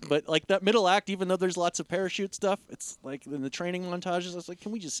 But like that middle act, even though there's lots of parachute stuff, it's like in the training montages. I was like,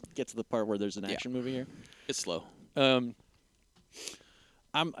 can we just get to the part where there's an action movie here? It's slow. I'm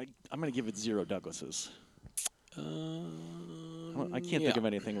gonna give it 0 Douglases. I can't think of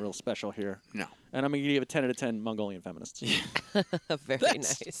anything real special here. No. And I'm gonna give it 10 out of 10 Mongolian feminists. Very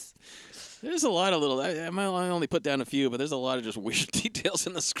nice. There's a lot of little. I only put down a few, but there's a lot of just weird details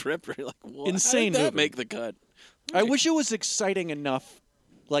in the script where you're like, well, Insane how did that movie. make the cut? I wish it was exciting enough,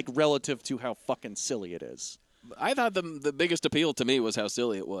 like relative to how fucking silly it is. I thought the biggest appeal to me was how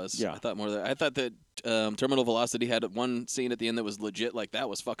silly it was. Yeah. I thought that Terminal Velocity had one scene at the end that was legit. Like, that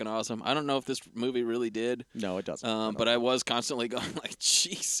was fucking awesome. I don't know if this movie really did. No, it doesn't. But I was constantly going like,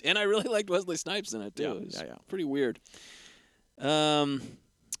 jeez. And I really liked Wesley Snipes in it, too. Yeah, It was yeah. pretty weird. I'm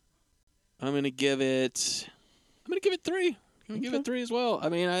going to give it 3. I'm going to give it 3 as well. I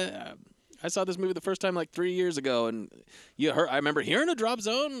mean, I saw this movie the first time like 3 years ago, and I remember hearing a drop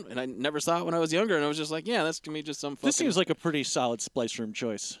zone, and I never saw it when I was younger, and I was just like, yeah, that's going to be just some fucking... This seems like a pretty solid splice room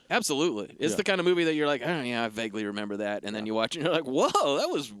choice. Absolutely. It's the kind of movie that you're like, oh, yeah, I vaguely remember that, and then you watch it, and you're like, whoa,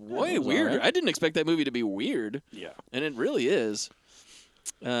 that was way weirder. right. I didn't expect that movie to be weird. Yeah. And it really is.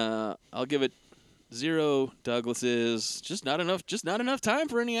 I'll give it 0 Douglases. Just not enough time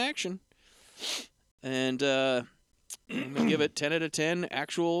for any action. And I'm going to give it 10 out of 10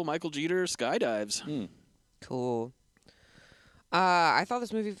 actual Michael Jeter skydives. Cool. I thought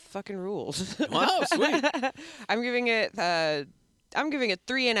this movie fucking ruled. Wow, sweet. I'm giving it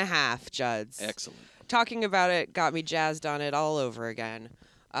 3.5 Judds. Excellent. Talking about it got me jazzed on it all over again.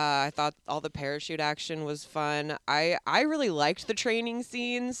 I thought all the parachute action was fun. I really liked the training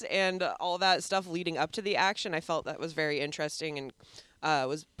scenes and all that stuff leading up to the action. I felt that was very interesting and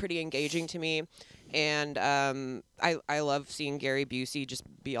was pretty engaging to me. And I love seeing Gary Busey just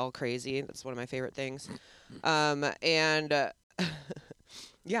be all crazy. That's one of my favorite things.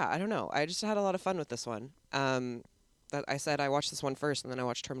 Yeah, I don't know. I just had a lot of fun with this one. I said I watched this one first, and then I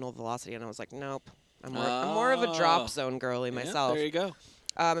watched Terminal Velocity, and I was like, nope. I'm more of a drop zone girly myself. There you go.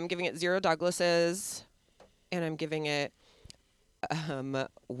 I'm giving it 0 Douglases, and I'm giving it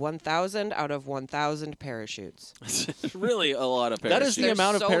 1,000 out of 1,000 parachutes. Really a lot of parachutes. That is the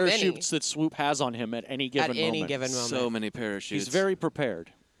amount of parachutes that Swoop has on him at any given moment. So many parachutes. He's very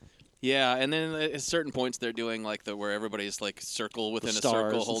prepared. Yeah, and then at certain points they're doing like where everybody's like circle within a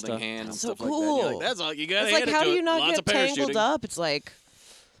circle holding hands and so stuff cool. like that. You're like, that's all you got. It's like, how do you not get tangled up? It's like,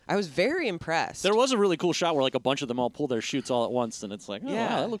 I was very impressed. There was a really cool shot where like a bunch of them all pull their chutes all at once, and it's like, oh,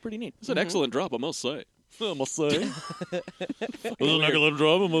 Yeah. wow, that looked pretty neat. It's an excellent drop, I must say. I must say. It was an excellent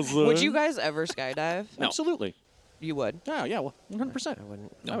drop, I must say. Would you guys ever skydive? No. Absolutely. You would? Yeah, well, 100%. I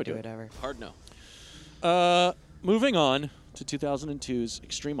wouldn't. I would do it ever. Hard no. Moving on to 2002's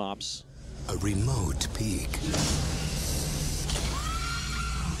Extreme Ops. A remote peak.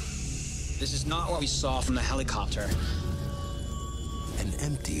 This is not what we saw from the helicopter. An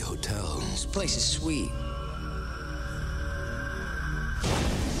empty hotel. This place is sweet.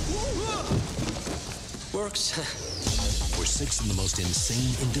 Works. For 6 of the most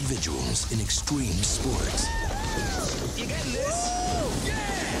insane individuals in extreme sports. You getting this? Yeah!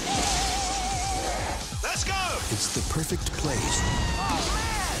 Let's go! It's the perfect place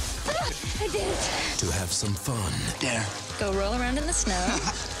I did it. to have some fun. There. Go roll around in the snow,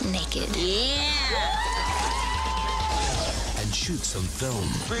 naked. Yeah. And shoot some film.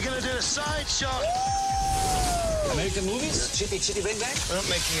 We're gonna do a side shot. American movies? Chippy Chippy Bang Bang? We're not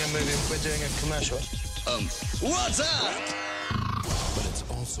making a movie, we're doing a commercial. What's up? But it's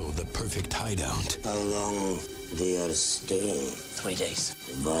also the perfect hideout How long do you stay? 3 days.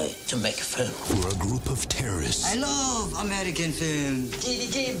 Why? To make a film. for a group of terrorists I love American film. Chitty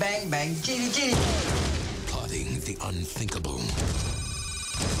chitty bang bang, chitty chitty. plotting the unthinkable.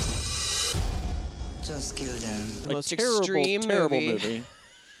 Just kill them. The most terrible, extreme terrible movie.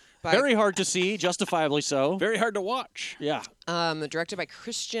 Very hard to see, justifiably so. Very hard to watch. Yeah. Directed by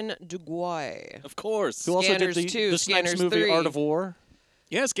Christian Duguay. Of course. Who also did Scanners 2, the Snipes Scanners movie 3. Art of War?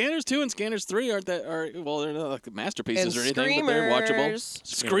 Yeah, Scanners 2 and Scanners 3 they're not like masterpieces And or anything, but they're watchable. Screamers.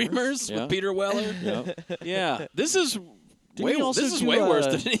 Screamers Yeah. with Peter Weller. Yeah. This is way he also do, way worse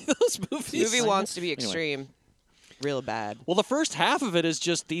than any of those movies. This movie wants to be extreme. Real bad. Well, the first half of it is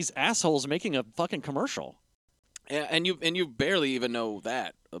just these assholes making a fucking commercial. Yeah, and you barely even know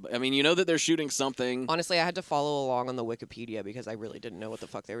that. I mean, you know that they're shooting something. Honestly, I had to follow along on the Wikipedia because I really didn't know what the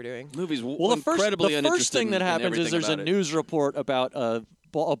fuck they were doing. Movies Well, the first thing that happens is there's a news report about a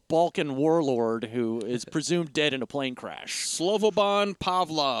Balkan warlord who is presumed dead in a plane crash. Slobodan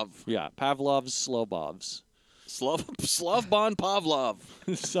Pavlov. Yeah, Pavlov's Slobovs. Slavbon Pavlov.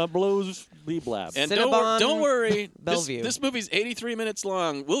 Sublos Blab. And Cinnabon don't worry, Bellevue. this movie's 83 minutes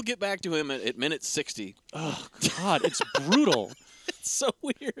long. We'll get back to him at minute 60. Oh God, it's brutal. It's so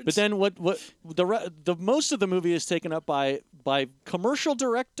weird. But then the most of the movie is taken up by commercial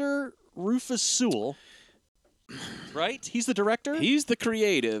director Rufus Sewell. Right? He's the director? He's the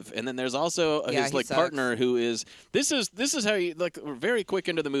creative, and then there's also his partner who is this is how you like we're very quick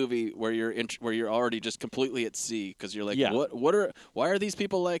into the movie where you're already just completely at sea because you're like why are these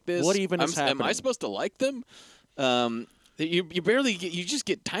people like this? What even is happening? Am I supposed to like them? You barely get, you just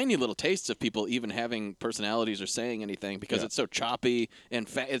get tiny little tastes of people even having personalities or saying anything because it's so choppy and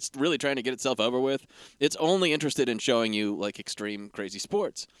it's really trying to get itself over with. It's only interested in showing you like extreme crazy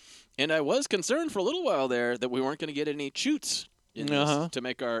sports. And I was concerned for a little while there that we weren't going to get any chutes in this to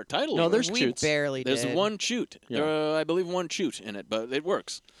make our title. No, there's we chutes. barely There's did. one chute. Yeah. I believe one chute in it, but it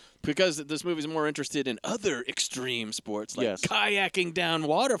works. Because this movie's more interested in other extreme sports like kayaking down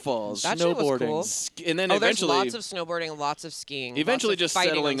waterfalls, that shit was cool. And then eventually, there's lots of snowboarding, lots of skiing. Eventually, lots of just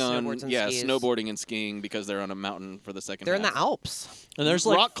settling on skis. snowboarding and skiing because they're on a mountain for the second. They're half. in the Alps. And there's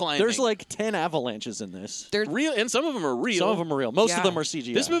rock climbing. There's like 10 avalanches in this. They're real, and some of them are real. Some of them are real. Most of them are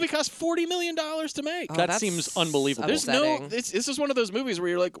CGI. This movie cost $40 million to make. Oh, that seems unbelievable. There's this is one of those movies where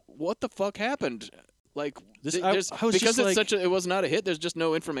you're like, what the fuck happened? Like because it's such a it was not a hit. There's just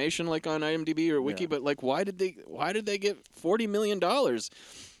no information like on IMDb or Wiki. But like, why did they get $40 million?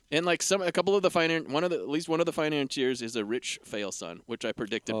 And like a couple of at least one of the financiers is a rich fail son, which I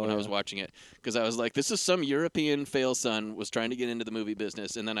predicted when I was watching it because I was like, this is some European fail son was trying to get into the movie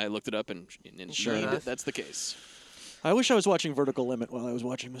business, and then I looked it up and sure enough, that's the case. I wish I was watching Vertical Limit while I was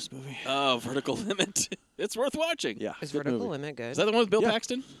watching this movie. Oh, Vertical Limit. It's worth watching. Yeah. Is Vertical Limit good? Is that the one with Bill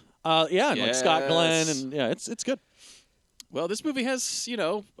Paxton? Yeah, and like Scott Glenn, and it's good. Well, this movie has,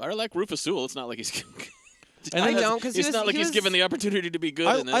 I like Rufus Sewell. It's not like he's... And I don't, because it's not like he's given the opportunity to be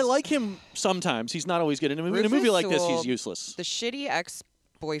good in this. I like him sometimes. He's not always good in a movie. In a movie like this, he's useless. The shitty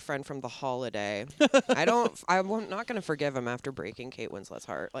ex-boyfriend from The Holiday. I'm not going to forgive him after breaking Kate Winslet's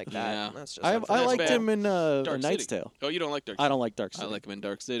heart like that. Yeah. That's just I liked him in A Knight's Tale. Oh, you don't like Dark City? I don't like Dark City. I like him in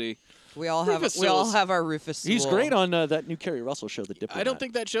Dark City. We all have our Rufus Sewell. He's great on that new Kerry Russell show, The Diplomat. I don't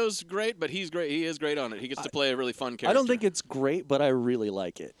think that show's great, but he's great. He is great on it. He gets to play a really fun character. I don't think it's great, but I really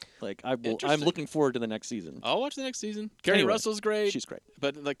like it. Like I'm looking forward to the next season. I'll watch the next season. Kerry Russell's great. She's great.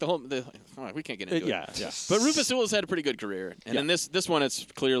 But like we can't get into it. Yeah. But Rufus Sewell's had a pretty good career, and in this one, it's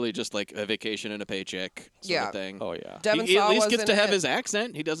clearly just like a vacation and a paycheck sort of thing. Oh yeah. He at least gets to have his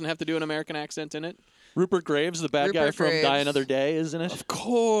accent. He doesn't have to do an American accent in it. Rupert Graves, the bad guy from Die Another Day, isn't it? Of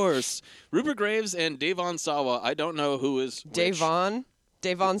course. Rupert Graves and Devon Sawa. I don't know who is which.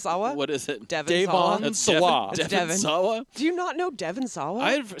 Devon Sawa? What is it? Devon Sawa. Devon Sawa? Do you not know Devon Sawa?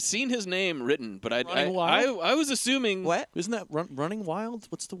 I've seen his name written, but I was assuming... What? Isn't that Running Wild?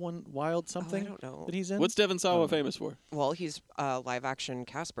 What's the one Wild something I don't know. that he's in? What's Devon Sawa famous for? Well, he's live-action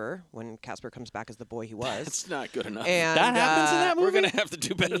Casper, when Casper comes back as the boy he was. That's not good enough. And, that happens in that movie? We're going to have to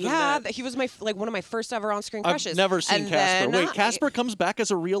do better than that. Yeah, he was one of my first ever on-screen crushes. I've never seen and Casper. Then, Wait, Casper comes back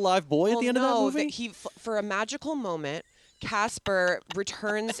as a real live boy at the end of that movie? For a magical moment... Casper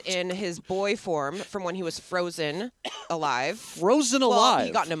returns in his boy form from when he was frozen alive. Frozen alive? Well,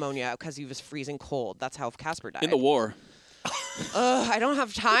 he got pneumonia because he was freezing cold. That's how Casper died. In the war. I don't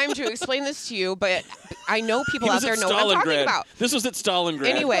have time to explain this to you, but I know people out there know what I'm talking about. This was at Stalingrad.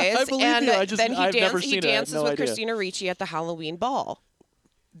 Anyways, I believe you. Then I've never he seen it. dances No with idea. Christina Ricci at the Halloween ball.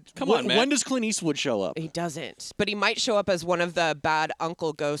 Come on, man. When does Clint Eastwood show up? He doesn't, but he might show up as one of the bad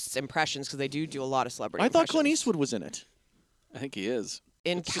Uncle Ghosts impressions because they do a lot of celebrity I thought impressions. Clint Eastwood was in it. I think he is.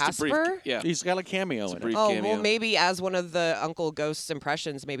 In It's just a brief- Casper? yeah. He's got a cameo in it. brief Oh, cameo. well, maybe as one of the Uncle Ghosts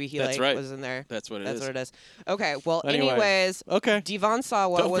impressions, maybe he That's right. was in there. That's what it That's is. what it is. Okay, well, Anyway. anyways, Okay. Devon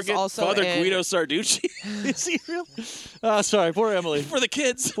Sawa Don't was forget also Father in... Guido Sarducci. Is he real? Sorry, poor Emily. For the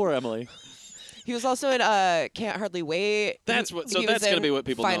kids. Poor Emily. He was also in Can't Hardly Wait. That's He what- was so that's gonna in be what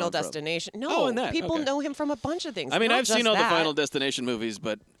people know Final him from. Destination. No, Oh, in that, people okay. know him from a bunch of things. I mean, not I've seen just all the that. Final Destination movies,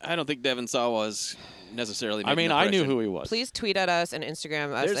 but I don't think Devon Sawa is necessarily making an I knew impression. who he was. Please tweet at us and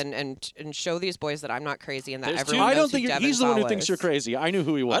Instagram us There's- and show these boys that I'm not crazy and that There's everyone I knows don't think who Devon he's the one who Sawa thinks is. you're crazy. I knew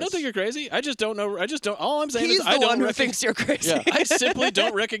who he was. I don't think you're crazy. I just don't know. All I'm saying He's is the I don't one who thinks you're crazy. Yeah. I simply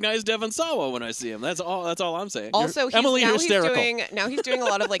don't recognize Devon Sawa when I see him. That's all I'm saying. Also, Emily, now he's doing a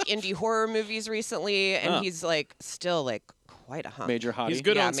lot of like indie horror movies recently, and he's like still like quite a hunk. Major hottie. He's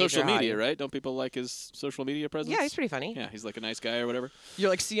good on major social media, hottie. right? Don't people like his social media presence? Yeah, he's pretty funny. Yeah, he's like a nice guy or whatever. You're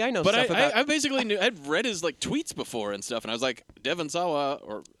like, see, I know But stuff about. I basically knew. I'd read his like tweets before and stuff, and I was like, Devon Sawa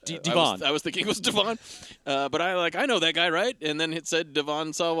or Devon. I was thinking it was Devon, but I know that guy, right? And then it said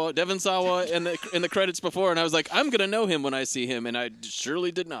Devon Sawa in the credits before, and I was like, I'm gonna know him when I see him, and I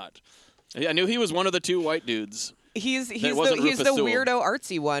surely did not. I knew he was one of the two white dudes. He's the Rufus Sewell. weirdo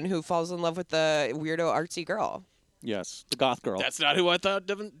artsy one who falls in love with the weirdo artsy girl. Yes, the goth girl. That's not who I thought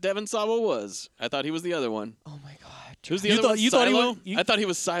Devon Sawa was. I thought he was the other one. Oh my god. Who's the other one? You thought he was? I thought he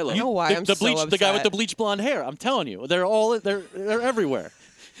was Silo. I don't know why I'm so the guy with upset. the bleach blonde hair. I'm telling you, they're everywhere.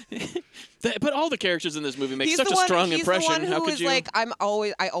 But all the characters in this movie make He's such the a one, strong he's impression. The one who How could is you? like, I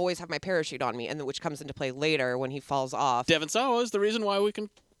always have my parachute on me, and which comes into play later when he falls off. Devon Sawa is the reason why we can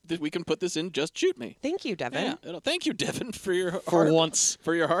put this in Just Shoot Me. Thank you, Devin. Yeah, thank you, Devin, for your once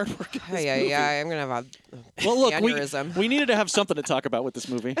for your hard work. In this movie. I'm gonna have a Well, look, aneurysm. we needed to have something to talk about with this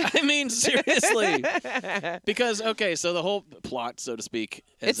movie. I mean, seriously, because so the whole plot, so to speak,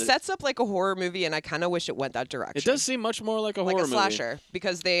 It sets up like a horror movie, and I kind of wish it went that direction. It does seem much more like a horror movie. Like a slasher,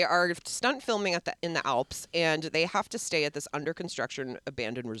 because they are stunt filming in the Alps, and they have to stay at this under construction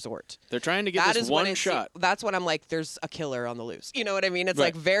abandoned resort. They're trying to get this one shot. That's when I'm like, there's a killer on the loose. You know what I mean? It's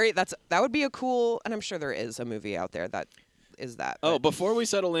Right. like that would be a cool, and I'm sure there is a movie out there that is that. Oh, before we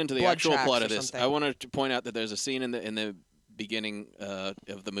settle into the Blood actual Tracks plot or of this, something. I want to point out that there's a scene in the beginning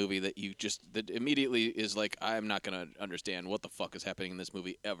of the movie that that immediately is like, I'm not gonna understand what the fuck is happening in this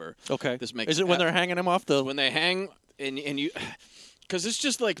movie ever. Okay. This makes Is it when they're hanging him off the? when they hang and you. Because it's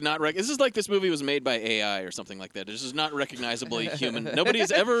just like not this is like this movie was made by AI or something like that. This is not recognizably human.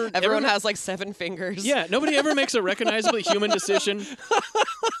 Nobody's ever. Everyone has like 7 fingers. Yeah, nobody ever makes a recognizably human decision.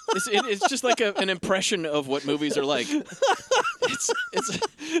 It's just like an impression of what movies are like.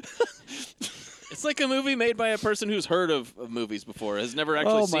 It's like a movie made by a person who's heard of movies before, has never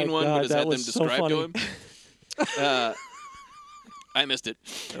actually seen one, but has had them described to him. I missed it.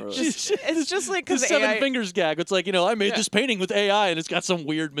 It's just like the because seven fingers gag. It's like, I made this painting with AI, and it's got some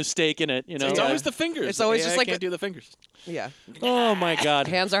weird mistake in it. It's always the fingers. It's always AI just like can't do the fingers. Yeah. Oh my God.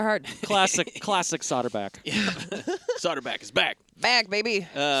 Hands are hard. Classic Soderback. Soderback is back. Back, baby.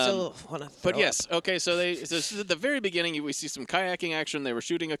 Still wanna But throw yes, okay. So this is at the very beginning. We see some kayaking action. They were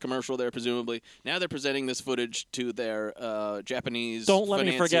shooting a commercial there, presumably. Now they're presenting this footage to their Japanese. Don't let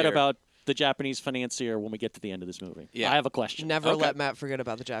me forget financier. about the Japanese financier when we get to the end of this movie. Yeah. I have a question. Never let Matt forget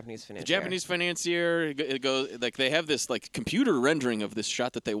about the Japanese financier. The Japanese financier. It goes like they have this like computer rendering of this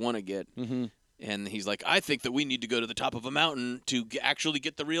shot that they want to get. Mm-hmm. And he's like, I think that we need to go to the top of a mountain to actually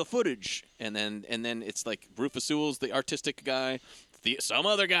get the real footage. And then it's like Rufus Sewell's the artistic guy. Some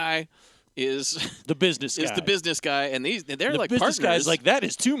other guy is the business guy. Is the business guy, and they're the like business partners. guy's like, that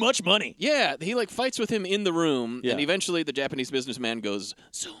is too much money. Yeah, he like fights with him in the room, Yeah. and eventually the Japanese businessman goes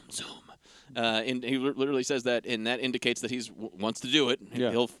zoom zoom. And he literally says that, and that indicates that he wants to do it.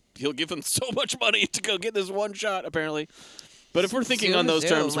 Yeah. He'll give him so much money to go get this one shot, apparently. But if we're thinking Zoom, on those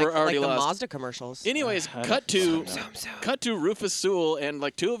zoom, terms, we're already like lost. the Mazda commercials. Anyways, cut to Rufus Sewell and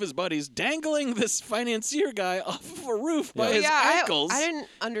like 2 of his buddies dangling this financier guy off of a roof by his ankles. I didn't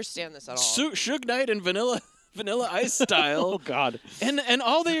understand this at all. Suge Knight and Vanilla Ice style. Oh God! And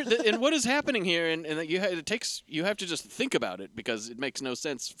all and what is happening here? And you have to just think about it because it makes no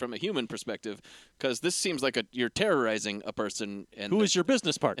sense from a human perspective. Because this seems like you're terrorizing a person. And who is your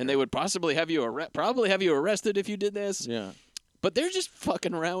business partner? And they would possibly have you arrested if you did this. Yeah. But they're just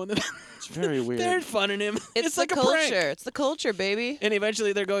fucking around with him. It's very weird. They're funning him. It's like the a prank. culture. It's the culture, baby. And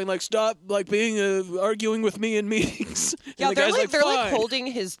eventually they're going like, stop like being arguing with me in meetings. Yeah, And the they're guy's like they're like "Fine." holding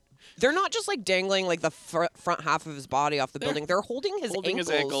his. They're not just like dangling like the front half of his body off the building. They're holding his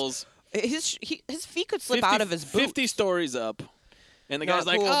ankles. His feet could slip out of his boots. 50 stories up. And the Not guy's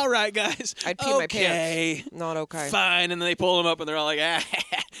like, cool. all right, guys. I'd pee my pants. Not okay. Fine. And then they pull him up and they're all like,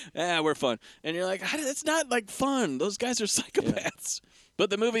 we're fun. And you're like, that's not like fun. Those guys are psychopaths. But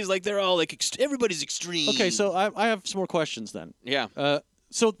the movie's like, they're all like, everybody's extreme. Okay, so I have some more questions then. Yeah.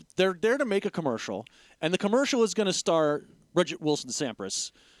 So they're there to make a commercial, and the commercial is going to star Bridget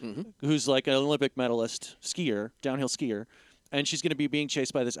Wilson-Sampras, who's like an Olympic medalist downhill skier, and she's going to be being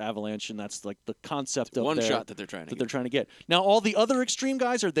chased by this avalanche, and that's like the concept of one shot that they're trying to get. Now, all the other extreme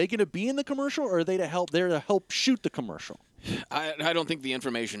guys, are they going to be in the commercial, or are they there to help shoot the commercial? I don't think the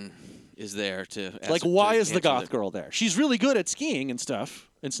information is there to Like, why is the answer goth that. girl there? She's really good at skiing and stuff,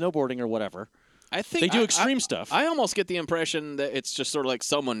 and snowboarding or whatever. I think they do extreme stuff. I almost get the impression that it's just sort of like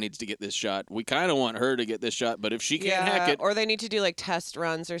someone needs to get this shot. We kind of want her to get this shot, but if she can't hack it, or they need to do like test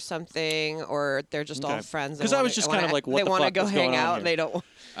runs or something, or they're just all friends. Because I was just kind of like, what they the want to fuck go is hang going on out. here? And they don't.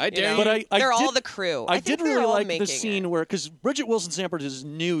 I dare you. But they're all the crew. I think did really all like the making scene where, because Bridget Wilson Sampras is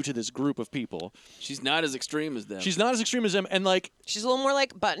new to this group of people. She's not as extreme as them. She's not as extreme as them, and like she's a little more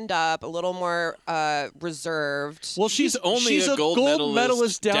like buttoned up, a little more reserved. Well, she's only a gold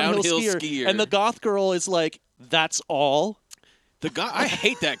medalist downhill skier, and the goth girl is like, that's all. I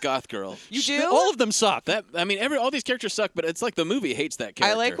hate that goth girl. You do? All of them suck. All these characters suck, but it's like the movie hates that character.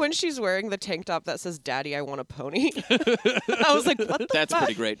 I like when she's wearing the tank top that says "Daddy, I want a pony." I was like, what the That's fuck?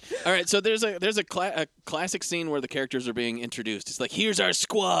 pretty great. All right, so there's a classic scene where the characters are being introduced. It's like, here's our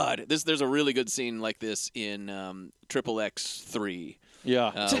squad. There's a really good scene like this in Triple X3.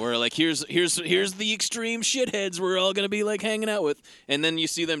 Yeah, where like here's the extreme shitheads we're all gonna be like hanging out with, and then you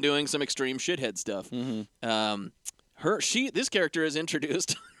see them doing some extreme shithead stuff. Mm-hmm. This character is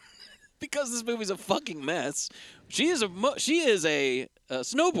introduced because this movie's a fucking mess. She is a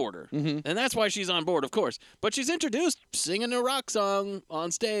snowboarder, and that's why she's on board, of course. But she's introduced singing a rock song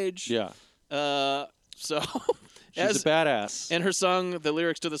on stage. Yeah. So she's a badass, and her song, the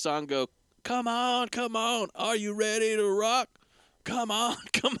lyrics to the song go, "Come on, come on, are you ready to rock? Come on,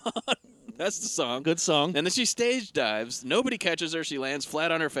 come on." That's the song. Good song. And then she stage dives. Nobody catches her. She lands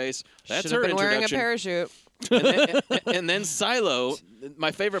flat on her face. That's Should've her been wearing a introduction. parachute. and then Silo,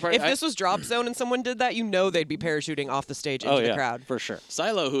 my favorite part. If this was Drop Zone and someone did that, they'd be parachuting off the stage into the crowd. For sure.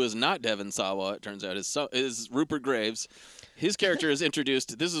 Silo, who is not Devon Sawa, it turns out, is Rupert Graves. His character is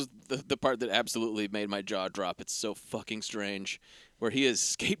introduced. This is the part that absolutely made my jaw drop. It's so fucking strange, where he is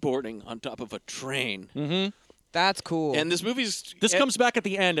skateboarding on top of a train. Mm-hmm. That's cool. And this movie's... This comes back at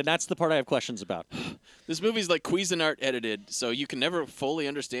the end, and that's the part I have questions about. This movie's like Cuisinart edited, so you can never fully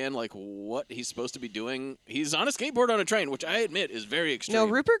understand like what he's supposed to be doing. He's on a skateboard on a train, which I admit is very extreme. No,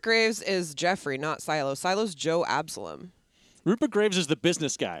 Rupert Graves is Jeffrey, not Silo. Silo's Joe Absalom. Rupert Graves is the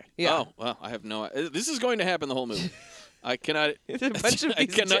business guy. Yeah. Oh, well, I have no idea. This is going to happen the whole movie. I cannot. I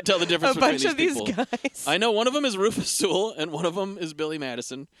cannot tell the difference between these people. A bunch of these guys. I know one of them is Rufus Sewell, and one of them is Billy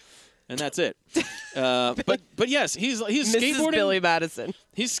Madison, and that's it. But yes, he's Mrs. skateboarding. Billy Madison.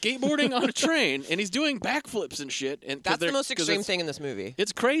 He's skateboarding on a train, and he's doing backflips and shit. And that's the most extreme thing in this movie.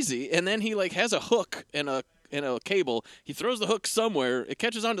 It's crazy. And then he like has a hook and a cable. He throws the hook somewhere. It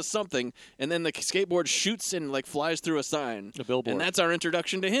catches onto something, and then the skateboard shoots and like flies through a sign. A billboard. And that's our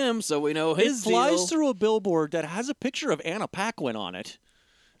introduction to him. So we know his It flies deal. through a billboard that has a picture of Anna Paquin on it.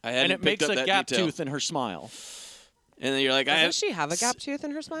 And it makes a gap tooth in her smile. And then you're like, doesn't she have a gap tooth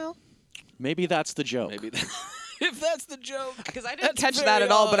in her smile? Maybe that's the joke. Maybe if that's the joke. Because I didn't catch that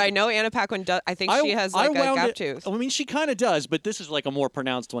at all, but I know Anna Paquin does. I think she has like a gap tooth. I mean, she kind of does, but this is like a more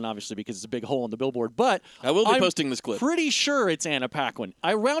pronounced one, obviously, because it's a big hole in the billboard. But I will be posting this clip. Pretty sure it's Anna Paquin.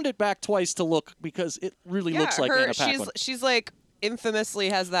 I round it back twice to look because it really looks like Anna Paquin. She's like infamously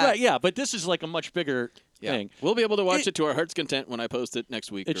has that. Right, yeah, but this is like a much bigger thing. We'll be able to watch it to our heart's content when I post it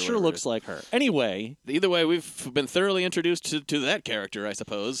next week. It sure looks like her. Anyway. Either way, we've been thoroughly introduced to that character, I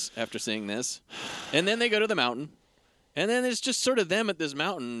suppose, after seeing this. And then they go to the mountain. And then it's just sort of them at this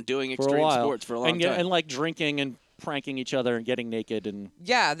mountain doing extreme sports for a long time. And like drinking and pranking each other and getting naked. And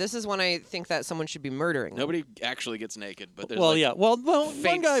yeah, this is when I think that someone should be murdering them. Nobody actually gets naked. But there's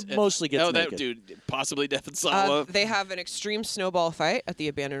one guy mostly gets naked. That dude, possibly Devon Sawa. They have an extreme snowball fight at the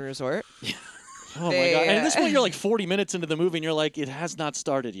abandoned resort. Oh, my God. And at this point, you're like 40 minutes into the movie, and you're like, it has not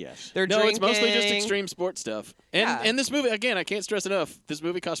started yet. They're drinking. It's mostly just extreme sports stuff. And this movie, again, I can't stress enough, this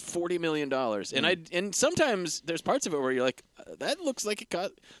movie cost $40 million. And sometimes there's parts of it where you're like, that looks like it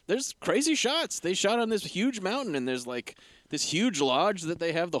cost... There's crazy shots. They shot on this huge mountain, and there's like this huge lodge that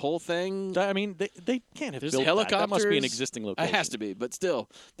they have the whole thing. I mean, they can't have there's built helicopters. That must be an existing location. It has to be, but still,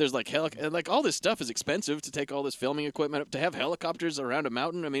 there's like all this stuff is expensive to take all this filming equipment up to have helicopters around a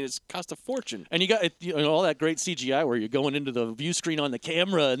mountain. I mean, it's cost a fortune. And you got all that great CGI where you're going into the view screen on the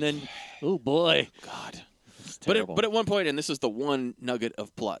camera, and then, oh boy, God. But at one point, and this is the one nugget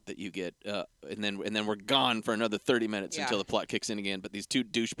of plot that you get, and then we're gone for another 30 minutes until the plot kicks in again. But these two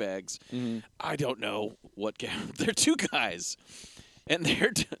douchebags, I don't know what they're two guys, and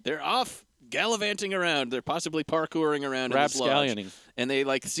they're off gallivanting around. They're possibly parkouring around in this lodge, and they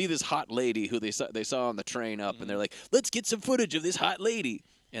like see this hot lady who they saw on the train up, and they're like, let's get some footage of this hot lady.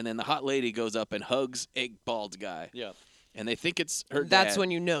 And then the hot lady goes up and hugs a bald guy. Yeah. And they think it's her That's dad.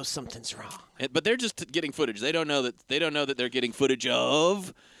 when you know something's wrong. But they're just getting footage. They don't know that they're getting footage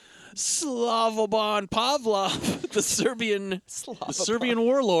of Slavoban Pavlov, the Serbian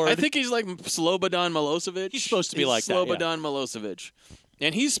warlord. I think he's like Slobodan Milosevic. He's supposed to be like Slobodan that. Milosevic.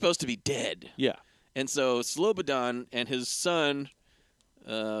 And he's supposed to be dead. Yeah. And so Slobodan and his son,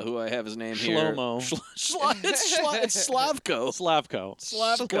 who I have his name Shlomo. here. It's Slavko. Slavko.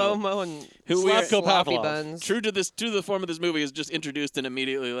 Shlomo and Slavko sloppy Pavlov. buns. True to the form of this movie, is just introduced and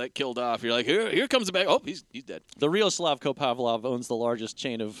immediately like killed off. You're like, here comes the back. Oh, he's dead. The real Slavko Pavlov owns the largest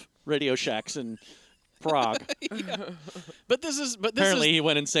chain of Radio Shacks in Prague. But this is Apparently, he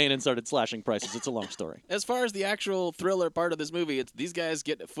went insane and started slashing prices. It's a long story. as far as the actual thriller part of this movie, it's these guys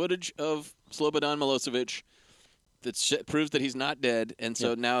get footage of Slobodan Milosevic that proves that he's not dead, and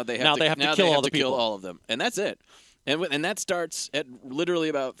so now they have to kill all of them, and that's it. And that starts at literally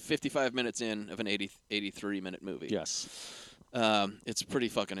about 55 minutes in of an 83-minute movie. Yes. It's pretty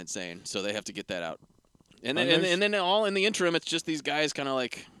fucking insane. So they have to get that out. And then all in the interim, it's just these guys kind of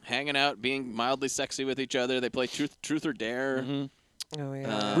like hanging out, being mildly sexy with each other. They play Truth or Dare. Mm-hmm. Oh,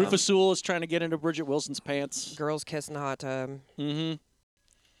 yeah. Rufus Sewell is trying to get into Bridget Wilson's pants. Girls kiss in the hot tub. Mm-hmm.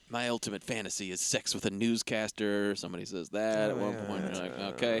 My ultimate fantasy is sex with a newscaster. Somebody says that at one point. You're like,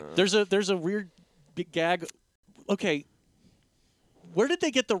 okay. There's a weird big gag. Okay. Where did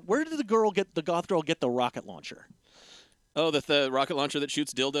the goth girl get the rocket launcher? Oh, the rocket launcher that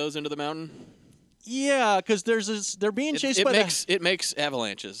shoots dildos into the mountain? Yeah, because they're being chased it makes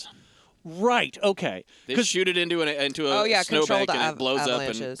avalanches. Right. Okay. They shoot it into a snowbank and it blows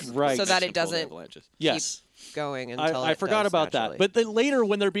avalanches. up and right so that it doesn't yes. keep going until I forgot about that. But then later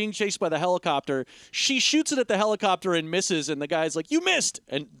when they're being chased by the helicopter, she shoots it at the helicopter and misses, and the guy's like, "You missed,"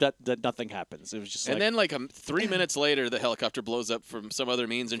 and that nothing happens. It was just and then 3 minutes later, the helicopter blows up from some other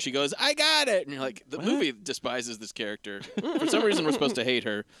means, and she goes, "I got it," and you're like, the movie despises this character. For some reason, we're supposed to hate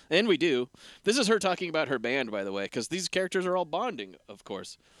her, and we do. This is her talking about her band, by the way, because these characters are all bonding, of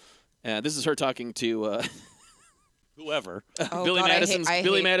course. This is her talking to whoever. Billy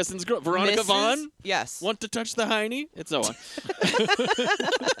Madison's girl, Veronica Mrs. Vaughn. Yes. Want to touch the hiney? It's so on.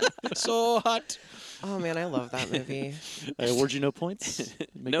 So hot. Oh man, I love that movie. I award you no points.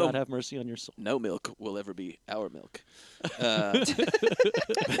 May God have mercy on your soul. No milk will ever be our milk.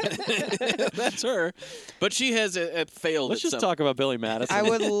 That's her. But she has failed. Let's just talk about Billy Madison. I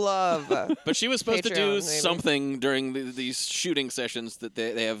would love. But she was supposed to do maybe. something during these shooting sessions that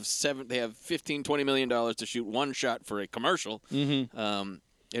they have $15-20 million to shoot one shot for a commercial. Mm-hmm.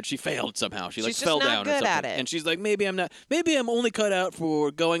 And she failed somehow. She She's fell just not down good or something. at it. And she's like, maybe I'm not. Maybe I'm only cut out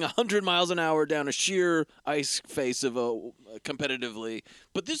for going 100 miles an hour down a sheer ice face of competitively.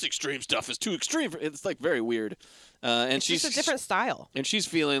 But this extreme stuff is too extreme. It's like very weird. And it's just a different style. And she's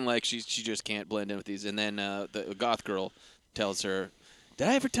feeling like she just can't blend in with these. And then the goth girl tells her, "Did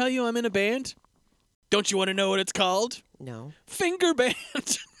I ever tell you I'm in a band? Don't you want to know what it's called? No. Finger band."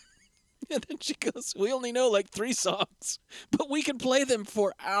 And then she goes, "We only know like 3 songs, but we can play them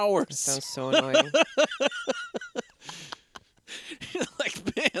for hours." That sounds so annoying. You're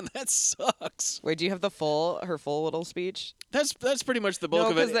like, man, that sucks. Wait, do you have her full little speech? That's pretty much the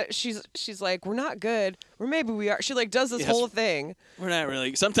bulk of it. No, because she's like, we're not good, or maybe we are. She like does this whole thing. We're not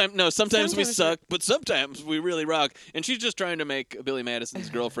really. Sometimes we suck, but sometimes we really rock. And she's just trying to make Billy Madison's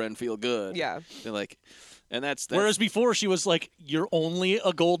girlfriend feel good. Yeah. They're like. And that's whereas before she was like, "You're only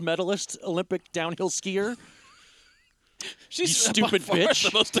a gold medalist Olympic downhill skier." She's you stupid by far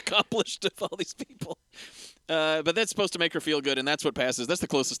bitch. The most accomplished of all these people. But that's supposed to make her feel good, and that's what passes. That's the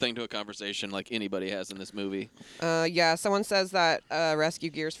closest thing to a conversation like anybody has in this movie. Yeah, someone says that rescue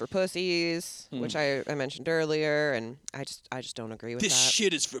gear's for pussies, which I mentioned earlier, and I just don't agree with that. This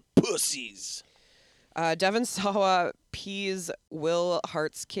shit is for pussies. Devon Sawa pees Will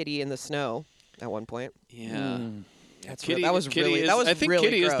Hart's kitty in the snow at one point. Yeah. That was really I think really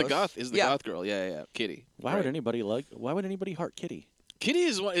Kitty gross. is the goth girl. Yeah, Kitty. Why would anybody heart Kitty? Kitty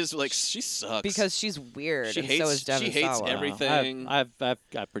is like, she sucks because she's weird. She and hates, so is Devon she hates Sawa. everything. I've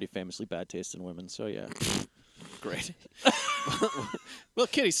got pretty famously bad taste in women, so yeah. Great. Well,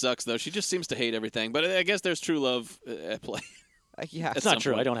 Kitty sucks though. She just seems to hate everything. But I guess there's true love at play. Yeah, it's not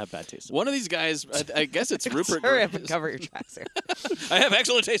true. I don't have bad taste. One of these guys, I guess it's Rupert. Hurry up and cover your tracks here. I have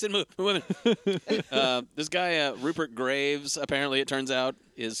excellent taste in women. This guy, Rupert Graves, apparently it turns out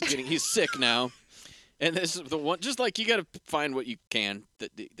he's sick now. And this is the one, just like you got to find what you can that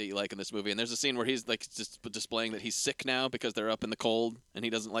you like in this movie. And there's a scene where he's like just displaying that he's sick now because they're up in the cold and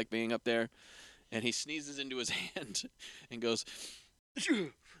he doesn't like being up there. And he sneezes into his hand and goes,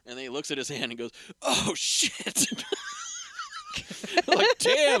 and then he looks at his hand and goes, "Oh shit." Like,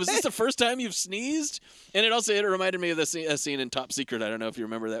 damn, is this the first time you've sneezed? And it reminded me of a scene in Top Secret. I don't know if you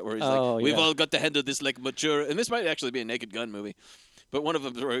remember that, where he's like, "We've all got to handle this like mature," and this might actually be a Naked Gun movie, but one of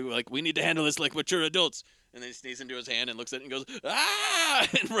them where like, "We need to handle this like mature adults," and then he sneezes into his hand and looks at it and goes, "Ah!"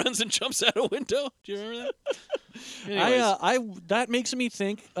 and runs and jumps out a window. Do you remember that? That makes me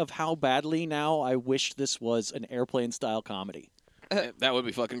think of how badly now I wish this was an Airplane-style comedy. That would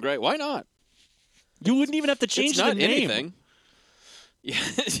be fucking great. Why not? You wouldn't even have to change the name. Anything. Yeah,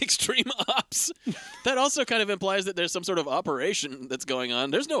 Extreme Ops. That also kind of implies that there's some sort of operation that's going on.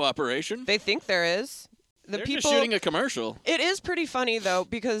 There's no operation. They think there is. They're just shooting a commercial. It is pretty funny, though,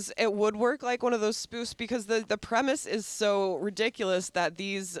 because it would work like one of those spoofs because the premise is so ridiculous that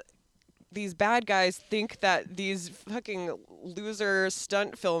these bad guys think that these fucking loser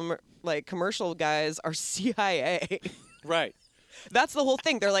stunt film like commercial guys are CIA. Right. That's the whole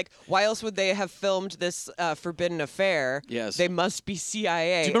thing. They're like, why else would they have filmed this forbidden affair? Yes. They must be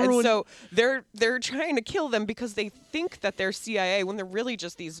CIA. Do you remember and so they're trying to kill them because they think that they're CIA when they're really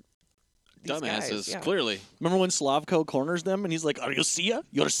just these dumbasses, guys. clearly. Remember when Slavko corners them and he's like, "Are you CIA?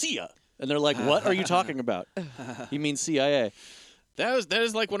 You're CIA." And they're like, "What are you talking about?" He means CIA. That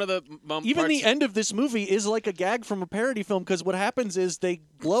is like one of the Even parts. the end of this movie is like a gag from a parody film because what happens is they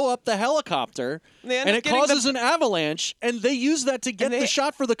blow up the helicopter and it causes an avalanche, and they use that to get the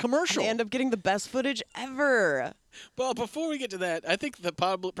shot for the commercial. They end up getting the best footage ever. Well, before we get to that, I think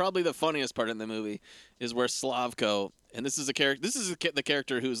probably the funniest part in the movie is where Slavko, and this is a character. This is the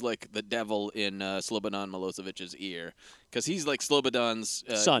character who's like the devil in Slobodan Milosevic's ear, because he's like Slobodan's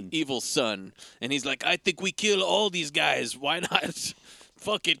evil son, and he's like, I think we kill all these guys. Why not?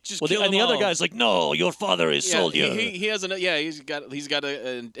 Fuck it, just kill them and the all. other guy's like, no, your father is soldier. He has he's got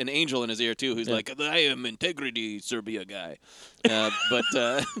an angel in his ear too, who's like, I am Integrity Serbia guy,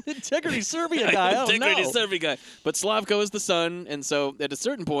 Integrity Serbia guy. Integrity Serbia guy. But Slavko is the son, and so at a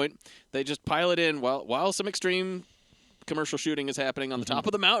certain point, they just pile it in while some extreme commercial shooting is happening on the top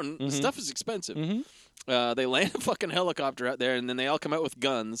of the mountain. The stuff is expensive. They land a fucking helicopter out there, and then they all come out with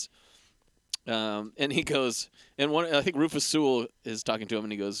guns. And he goes, I think Rufus Sewell is talking to him,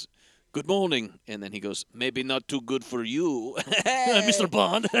 and he goes, "Good morning," and then he goes, "Maybe not too good for you, Mr.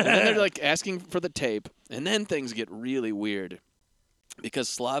 Bond." And then they're like asking for the tape, and then things get really weird because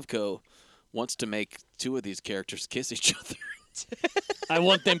Slavko wants to make two of these characters kiss each other. I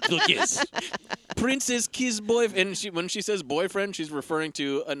want them to kiss. Princess kiss boyfriend. And when she says boyfriend, she's referring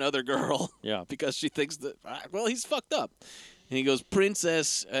to another girl. Yeah. Because she thinks that, he's fucked up. And he goes,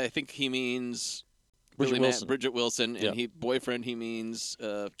 princess, I think he means Bridget Wilson. Bridget Wilson. And boyfriend, he means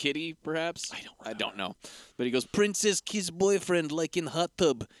Kitty, perhaps? I don't know. But he goes, princess kiss boyfriend like in hot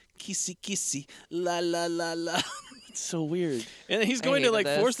tub. Kissy, kissy, la, la, la, la. It's so weird. And he's going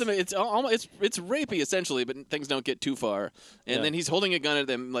to force them. It's almost it's rapey essentially, but things don't get too far. And then he's holding a gun at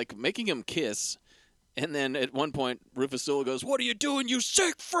them, like making them kiss. And then at one point, Rufus Sewell goes, "What are you doing, you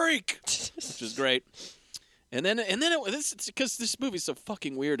sick freak?" Which is great. And then it's because this movie's so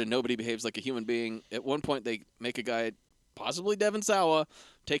fucking weird and nobody behaves like a human being. At one point, they make a guy, possibly Devon Sawa,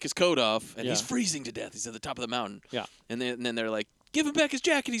 take his coat off, and he's freezing to death. He's at the top of the mountain. Yeah. And then they're like, "Give him back his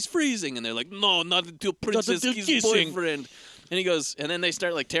jacket. He's freezing." And they're like, "No, not until Princess his boyfriend." And he goes, and then they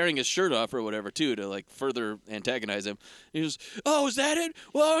start like tearing his shirt off or whatever too to like further antagonize him. He goes, "Oh, is that it?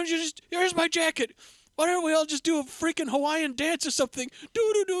 Well, why don't you here's my jacket. Why don't we all just do a freaking Hawaiian dance or something?"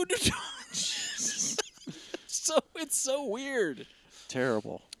 So it's so weird.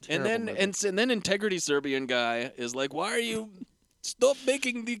 Terrible. And then Integrity Serbian guy is like, "Why are you stop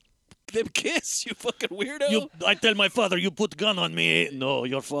making them kiss, you fucking weirdo?" I tell my father, you put gun on me. No,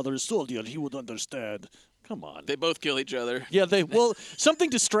 your father is soldier. He would understand. Come on. They both kill each other. Yeah, something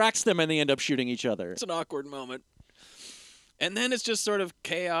distracts them and they end up shooting each other. It's an awkward moment. And then it's just sort of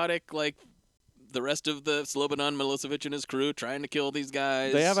chaotic, like the rest of the Slobodan Milosevic and his crew trying to kill these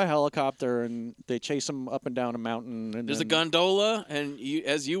guys. They have a helicopter and they chase them up and down a mountain. And there's a gondola, and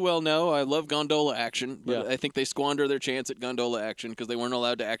as you well know, I love gondola action, but I think they squander their chance at gondola action because they weren't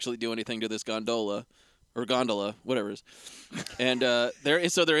allowed to actually do anything to this gondola, or gondola, whatever it is. And they're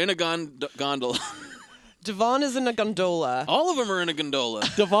in a gondola. Devon is in a gondola. All of them are in a gondola.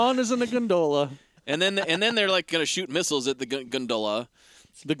 Devon is in a gondola. And then they're like going to shoot missiles at the gondola.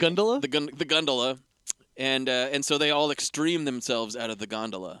 The gondola? The gondola. And so they all extreme themselves out of the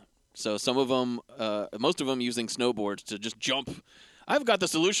gondola. So some of them, most of them using snowboards to just jump. I've got the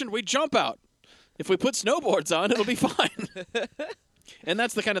solution. We jump out. If we put snowboards on, it'll be fine. And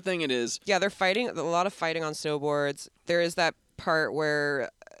that's the kind of thing it is. Yeah, they're fighting, a lot of fighting on snowboards. There is that part where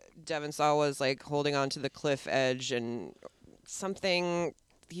Devon Sawa was like holding on to the cliff edge and something...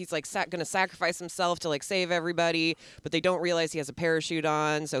 He's like going to sacrifice himself to like save everybody, but they don't realize he has a parachute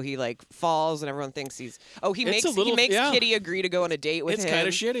on, so he like falls and everyone thinks he makes Kitty agree to go on a date with him. It's kind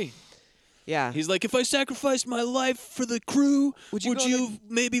of shitty. Yeah. He's like, "If I sacrificed my life for the crew, would you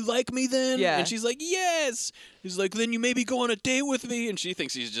maybe like me then?" Yeah. And she's like, "Yes." He's like, then you maybe go on a date with me. And she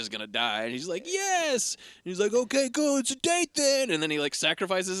thinks he's just going to die. And he's like, yes. And he's like, okay, cool. It's a date then. And then he like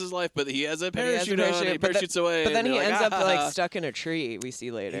sacrifices his life, but he has a parachute on. And he parachutes away. But then he like, ends up like stuck in a tree, we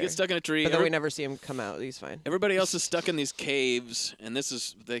see later. He gets stuck in a tree. But then we never see him come out. He's fine. Everybody else is stuck in these caves. And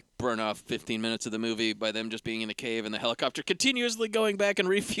they burn off 15 minutes of the movie by them just being in a cave. And the helicopter continuously going back and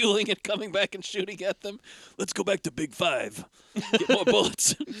refueling and coming back and shooting at them. Let's go back to Big 5. Get more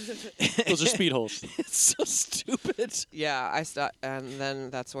bullets. Those are speed holes. It's so stupid. Yeah, I stopped, and then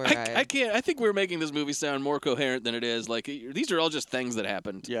that's where I can't. I think we're making this movie sound more coherent than it is. Like these are all just things that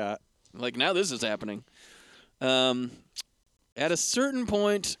happened. Yeah. Like now this is happening. At a certain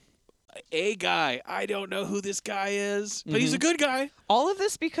point, a guy. I don't know who this guy is, but he's a good guy. All of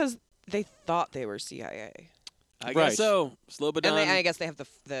this because they thought they were CIA. I guess so. Slobodan. And I guess they have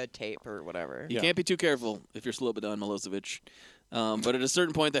the tape or whatever. You can't be too careful if you're Slobodan Milosevic. But at a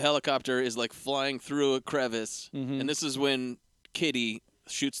certain point, the helicopter is like flying through a crevice, and this is when Kitty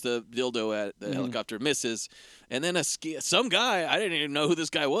shoots the dildo at the helicopter, misses, and then some guy, I didn't even know who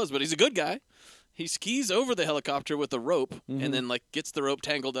this guy was, but he's a good guy. He skis over the helicopter with a rope, and then like gets the rope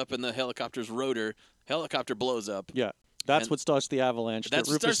tangled up in the helicopter's rotor. Helicopter blows up. Yeah. That's what starts the avalanche that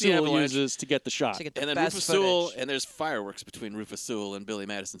Rufus Sewell uses to get the shot. And then Rufus Sewell, and there's fireworks between Rufus Sewell and Billy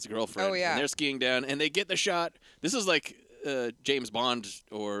Madison's girlfriend. Oh, yeah. And they're skiing down, and they get the shot. This is like James Bond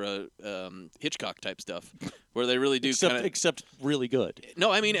or Hitchcock type stuff, where they really do except really good.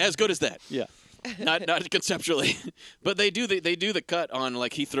 No, I mean as good as that. Yeah. Not conceptually, but they do the cut on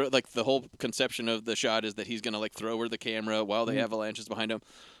like the whole conception of the shot is that he's gonna like throw over the camera while the avalanche is behind him.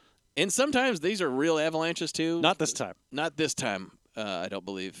 And sometimes these are real avalanches, too. Not this time. Not this time, I don't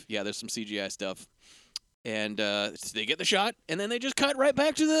believe. Yeah, there's some CGI stuff. And they get the shot, and then they just cut right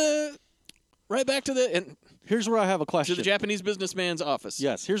back to the... And here's where I have a question. To the Japanese businessman's office.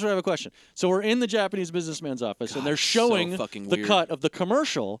 Yes, here's where I have a question. So we're in the Japanese businessman's office, and they're showing the cut of the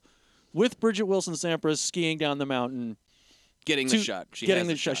commercial with Bridget Wilson Sampras skiing down the mountain. Getting the shot.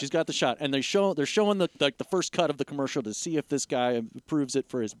 She's got the shot, and they're showing the first cut of the commercial to see if this guy approves it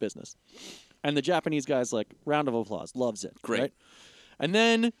for his business. And the Japanese guy's like, round of applause, loves it. Great. Right? And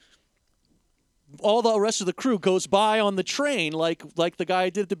then all the rest of the crew goes by on the train like the guy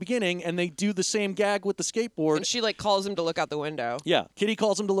did at the beginning, and they do the same gag with the skateboard. And she like calls him to look out the window. Yeah, Kitty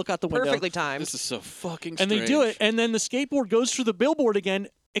calls him to look out the window. Perfectly timed. This is so fucking And strange. they do it, and then the skateboard goes through the billboard again,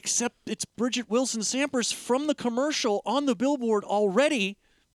 except it's Bridget Wilson Sampras from the commercial on the billboard already,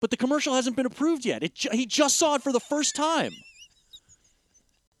 but the commercial hasn't been approved yet. He just saw it for the first time.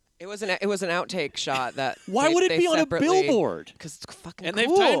 It was an outtake shot that. Why would it be on a billboard? Because it's fucking and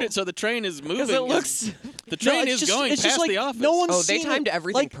cool. they've timed it so the train is moving. Because it looks. The train is going past like the office. No one's they seen timed it.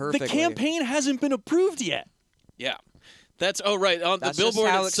 everything like, perfectly. The campaign hasn't been approved yet. Yeah. That's right on That's the billboard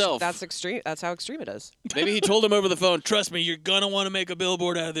how itself. That's extreme. That's how extreme it is. Maybe he told him over the phone, "Trust me, you're gonna want to make a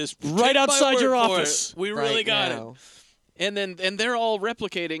billboard out of this right outside your office. We really got it." And they're all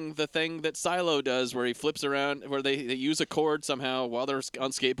replicating the thing that Silo does, where he flips around, where they use a cord somehow while they're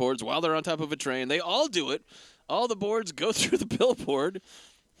on skateboards, while they're on top of a train. They all do it. All the boards go through the billboard.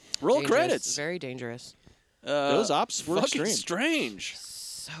 Roll dangerous. credits. Very dangerous. Those ops were fucking extreme. Strange.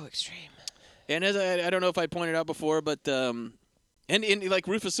 So extreme. And as I don't know if I pointed out before, but and like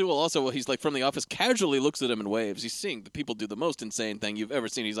Rufus Sewell also, he's like from the office, casually looks at him and waves. He's seeing the people do the most insane thing you've ever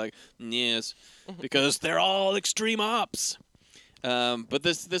seen. He's like, yes, because they're all extreme ops. But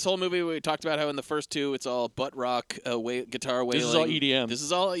this whole movie, we talked about how in the first two it's all butt rock, guitar wailing. This is all EDM. This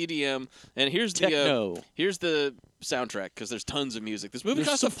is all EDM. And here's Techno. Here's the soundtrack because there's tons of music. This movie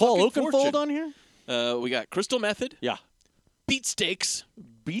costs a Paul fucking Oakenfold fortune. on here. We got Crystal Method. Yeah. Beatsteaks.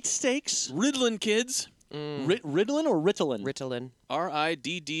 Beatsteaks. Riddlin' Kids. Riddlin or Ritalin? Ritalin.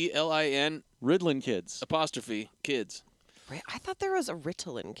 Riddlin. Riddlin Kids. Apostrophe Kids. I thought there was a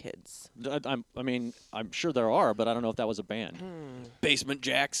Ritalin Kids. I'm sure there are, but I don't know if that was a band. Basement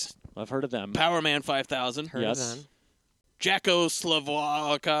Jacks. I've heard of them. Power Man 5000. Heard of them. Jacko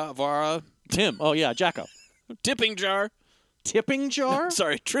Slavaka. Tim. Oh, yeah, Jacko. Tipping Jar. Tipping Jar?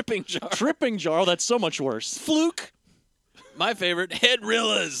 Sorry, Tripping Jar. Tripping Jar. Oh, that's so much worse. Fluke. My favorite,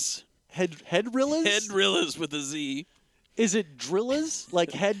 Headrillas. Headrillas? Headrillas with a Z. Is it drillas?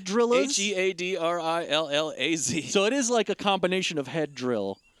 Like head drillers? Headrallaz. So it is like a combination of head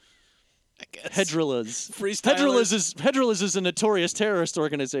drill. I guess. Headrillas. Freestylers. Headrillas is a notorious terrorist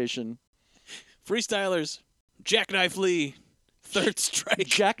organization. Freestylers. Jackknife Lee. Third Strike.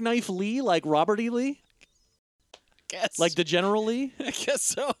 Jackknife Lee, like Robert E. Lee? I guess. Like the General Lee? I guess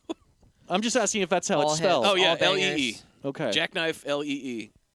so. I'm just asking if that's how it's All spelled. Oh, yeah, All Lee. Okay. Jackknife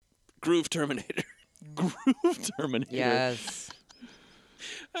Lee. Groove Terminator. Groove Terminator. Yes.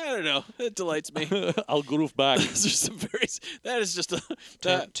 I don't know. It delights me. I'll groove back. That is just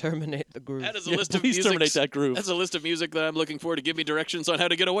a terminate the groove. That is a list of please music. Terminate that groove. That's a list of music that I'm looking for to give me directions on how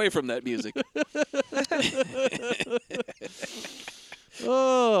to get away from that music.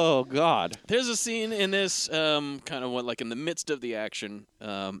 Oh God! There's a scene in this kind of like in the midst of the action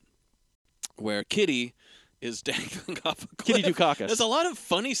where Kitty is dangling off a cliff. Kitty Dukakis. There's a lot of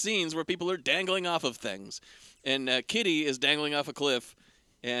funny scenes where people are dangling off of things, and Kitty is dangling off a cliff.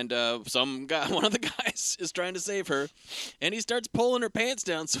 And some guy, one of the guys, is trying to save her, and he starts pulling her pants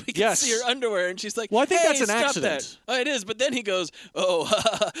down so he can see her underwear. And she's like, "Well, I think hey, that's an stop accident." That. Oh, it is, but then he goes, "Oh,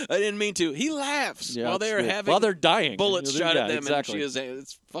 I didn't mean to." He laughs while they're dying, bullets shot at them, exactly. and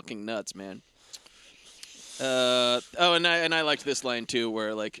it's fucking nuts, man. And I liked this line too,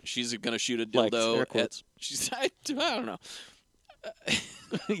 where like she's gonna shoot a dildo at. I don't know.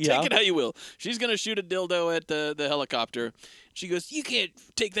 Take it how you will. She's going to shoot a dildo at the helicopter. She goes, "You can't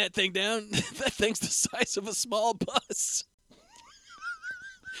take that thing down. That thing's the size of a small bus."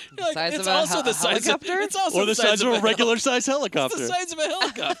 The size it's of a also the size helicopter? It's also or the size of a regular size helicopter. It's the size of a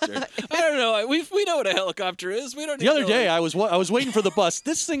helicopter. I don't know. We know what a helicopter is. We don't. The other day, I was waiting for the bus.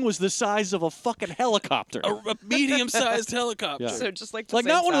 This thing was the size of a fucking helicopter. A medium-sized helicopter. Yeah. So just like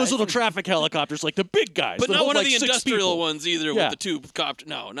not one of those little traffic helicopters, like the big guys. But that not hold one of like the 6 industrial people. ones either Yeah. with the tube copter.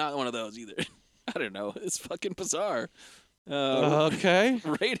 No, not one of those either. I don't know. It's fucking bizarre. Okay.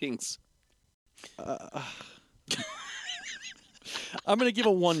 Ratings. I'm gonna give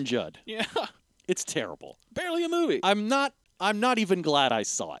it 1 Judd. Yeah. It's terrible. Barely a movie. I'm not even glad I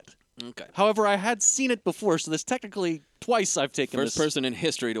saw it. Okay. However, I had seen it before, so this technically twice I've taken First this. person in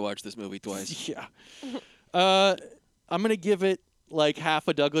history to watch this movie twice. Yeah. I'm gonna give it like half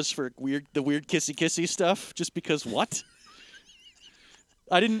a Douglas for the weird kissy stuff, just because what?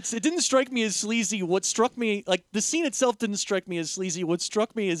 It didn't strike me as sleazy. What struck me, like the scene itself didn't strike me as sleazy. What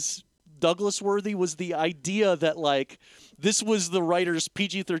struck me as Douglas worthy was the idea that like this was the writer's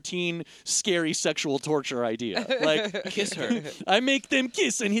PG-13 scary sexual torture idea. Like kiss her. I make them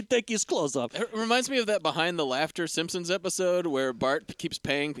kiss and he take his clothes off. It reminds me of that Behind the Laughter Simpsons episode where Bart keeps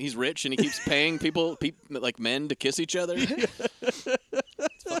paying. He's rich and he keeps paying people like men to kiss each other.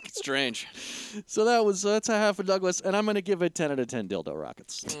 It's fucking strange. So that's a half a Douglas, and I'm gonna give it 10 out of 10 dildo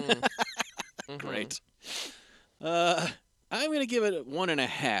rockets. Great. I'm going to give it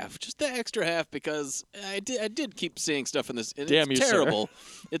 1.5, just the extra half, because I did keep seeing stuff in this. And Damn it's you, terrible.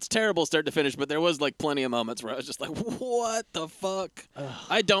 It's terrible start to finish, but there was like plenty of moments where I was just like, what the fuck?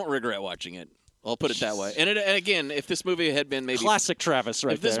 I don't regret watching it. I'll put it that way. And again, if this movie had been maybe... Classic Travis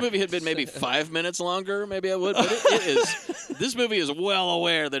right there. If this movie had been maybe 5 minutes longer, maybe I would. But it is... This movie is well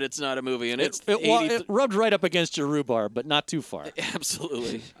aware that it's not a movie. And it rubbed right up against your rhubarb, but not too far.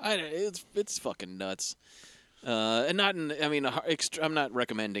 Absolutely. It's fucking nuts. And not in, I mean, I'm not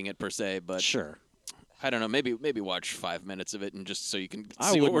recommending it per se, but sure. I don't know. Maybe watch 5 minutes of it and just so you can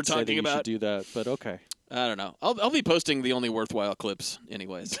I see what we're wouldn't say talking that you about. should do that, but okay. I don't know. I'll be posting the only worthwhile clips,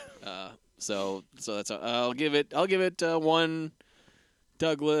 anyways. So that's I'll give it 1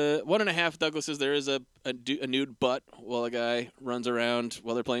 Douglas 1.5 Douglases. There is a nude butt while a guy runs around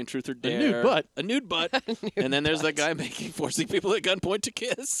while they're playing Truth or Dare. A nude butt. And then there's that guy forcing people at gunpoint to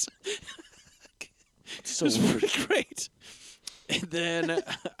kiss. So it's pretty great. And then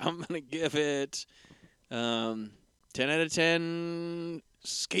I'm going to give it 10 out of 10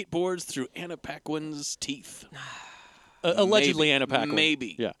 skateboards through Anna Paquin's teeth. Allegedly Anna Paquin.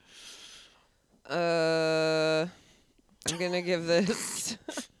 Maybe. Yeah. I'm going to give this...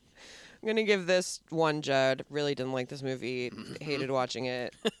 I'm going to give this 1 Judd. Really didn't like this movie. Hated watching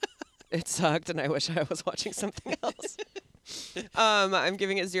it. It sucked, and I wish I was watching something else. I'm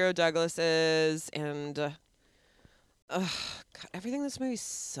giving it 0 Douglases, and God, everything in this movie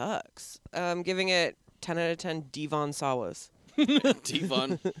sucks. I'm giving it 10 out of 10 Devon Sawas.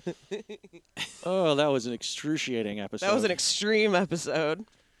 Devon. Oh, that was an excruciating episode. That was an extreme episode.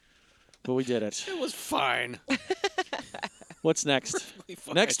 But we did it. It was fine. What's next?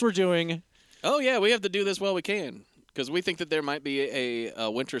 Next we're doing... Oh, yeah, we have to do this while we can. Because we think that there might be a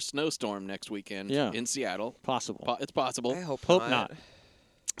winter snowstorm next weekend in Seattle. Possible. It's possible. I hope not.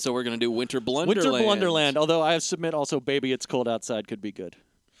 So we're going to do Winter Blunderland. Winter Blunderland, although I submit also Baby It's Cold Outside could be good.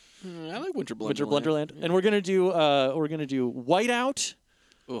 I like Winter Blunderland. Winter Blunderland. Yeah. And we're going to do Whiteout,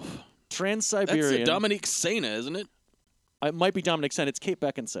 Trans-Siberian. That's Dominique Sena, isn't it? It might be Dominic Sena. It's Kate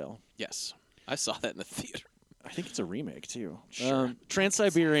Beckinsale. Yes. I saw that in the theater. I think it's a remake, too. Sure.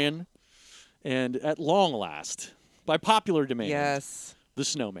 Trans-Siberian, and at long last, by popular demand, yes, The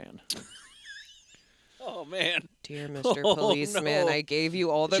Snowman. Oh, man. Dear Mr. Policeman, no. I gave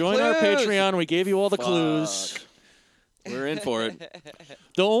you all the Join clues. our Patreon. We gave you all the clues. We're in for it.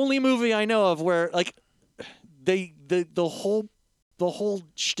 The only movie I know of where like the whole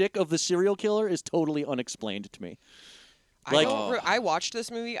shtick of the serial killer is totally unexplained to me. Like I watched this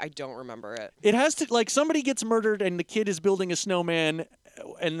movie. I don't remember it. It has to like somebody gets murdered and the kid is building a snowman,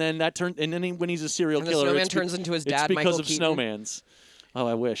 and then when he's a serial killer, the snowman turns into his dad. It's because Michael of Keaton. snowmans. Oh,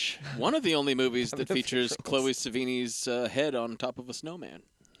 I wish. One of the only movies that features Chloe Savini's head on top of a snowman.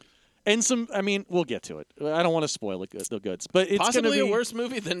 And we'll get to it. I don't want to spoil the goods, but it's possibly gonna be a worse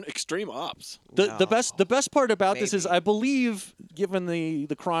movie than Extreme Ops. The best part about this is I believe, given the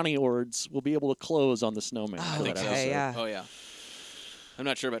Cronny Awards, we'll be able to close on the snowman. Oh, for that okay, episode. yeah. Oh yeah. I'm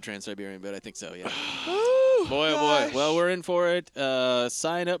not sure about Trans-Siberian, but I think so. Yeah. Boy, oh boy. Well, we're in for it.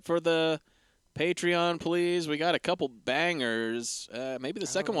 Sign up for the Patreon, please. We got a couple bangers. Maybe the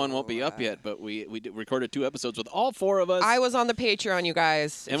second one won't be up yet, but we recorded 2 episodes with all 4 of us. I was on the Patreon, you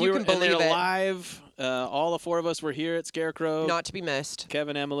guys. And if you can believe they're it. live. All the 4 of us were here at Scarecrow. Not to be missed.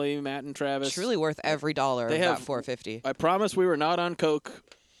 Kevin, Emily, Matt, and Travis. Truly worth every dollar of that $4.50. I promise we were not on Coke,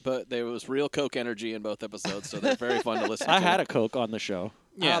 but there was real Coke energy in both episodes, so they're very fun to listen to. I had a Coke on the show.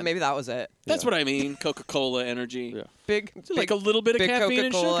 Yeah, maybe that was it. That's what I mean. Coca-Cola energy. Yeah. Big, like a little bit of caffeine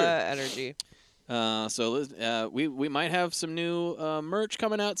and Coca-Cola sugar. energy. So we might have some new merch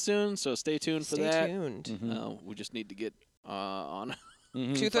coming out soon, so stay tuned for that. Stay tuned. Mm-hmm. We just need to get on.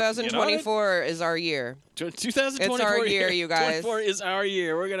 2024 is our year. 2024 It's our year, you guys. 2024 is our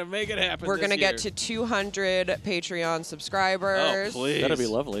year. We're gonna make it happen. We're gonna year. get to 200 Patreon subscribers. Oh, please. That'd be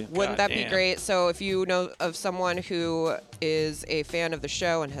lovely. Wouldn't that be great? So if you know of someone who is a fan of the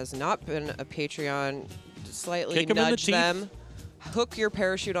show and has not been a Patreon, slightly Kick 'em in the nudge teeth. them. Hook your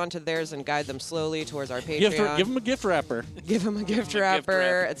parachute onto theirs and guide them slowly towards our Patreon. Give them a gift wrapper. Give them a gift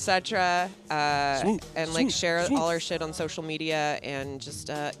wrapper, etc. Swoop, And swoop, share swoop. all our shit on social media and just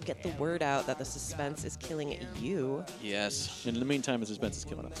get the word out that the suspense is killing you. Yes. In the meantime, the suspense is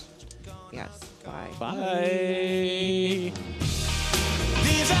killing us. Yes. Bye. Bye.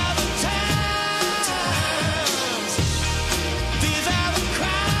 These are the times.